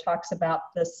Netafor, talks about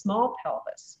the small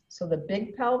pelvis. So the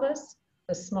big pelvis,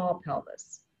 the small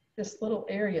pelvis, this little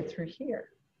area through here.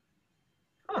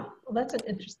 Well, that's an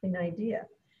interesting idea.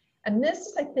 And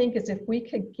this, I think, is if we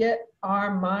could get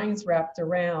our minds wrapped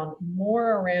around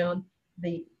more around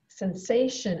the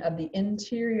sensation of the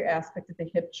interior aspect of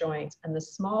the hip joint and the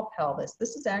small pelvis,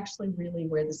 this is actually really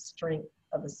where the strength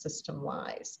of the system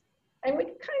lies. And we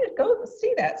can kind of go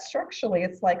see that structurally.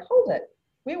 It's like, hold it,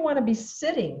 we want to be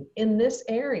sitting in this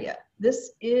area.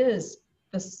 This is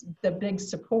the big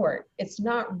support. It's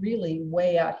not really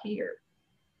way out here.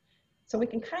 So we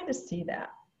can kind of see that.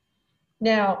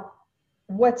 Now,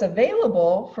 what's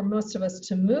available for most of us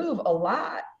to move a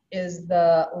lot is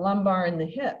the lumbar and the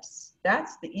hips.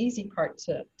 That's the easy part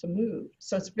to move.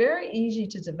 So it's very easy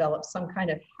to develop some kind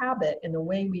of habit in the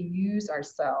way we use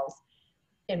ourselves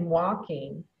in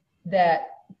walking that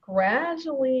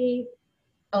gradually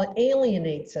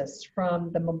alienates us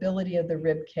from the mobility of the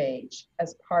rib cage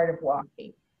as part of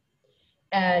walking.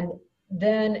 And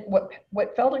then what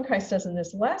Feldenkrais does in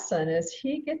this lesson is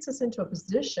he gets us into a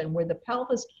position where the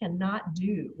pelvis cannot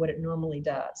do what it normally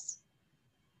does.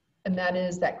 And that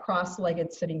is that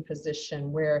cross-legged sitting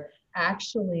position where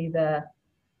actually the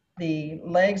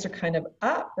legs are kind of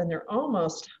up and they're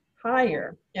almost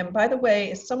higher. And by the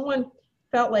way, if someone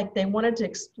felt like they wanted to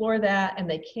explore that and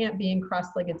they can't be in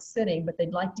cross-legged sitting, but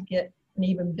they'd like to get an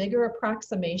even bigger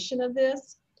approximation of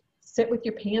this, sit with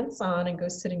your pants on and go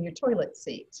sit in your toilet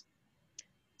seat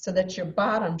so that your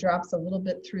bottom drops a little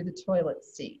bit through the toilet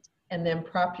seat, and then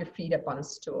prop your feet up on a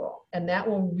stool. And that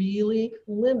will really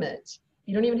limit,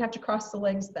 you don't even have to cross the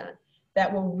legs then,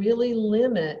 that will really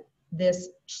limit this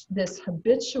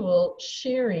habitual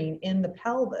shearing in the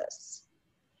pelvis.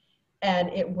 And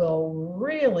it will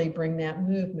really bring that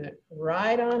movement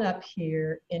right on up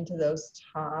here into those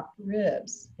top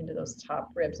ribs,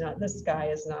 Now, this guy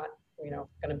is not, going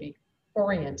to be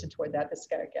oriented toward that. This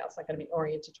guy or gal's not going to be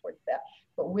oriented toward that.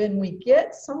 But when we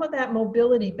get some of that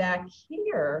mobility back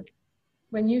here,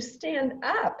 when you stand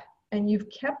up and you've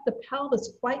kept the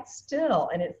pelvis quite still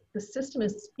and the system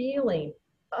is feeling,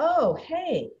 oh,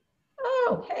 hey,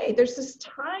 there's this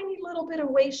tiny little bit of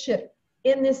weight shift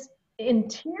in this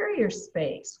interior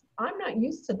space. I'm not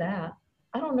used to that.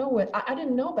 I don't know I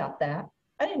didn't know about that.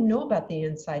 I didn't know about the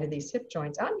inside of these hip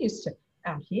joints. I'm used to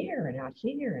out here and out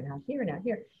here and out here and out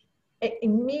here. It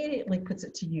immediately puts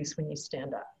it to use when you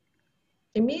stand up.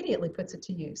 Immediately puts it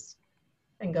to use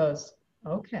and goes,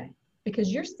 okay,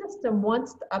 because your system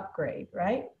wants to upgrade,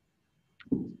 right?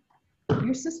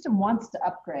 Your system wants to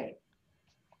upgrade.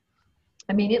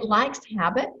 I mean, it likes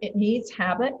habit. It needs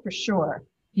habit for sure.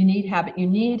 You need habit. You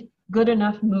need good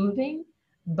enough moving.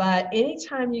 But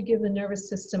anytime you give the nervous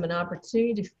system an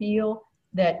opportunity to feel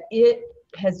that it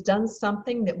has done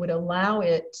something that would allow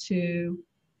it to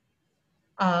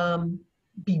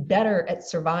be better at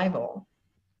survival,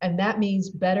 and that means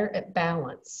better at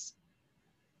balance.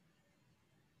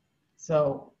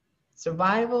 So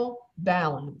survival,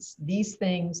 balance, these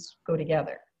things go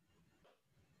together.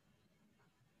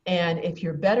 And if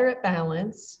you're better at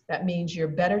balance, that means you're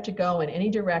better to go in any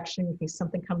direction in case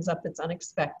something comes up that's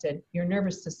unexpected. Your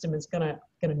nervous system is gonna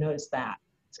notice that.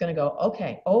 It's gonna go,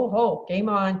 okay, oh, game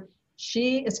on.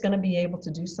 She is gonna be able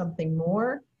to do something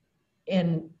more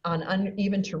on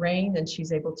uneven terrain than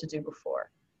she's able to do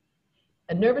before.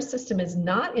 A nervous system is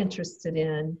not interested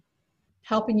in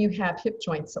helping you have hip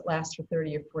joints that last for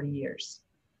 30 or 40 years.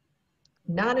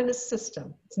 Not in a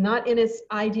system. It's not in its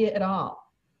idea at all.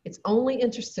 It's only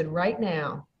interested right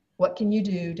now. What can you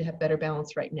do to have better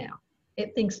balance right now?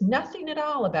 It thinks nothing at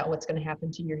all about what's going to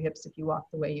happen to your hips if you walk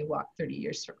the way you walk 30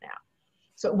 years from now.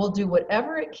 So it will do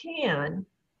whatever it can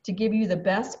to give you the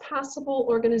best possible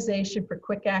organization for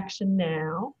quick action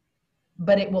now,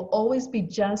 but it will always be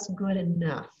just good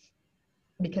enough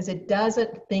because it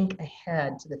doesn't think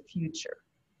ahead to the future,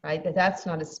 right? That's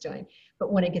not its doing.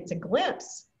 But when it gets a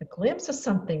glimpse of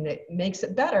something that makes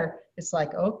it better, it's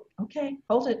like, oh, okay,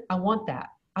 hold it. I want that.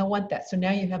 I want that. So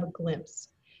now you have a glimpse.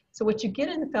 So what you get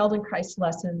in the Feldenkrais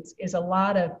lessons is a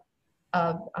lot of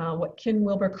what Ken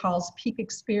Wilber calls peak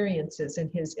experiences in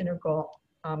his integral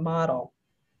model.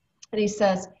 And he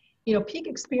says, you know, peak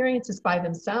experiences by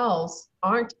themselves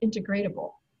aren't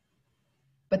integratable,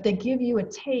 but they give you a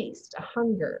taste, a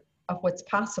hunger of what's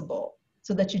possible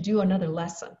so that you do another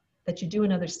lesson, that you do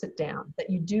another sit down, that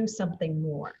you do something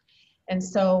more. And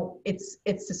so it's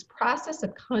this process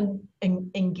of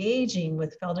engaging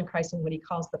with Feldenkrais and what he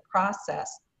calls the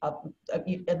process of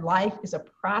life is a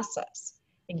process,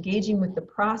 engaging with the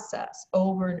process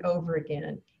over and over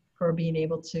again for being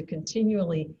able to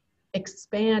continually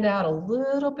expand out a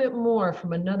little bit more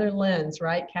from another lens,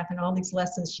 right? Catherine, all these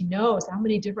lessons, she knows how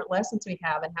many different lessons we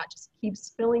have and how it just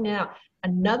keeps filling out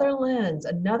another lens,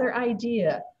 another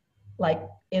idea, like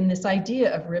in this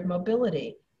idea of rib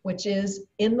mobility, which is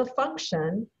in the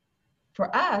function,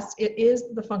 for us, it is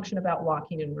the function about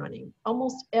walking and running.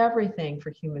 Almost everything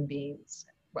for human beings,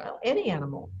 well, any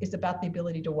animal, is about the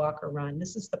ability to walk or run.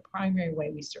 This is the primary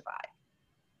way we survive.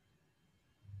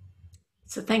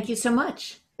 So thank you so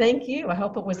much. Thank you. I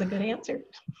hope it was a good answer.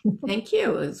 Thank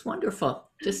you. It was wonderful.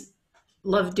 Just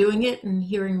love doing it and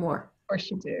hearing more. Of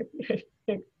course you do.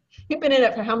 You've been in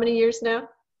it for how many years now?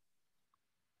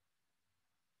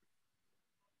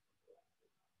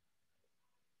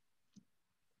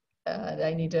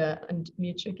 I need to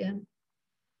unmute you again.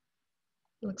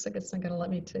 It looks like it's not going to let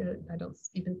me to, I don't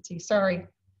even see. Sorry.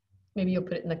 Maybe you'll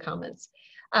put it in the comments.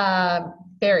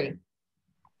 Barry.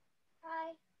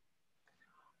 Hi.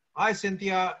 Hi,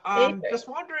 Cynthia. Hey, just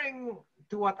wondering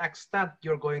to what extent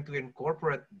you're going to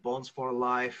incorporate Bones for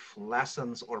Life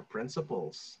lessons or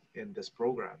principles in this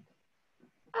program.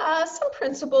 Some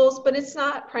principles, but it's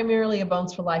not primarily a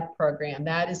Bones for Life program.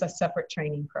 That is a separate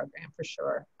training program for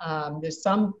sure. There's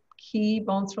some key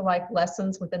Bones for Life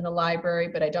lessons within the library,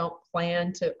 but I don't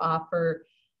plan to offer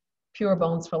pure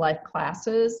Bones for Life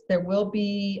classes. There will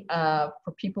be,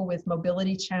 for people with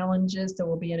mobility challenges, there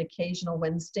will be an occasional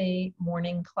Wednesday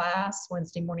morning class,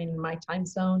 Wednesday morning in my time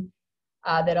zone,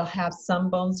 that'll have some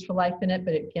Bones for Life in it,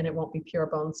 but again, it won't be pure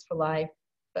Bones for Life.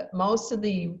 But most of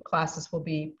the classes will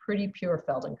be pretty pure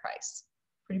Feldenkrais,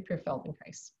 pretty pure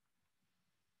Feldenkrais.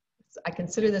 So I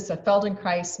consider this a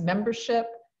Feldenkrais membership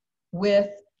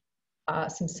with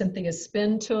some Cynthia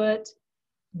spin to it,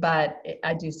 but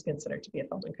I do consider it to be a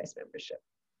Feldenkrais membership.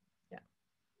 Yeah.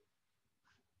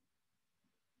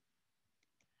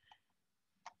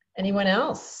 Anyone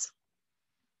else?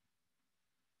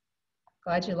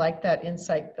 Glad you liked that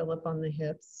insight, Philip, on the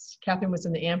hips. Catherine was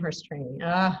in the Amherst training.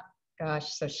 Ah,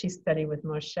 gosh, so she studied with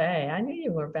Moshe. I knew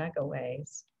you were back a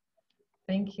ways.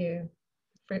 Thank you.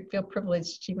 I feel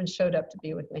privileged she even showed up to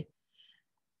be with me.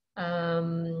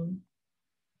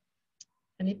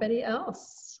 Anybody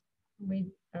else?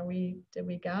 Did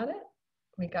we got it?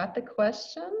 We got the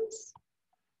questions?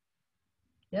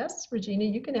 Yes, Regina,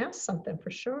 you can ask something for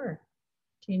sure.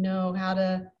 Do you know how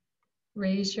to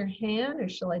raise your hand, or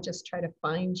shall I just try to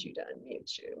find you to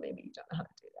unmute you? Maybe you don't know how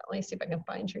to do that. Let me see if I can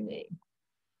find your name.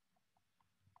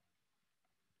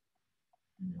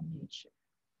 Unmute you.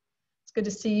 It's good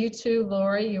to see you too,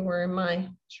 Lori. You were in my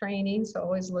training, so I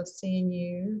always love seeing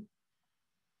you.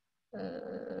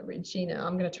 Regina,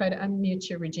 I'm going to try to unmute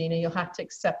you, Regina. You'll have to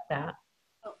accept that.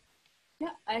 Oh, yeah,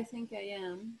 I think I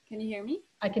am. Can you hear me?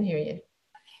 I can hear you.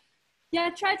 Yeah, I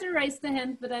tried to raise the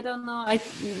hand, but I don't know. I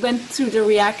went through the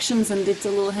reactions and did the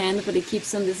little hand, but it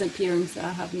keeps on disappearing, so I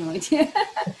have no idea.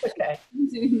 Okay. I'm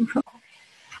doing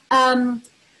wrong.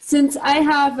 Since I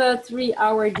have a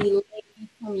 3-hour delay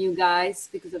from you guys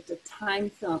because of the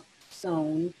time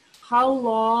zone, how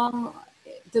long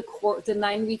the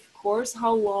 9-week course?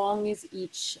 How long is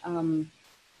each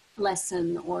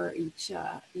lesson or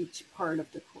each part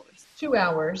of the course? 2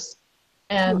 hours,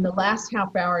 and the last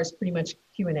half hour is pretty much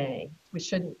Q&A. We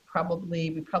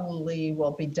probably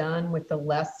will be done with the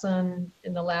lesson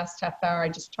in the last half hour.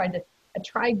 I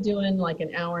tried doing like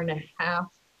an hour and a half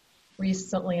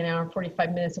recently, an hour and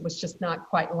 45 minutes. It was just not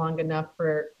quite long enough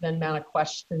for the amount of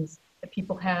questions that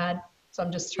people had. So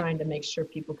I'm just trying to make sure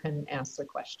people can ask their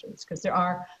questions, because there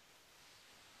are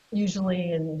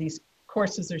usually in these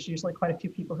courses, there's usually quite a few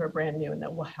people who are brand new and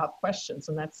that will have questions,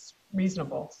 and that's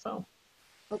reasonable. So.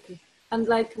 Okay. And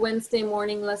like Wednesday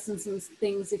morning lessons and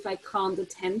things, if I can't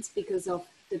attend because of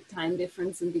the time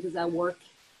difference and because I work,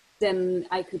 then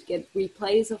I could get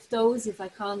replays of those if I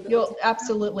can't. You'll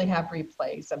absolutely have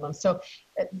replays of them. So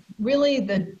really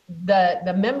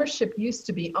the membership used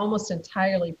to be almost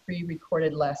entirely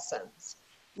pre-recorded lessons.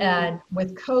 And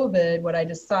with COVID, what I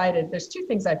decided, there's 2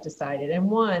 things I've decided. And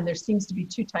one, there seems to be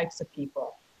 2 types of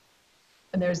people.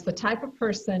 And there's the type of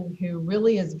person who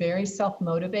really is very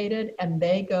self-motivated, and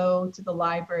they go to the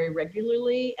library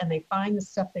regularly and they find the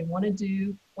stuff they want to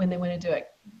do when they want to do it.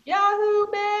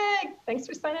 Yahoo, Meg! Thanks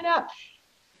for signing up.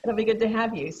 It'll be good to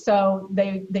have you. So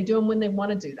they do them when they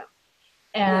want to do them.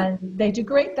 And they do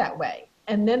great that way.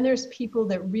 And then there's people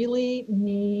that really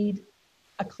need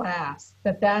a class,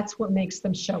 that's what makes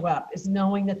them show up, is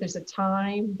knowing that there's a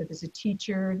time, that there's a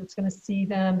teacher that's going to see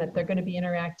them, that they're going to be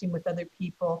interacting with other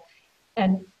people.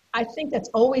 And I think that's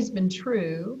always been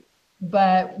true,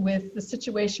 but with the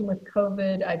situation with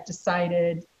COVID, I've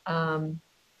decided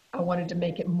I wanted to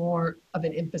make it more of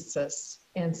an emphasis.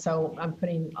 And so I'm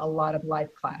putting a lot of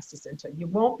live classes into it. You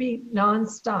won't be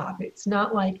nonstop. It's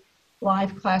not like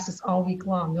live classes all week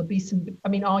long. There'll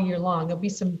be all year long. There'll be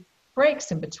some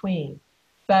breaks in between.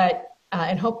 But,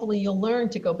 and hopefully you'll learn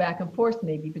to go back and forth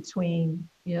maybe between,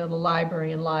 the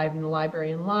library and live and the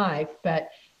library and live. But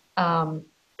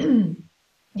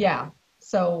yeah,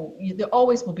 so there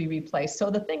always will be replays. So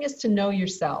the thing is to know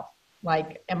yourself.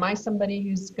 Like, am I somebody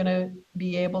who's going to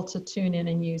be able to tune in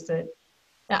and use it?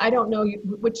 Now, I don't know,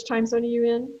 which time zone are you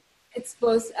in? It's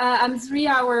both. I'm 3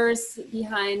 hours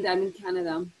behind. I'm in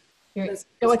Canada.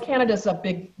 Canada's a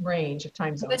big range of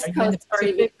time zones. West Coast,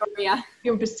 sorry, Victoria.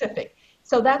 You're in Pacific.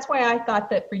 So that's why I thought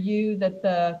that for you that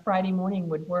the Friday morning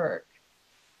would work,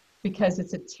 because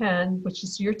it's at 10, which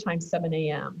is your time, 7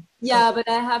 a.m. Yeah, but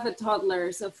I have a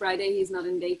toddler, so Friday he's not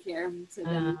in daycare. So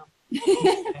then...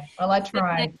 Okay. Well, I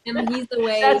tried. He's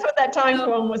away. That's what that time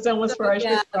zone was almost for us.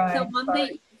 Yeah, so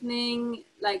Monday evening,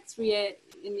 like 3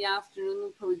 in the afternoon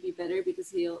would probably be better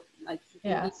because he'll like.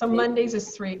 So Mondays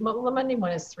is 3. Well, Monday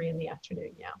one is 3 in the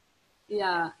afternoon. Yeah.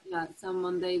 Yeah. So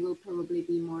Monday will probably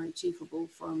be more achievable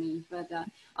for me, but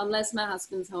unless my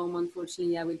husband's home,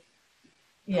 unfortunately, I would.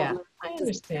 Yeah, I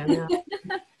understand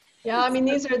that. Yeah, I mean,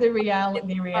 these are the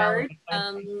reality.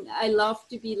 I love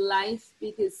to be live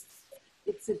because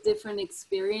it's a different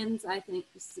experience, I think,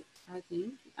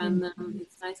 and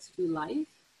it's nice to do live.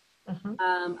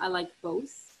 I like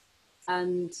both,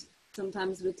 and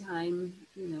sometimes with time,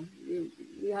 you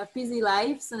have busy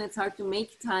lives and it's hard to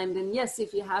make time. Then yes,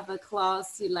 if you have a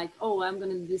class, you're like, oh, I'm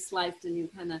going to do this live, then you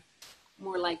kind of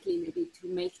more likely maybe to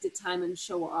make the time and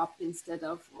show up instead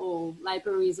of, oh,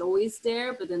 library is always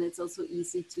there, but then it's also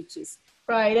easy to just.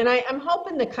 Right, and I'm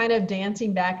hoping the kind of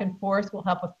dancing back and forth will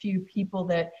help a few people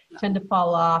that tend to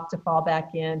fall off to fall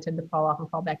back in, tend to fall off and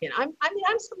fall back in. I'm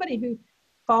somebody who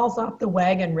falls off the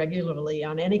wagon regularly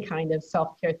on any kind of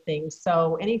self-care thing.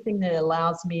 So anything that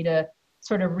allows me to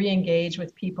sort of re-engage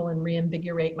with people and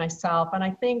reinvigorate myself. And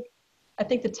I think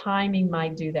the timing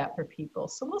might do that for people.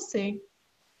 So we'll see.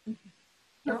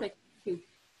 Perfect.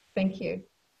 Thank you.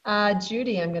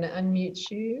 Judy, I'm going to unmute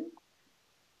you.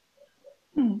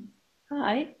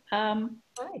 Hi.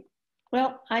 Hi.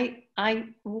 Well, I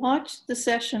watched the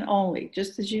session only,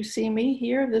 just as you see me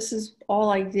here. This is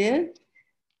all I did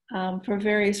for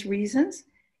various reasons.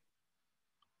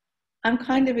 I'm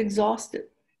kind of exhausted.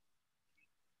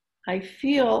 I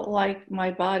feel like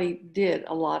my body did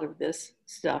a lot of this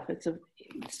stuff. It's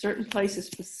certain places,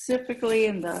 specifically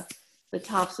in the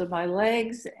tops of my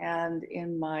legs and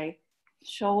in my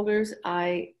shoulders,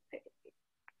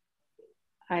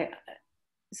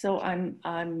 so I'm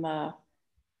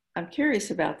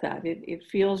curious about that. It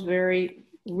feels very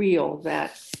real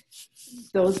that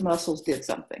those muscles did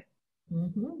something.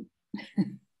 Mm-hmm.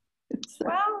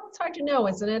 Well, it's hard to know,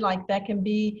 isn't it? Like that can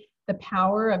be the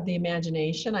power of the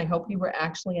imagination. I hope you were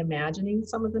actually imagining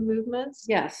some of the movements.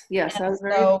 Yes, yes. And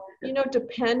so, you know,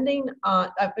 depending on,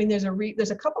 I mean, there's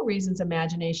a couple reasons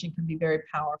imagination can be very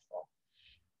powerful.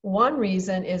 One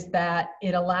reason is that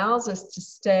it allows us to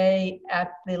stay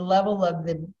at the level of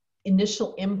the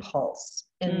initial impulse.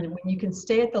 And when you can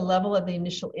stay at the level of the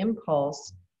initial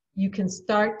impulse, you can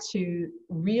start to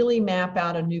really map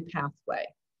out a new pathway.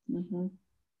 Mm-hmm.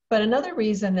 But another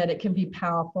reason that it can be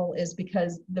powerful is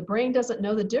because the brain doesn't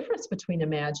know the difference between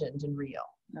imagined and real.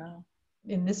 No.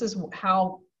 And this is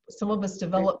how some of us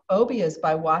develop phobias,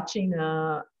 by watching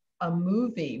a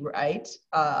movie, right?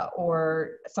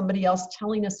 Or somebody else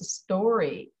telling us a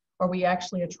story, or we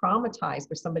actually are traumatized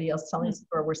by somebody else telling us a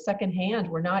story. We're secondhand.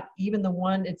 We're not even the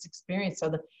one it's experienced. So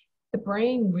the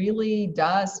brain really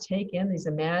does take in these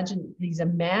imagined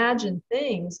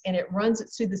things, and it runs it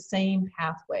through the same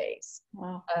pathways.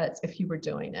 Wow. If you were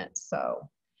doing it. So,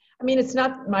 I mean, it's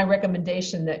not my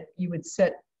recommendation that you would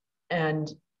sit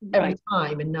and every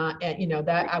time and not, you know,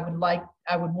 that I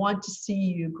would want to see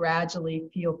you gradually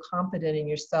feel confident in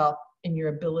yourself and your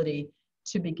ability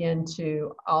to begin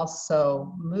to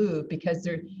also move, because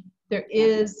there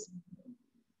is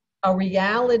a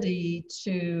reality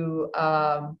to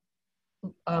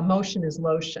motion is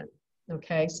lotion.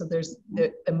 Okay, so there's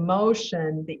the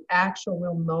motion, the actual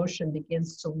real motion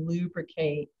begins to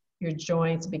lubricate your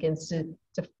joints, begins to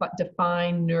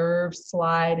define nerve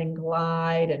slide and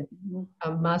glide, and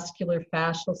a muscular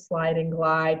fascial slide and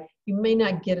glide. You may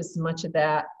not get as much of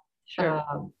that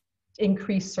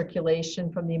increased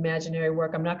circulation from the imaginary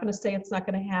work. I'm not going to say it's not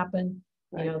going to happen.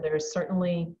 You know, there's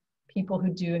certainly people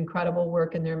who do incredible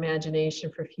work in their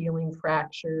imagination for healing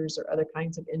fractures or other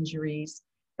kinds of injuries,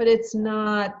 but it's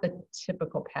not the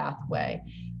typical pathway.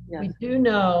 We do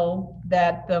know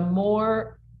that the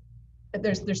more,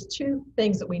 there's two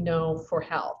things that we know for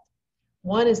health.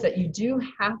 One is that you do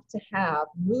have to have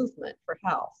movement for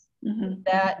health.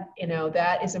 That, you know,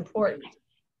 that is important.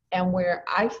 And where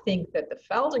I think that the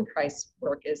Feldenkrais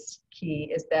work is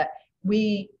key is that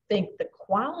we think the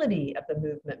quality of the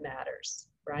movement matters,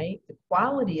 right? The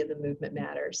quality of the movement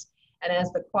matters. And as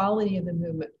the quality of the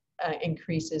movement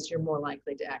increases, you're more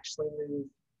likely to actually move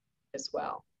as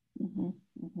well.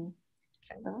 Okay.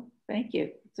 Well, thank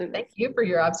you. Thank you for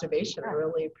your observation. I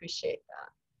really appreciate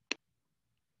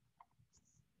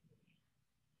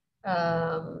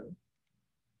that.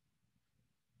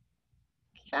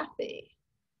 Kathy.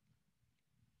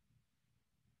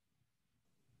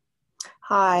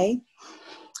 Hi.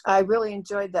 I really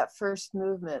enjoyed that first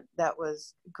movement. That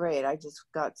was great. I just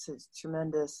got such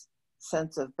tremendous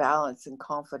sense of balance and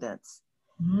confidence.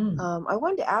 I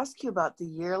wanted to ask you about the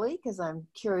yearly, because I'm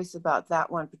curious about that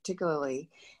one particularly.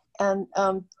 And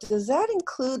does that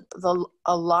include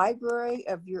a library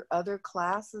of your other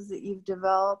classes that you've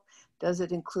developed? Does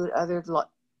it include other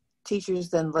teachers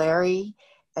than Larry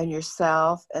and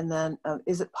yourself? And then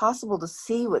is it possible to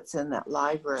see what's in that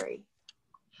library?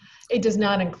 It does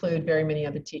not include very many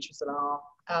other teachers at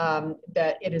all.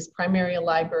 That it is primarily a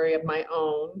library of my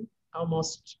own,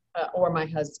 almost, or my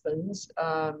husband's.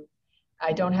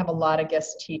 I don't have a lot of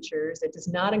guest teachers. It does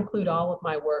not include all of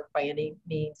my work by any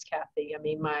means, Kathy. I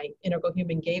mean, my integral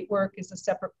human gait work is a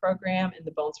separate program, and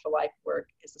the Bones for Life work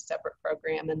is a separate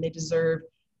program, and they deserve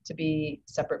to be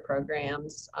separate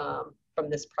programs from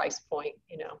this price point,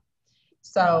 you know.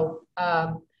 So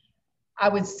I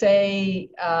would say,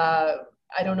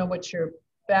 I don't know what your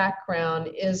background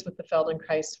is with the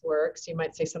Feldenkrais work, so you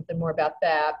might say something more about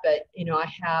that, but you know,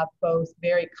 I have both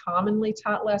very commonly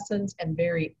taught lessons and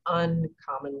very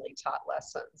uncommonly taught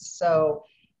lessons. So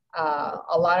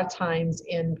a lot of times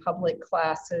in public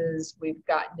classes, we've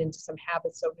gotten into some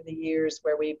habits over the years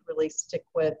where we really stick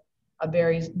with a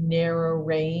very narrow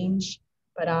range,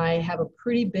 but I have a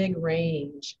pretty big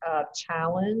range of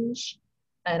challenge,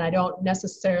 and I don't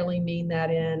necessarily mean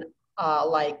that in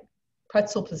like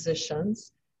pretzel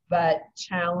positions, but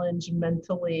challenge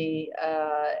mentally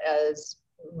as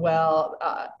well.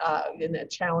 In a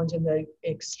challenge in the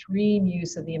extreme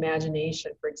use of the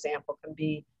imagination, for example, can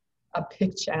be a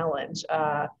big challenge.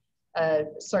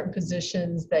 Certain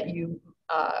positions that you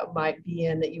might be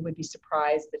in that you would be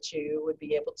surprised that you would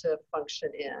be able to function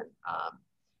in,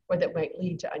 or that might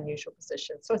lead to unusual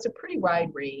positions. So it's a pretty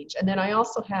wide range. And then I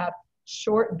also have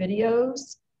short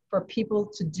videos for people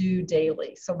to do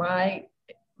daily. So my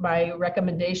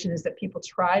recommendation is that people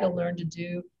try to learn to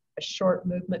do a a short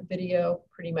movement video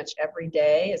pretty much every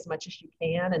day as much as you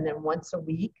can, and then once a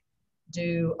week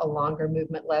do a longer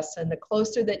movement lesson. The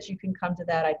closer that you can come to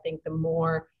that, I think the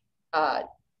more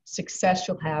success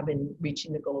you'll have in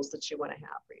reaching the goals that you want to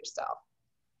have for yourself.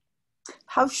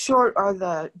 How short are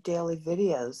the daily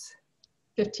videos?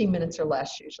 15 minutes or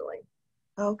less usually.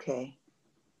 Okay.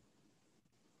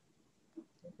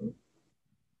 Does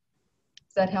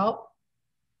that help?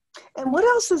 And what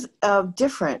else is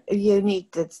different,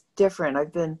 unique, that's different?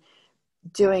 I've been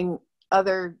doing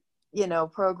other,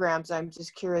 programs. I'm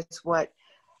just curious what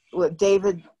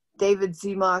David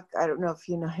Zemock, I don't know if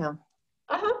you know him.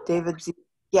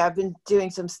 Yeah, I've been doing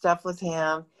some stuff with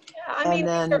him. Yeah, I mean,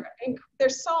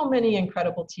 there's so many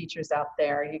incredible teachers out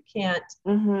there. You can't,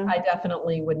 I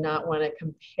definitely would not want to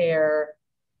compare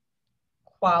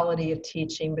quality of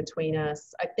teaching between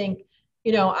us. I think,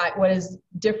 what is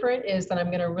different is that I'm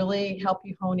going to really help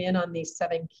you hone in on these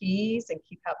 7 keys and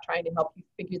keep trying to help you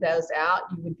figure those out.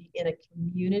 You would be in a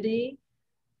community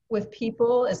with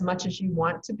people as much as you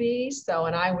want to be. So,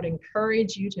 and I would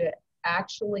encourage you to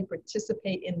actually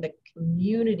participate in the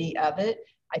community of it.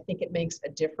 I think it makes a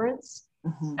difference.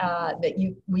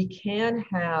 We can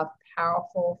have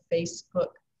powerful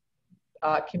Facebook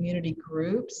community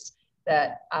groups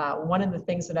that one of the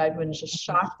things that I've been just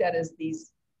shocked at is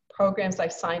these programs I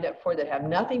signed up for that have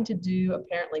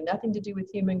apparently nothing to do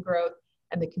with human growth,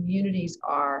 and the communities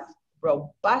are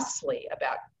robustly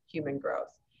about human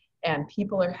growth. And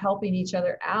people are helping each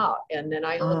other out. And then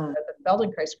I look at the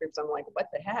Feldenkrais groups, I'm like,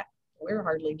 what the heck? We're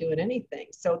hardly doing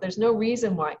anything. So there's no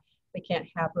reason why we can't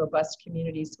have robust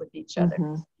communities with each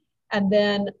other. And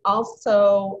then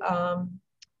also, I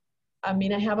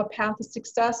have a path of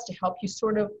success to help you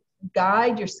sort of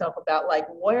guide yourself about like,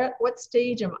 what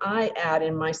stage am I at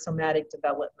in my somatic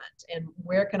development, and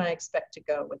where can I expect to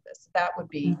go with this? That would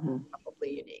be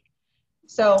probably unique.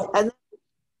 So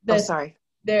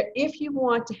if you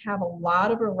want to have a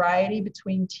lot of variety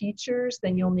between teachers,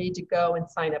 then you'll need to go and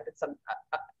sign up at some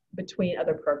between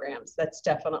other programs. That's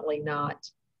definitely not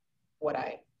what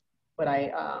I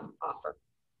offer.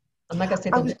 I'm not gonna say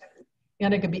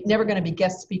they're never gonna be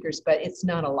guest speakers, but it's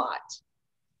not a lot.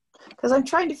 Because I'm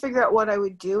trying to figure out what I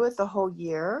would do with the whole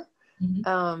year,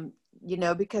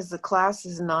 because the class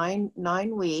is nine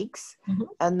weeks,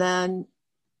 and then,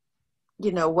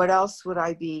 what else would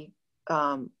I be,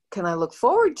 can I look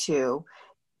forward to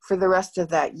for the rest of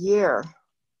that year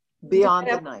beyond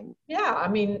the 9? Yeah, I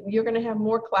mean, you're going to have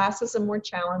more classes and more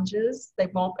challenges. They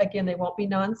won't be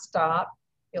nonstop.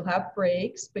 You'll have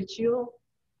breaks, but you'll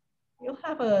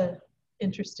have a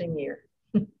interesting year.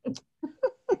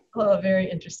 A very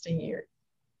interesting year.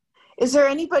 Is there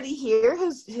anybody here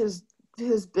who's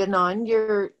been on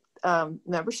your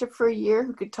membership for a year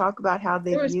who could talk about how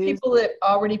they've used? There was people that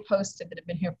already posted that have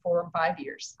been here 4 and 5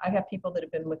 years. I have people that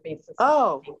have been with me since.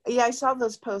 Yeah, I saw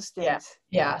those postings.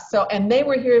 Yeah. So, and they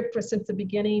were here since the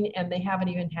beginning, and they haven't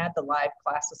even had the live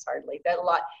classes hardly.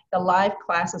 The live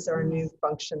classes are a new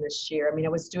function this year. I mean, I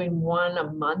was doing 1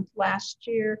 a month last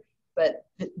year, but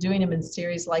doing them in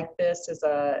series like this is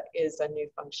a new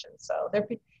function. So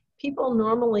people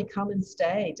normally come and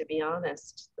stay, to be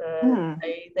honest.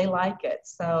 They like it.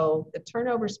 So the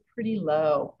turnover is pretty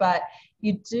low, but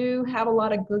you do have a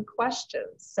lot of good questions.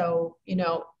 So,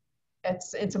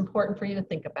 it's important for you to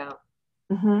think about.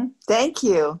 Thank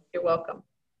you. You're welcome.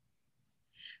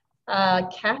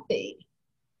 Kathy.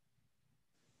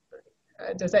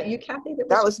 Is that you, Kathy?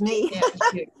 That was me. Yeah, it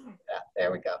was you. Yeah,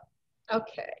 there we go.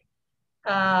 Okay.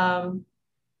 I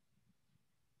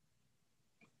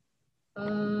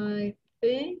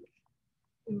think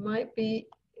it might be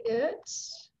it.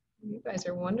 You guys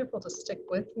are wonderful to stick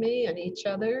with me and each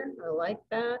other. I like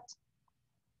that.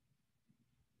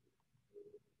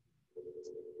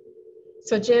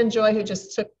 So Jan Joy, who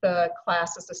just took the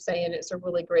classes, is saying it's a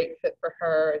really great fit for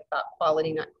her. About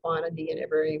quality, not quantity, and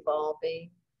ever evolving.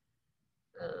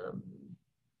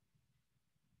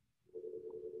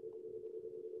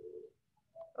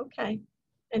 Okay.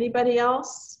 Anybody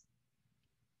else?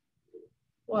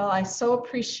 Well, I so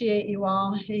appreciate you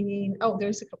all hanging. Oh,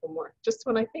 there's a couple more. Just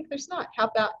when I think there's not. How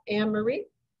about Anne Marie?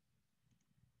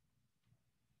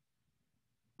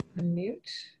 Unmute.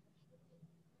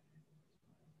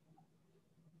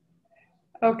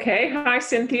 Okay. Hi,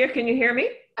 Cynthia. Can you hear me?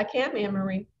 I can, Anne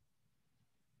Marie.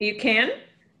 You can?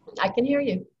 I can hear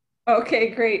you. Okay,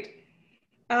 great.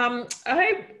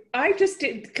 I just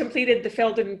completed the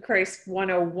Feldenkrais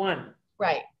 101.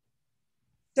 Right.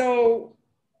 So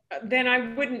then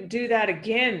I wouldn't do that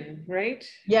again, right?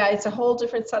 Yeah, it's a whole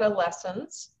different set of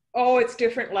lessons. Oh, it's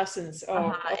different lessons.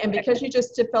 Oh, okay. And because you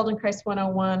just did Feldenkrais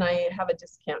 101, I have a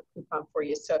discount coupon for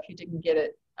you. So if you didn't get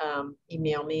it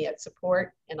email me at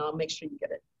support, and I'll make sure you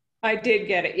get it. I did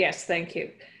get it. Yes, thank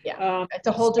you. Yeah, it's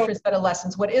a whole different set of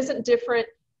lessons. What isn't different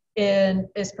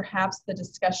is perhaps the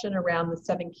discussion around the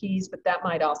 7 keys, but that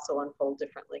might also unfold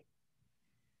differently.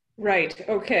 Right.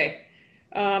 Okay.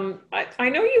 I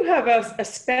know you have a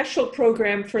special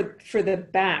program for the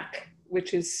back,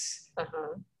 which is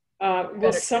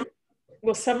will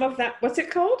some of that, what's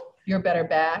it called? Your Better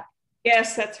Back.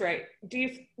 Yes, that's right.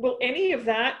 Will any of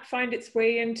that find its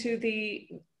way into the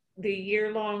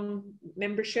year-long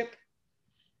membership?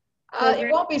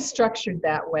 It won't be structured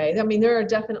that way. I mean, there are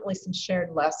definitely some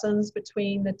shared lessons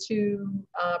between the 2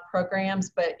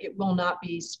 programs, but it will not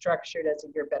be structured as a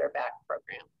Your Better Back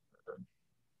program.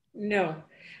 No.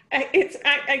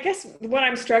 I guess what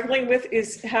I'm struggling with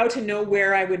is how to know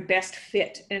where I would best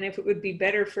fit, and if it would be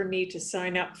better for me to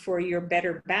sign up for Your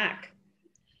Better Back.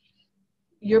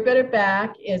 Your Better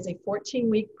Back is a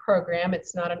 14-week program.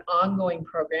 It's not an ongoing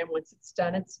program. Once it's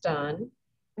done, it's done.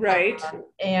 Right.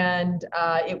 And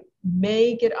it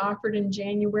may get offered in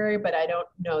January, but I don't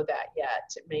know that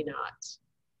yet. It may not.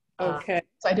 Okay.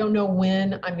 So I don't know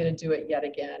when I'm going to do it yet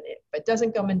again. If it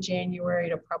doesn't come in January,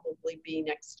 it'll probably be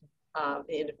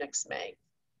the end of next May.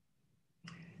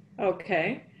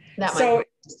 Okay. That might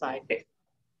decide.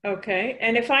 Okay,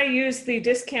 and if I use the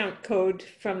discount code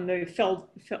from the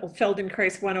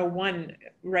Feldenkrais 101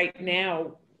 right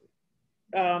now,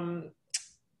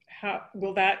 how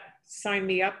will that sign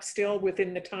me up still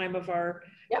within the time of our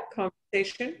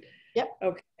conversation? Yep.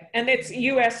 Okay, and it's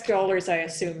US dollars, I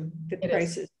assume, the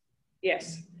prices.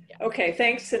 Yes. Yeah. Okay,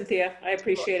 thanks, Cynthia. I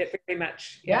appreciate it very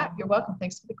much. Yeah, you're welcome.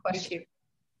 Thanks for the question.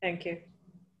 Thank you. Thank you.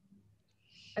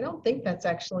 I don't think that's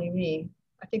actually me.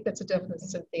 I think that's a definite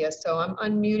Cynthia. So I'm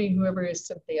unmuting whoever is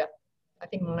Cynthia. I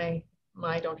think I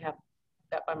don't have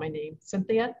that by my name.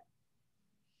 Cynthia?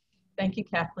 Thank you,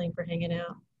 Kathleen, for hanging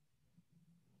out.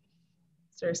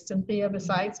 Is there a Cynthia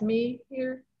besides me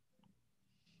here?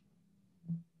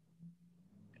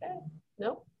 Okay,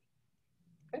 no?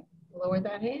 Okay, lower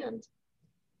that hand.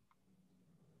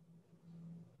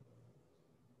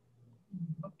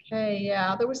 Okay,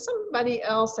 yeah, there was somebody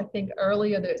else, I think,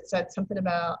 earlier that said something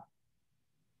about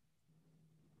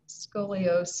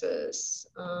scoliosis.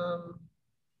 I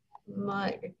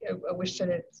wish I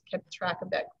had kept track of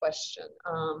that question.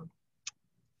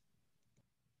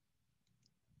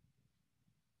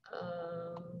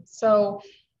 So,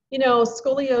 you know,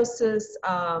 scoliosis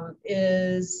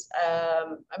is,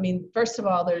 I mean, first of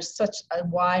all, there's such a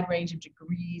wide range of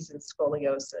degrees in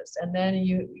scoliosis. And then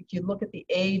you look at the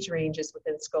age ranges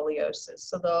within scoliosis.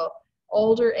 So the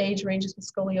older age ranges with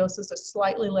scoliosis are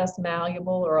slightly less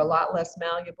malleable or a lot less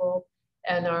malleable.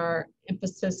 And our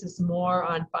emphasis is more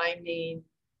on finding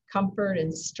comfort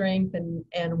and strength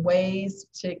and ways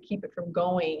to keep it from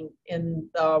going in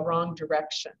the wrong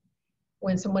direction.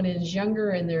 When someone is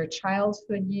younger in their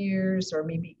childhood years, or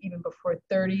maybe even before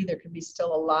 30, there can be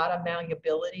still a lot of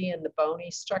malleability in the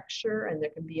bony structure, and there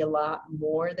can be a lot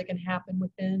more that can happen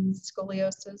within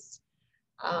scoliosis.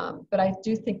 But I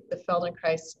do think the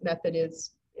Feldenkrais method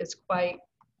is quite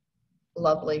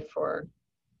lovely for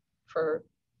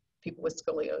people with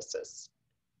scoliosis.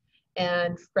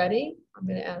 And Freddie, I'm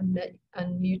going to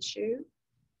unmute you.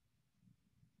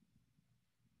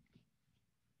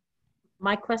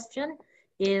 My question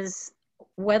is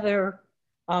whether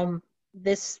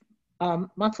this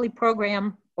monthly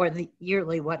program or the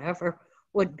yearly whatever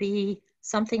would be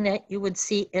something that you would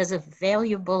see as a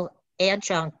valuable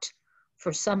adjunct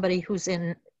for somebody who's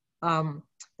in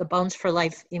the Bones for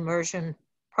Life immersion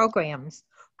programs.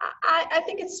 I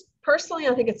think it's, personally,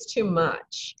 I think it's too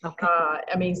much. Okay.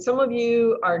 I mean, some of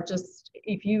you are just,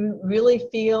 if you really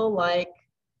feel like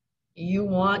you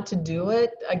want to do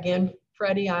it, again,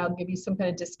 Freddie, I'll give you some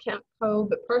kind of discount code,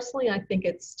 but personally, I think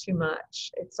it's too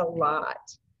much. It's a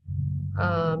lot.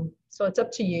 So it's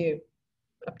up to you,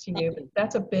 But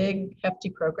that's a big, hefty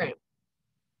program.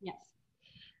 Yes.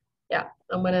 Yeah,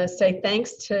 I'm gonna say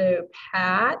thanks to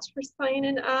Pat for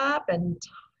signing up, and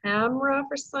Tamra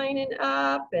for signing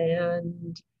up,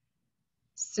 and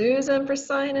Susan for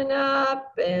signing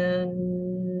up,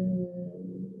 and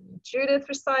Judith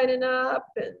for signing up,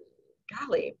 and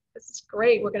golly, this is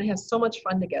great. We're going to have so much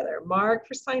fun together. Mark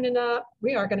for signing up.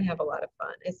 We are going to have a lot of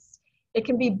fun. It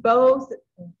can be both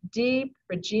deep,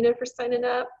 Regina for signing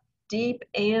up, deep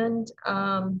and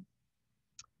fun.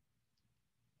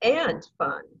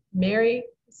 Mary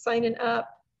signing up.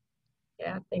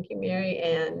 Yeah, thank you, Mary.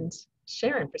 And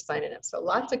Sharon for signing up. So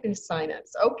lots of good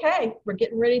signups. Okay, we're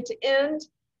getting ready to end.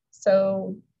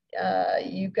 So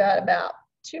you've got about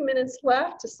 2 minutes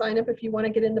left to sign up if you want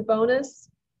to get in the bonus.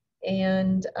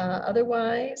 And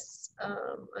otherwise,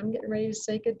 I'm getting ready to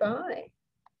say goodbye.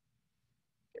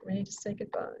 Get ready to say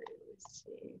goodbye. Let's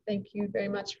see. Thank you very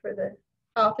much for the,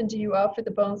 how often do you offer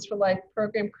the Bones for Life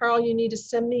program? Carl, you need to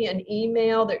send me an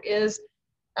email. There is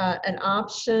an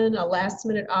option, a last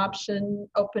minute option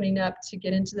opening up to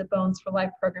get into the Bones for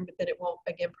Life program, but then it won't,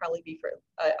 again, probably be for,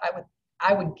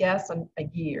 I would guess a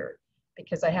year,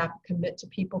 because I have to commit to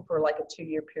people for like a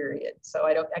 2-year period. So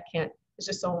I can't, there's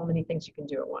just so many things you can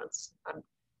do at once. I'm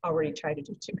already trying to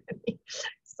do too many.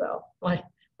 So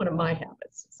one of my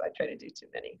habits is I try to do too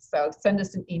many. So send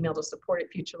us an email to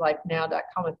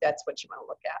support@futurelifenow.com if that's what you want to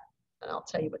look at. And I'll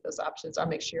tell you what those options are.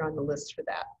 Make sure you're on the list for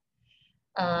that.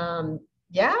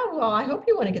 Yeah, well, I hope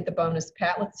you want to get the bonus,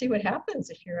 Pat. Let's see what happens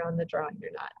if you're on the drawing or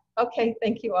not. Okay,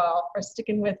 thank you all for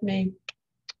sticking with me.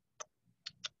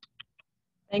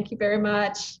 Thank you very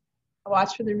much. I'll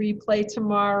watch for the replay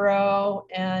tomorrow,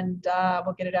 and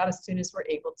we'll get it out as soon as we're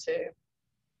able to.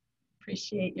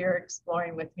 Appreciate your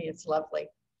exploring with me. It's lovely.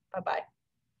 Bye-bye.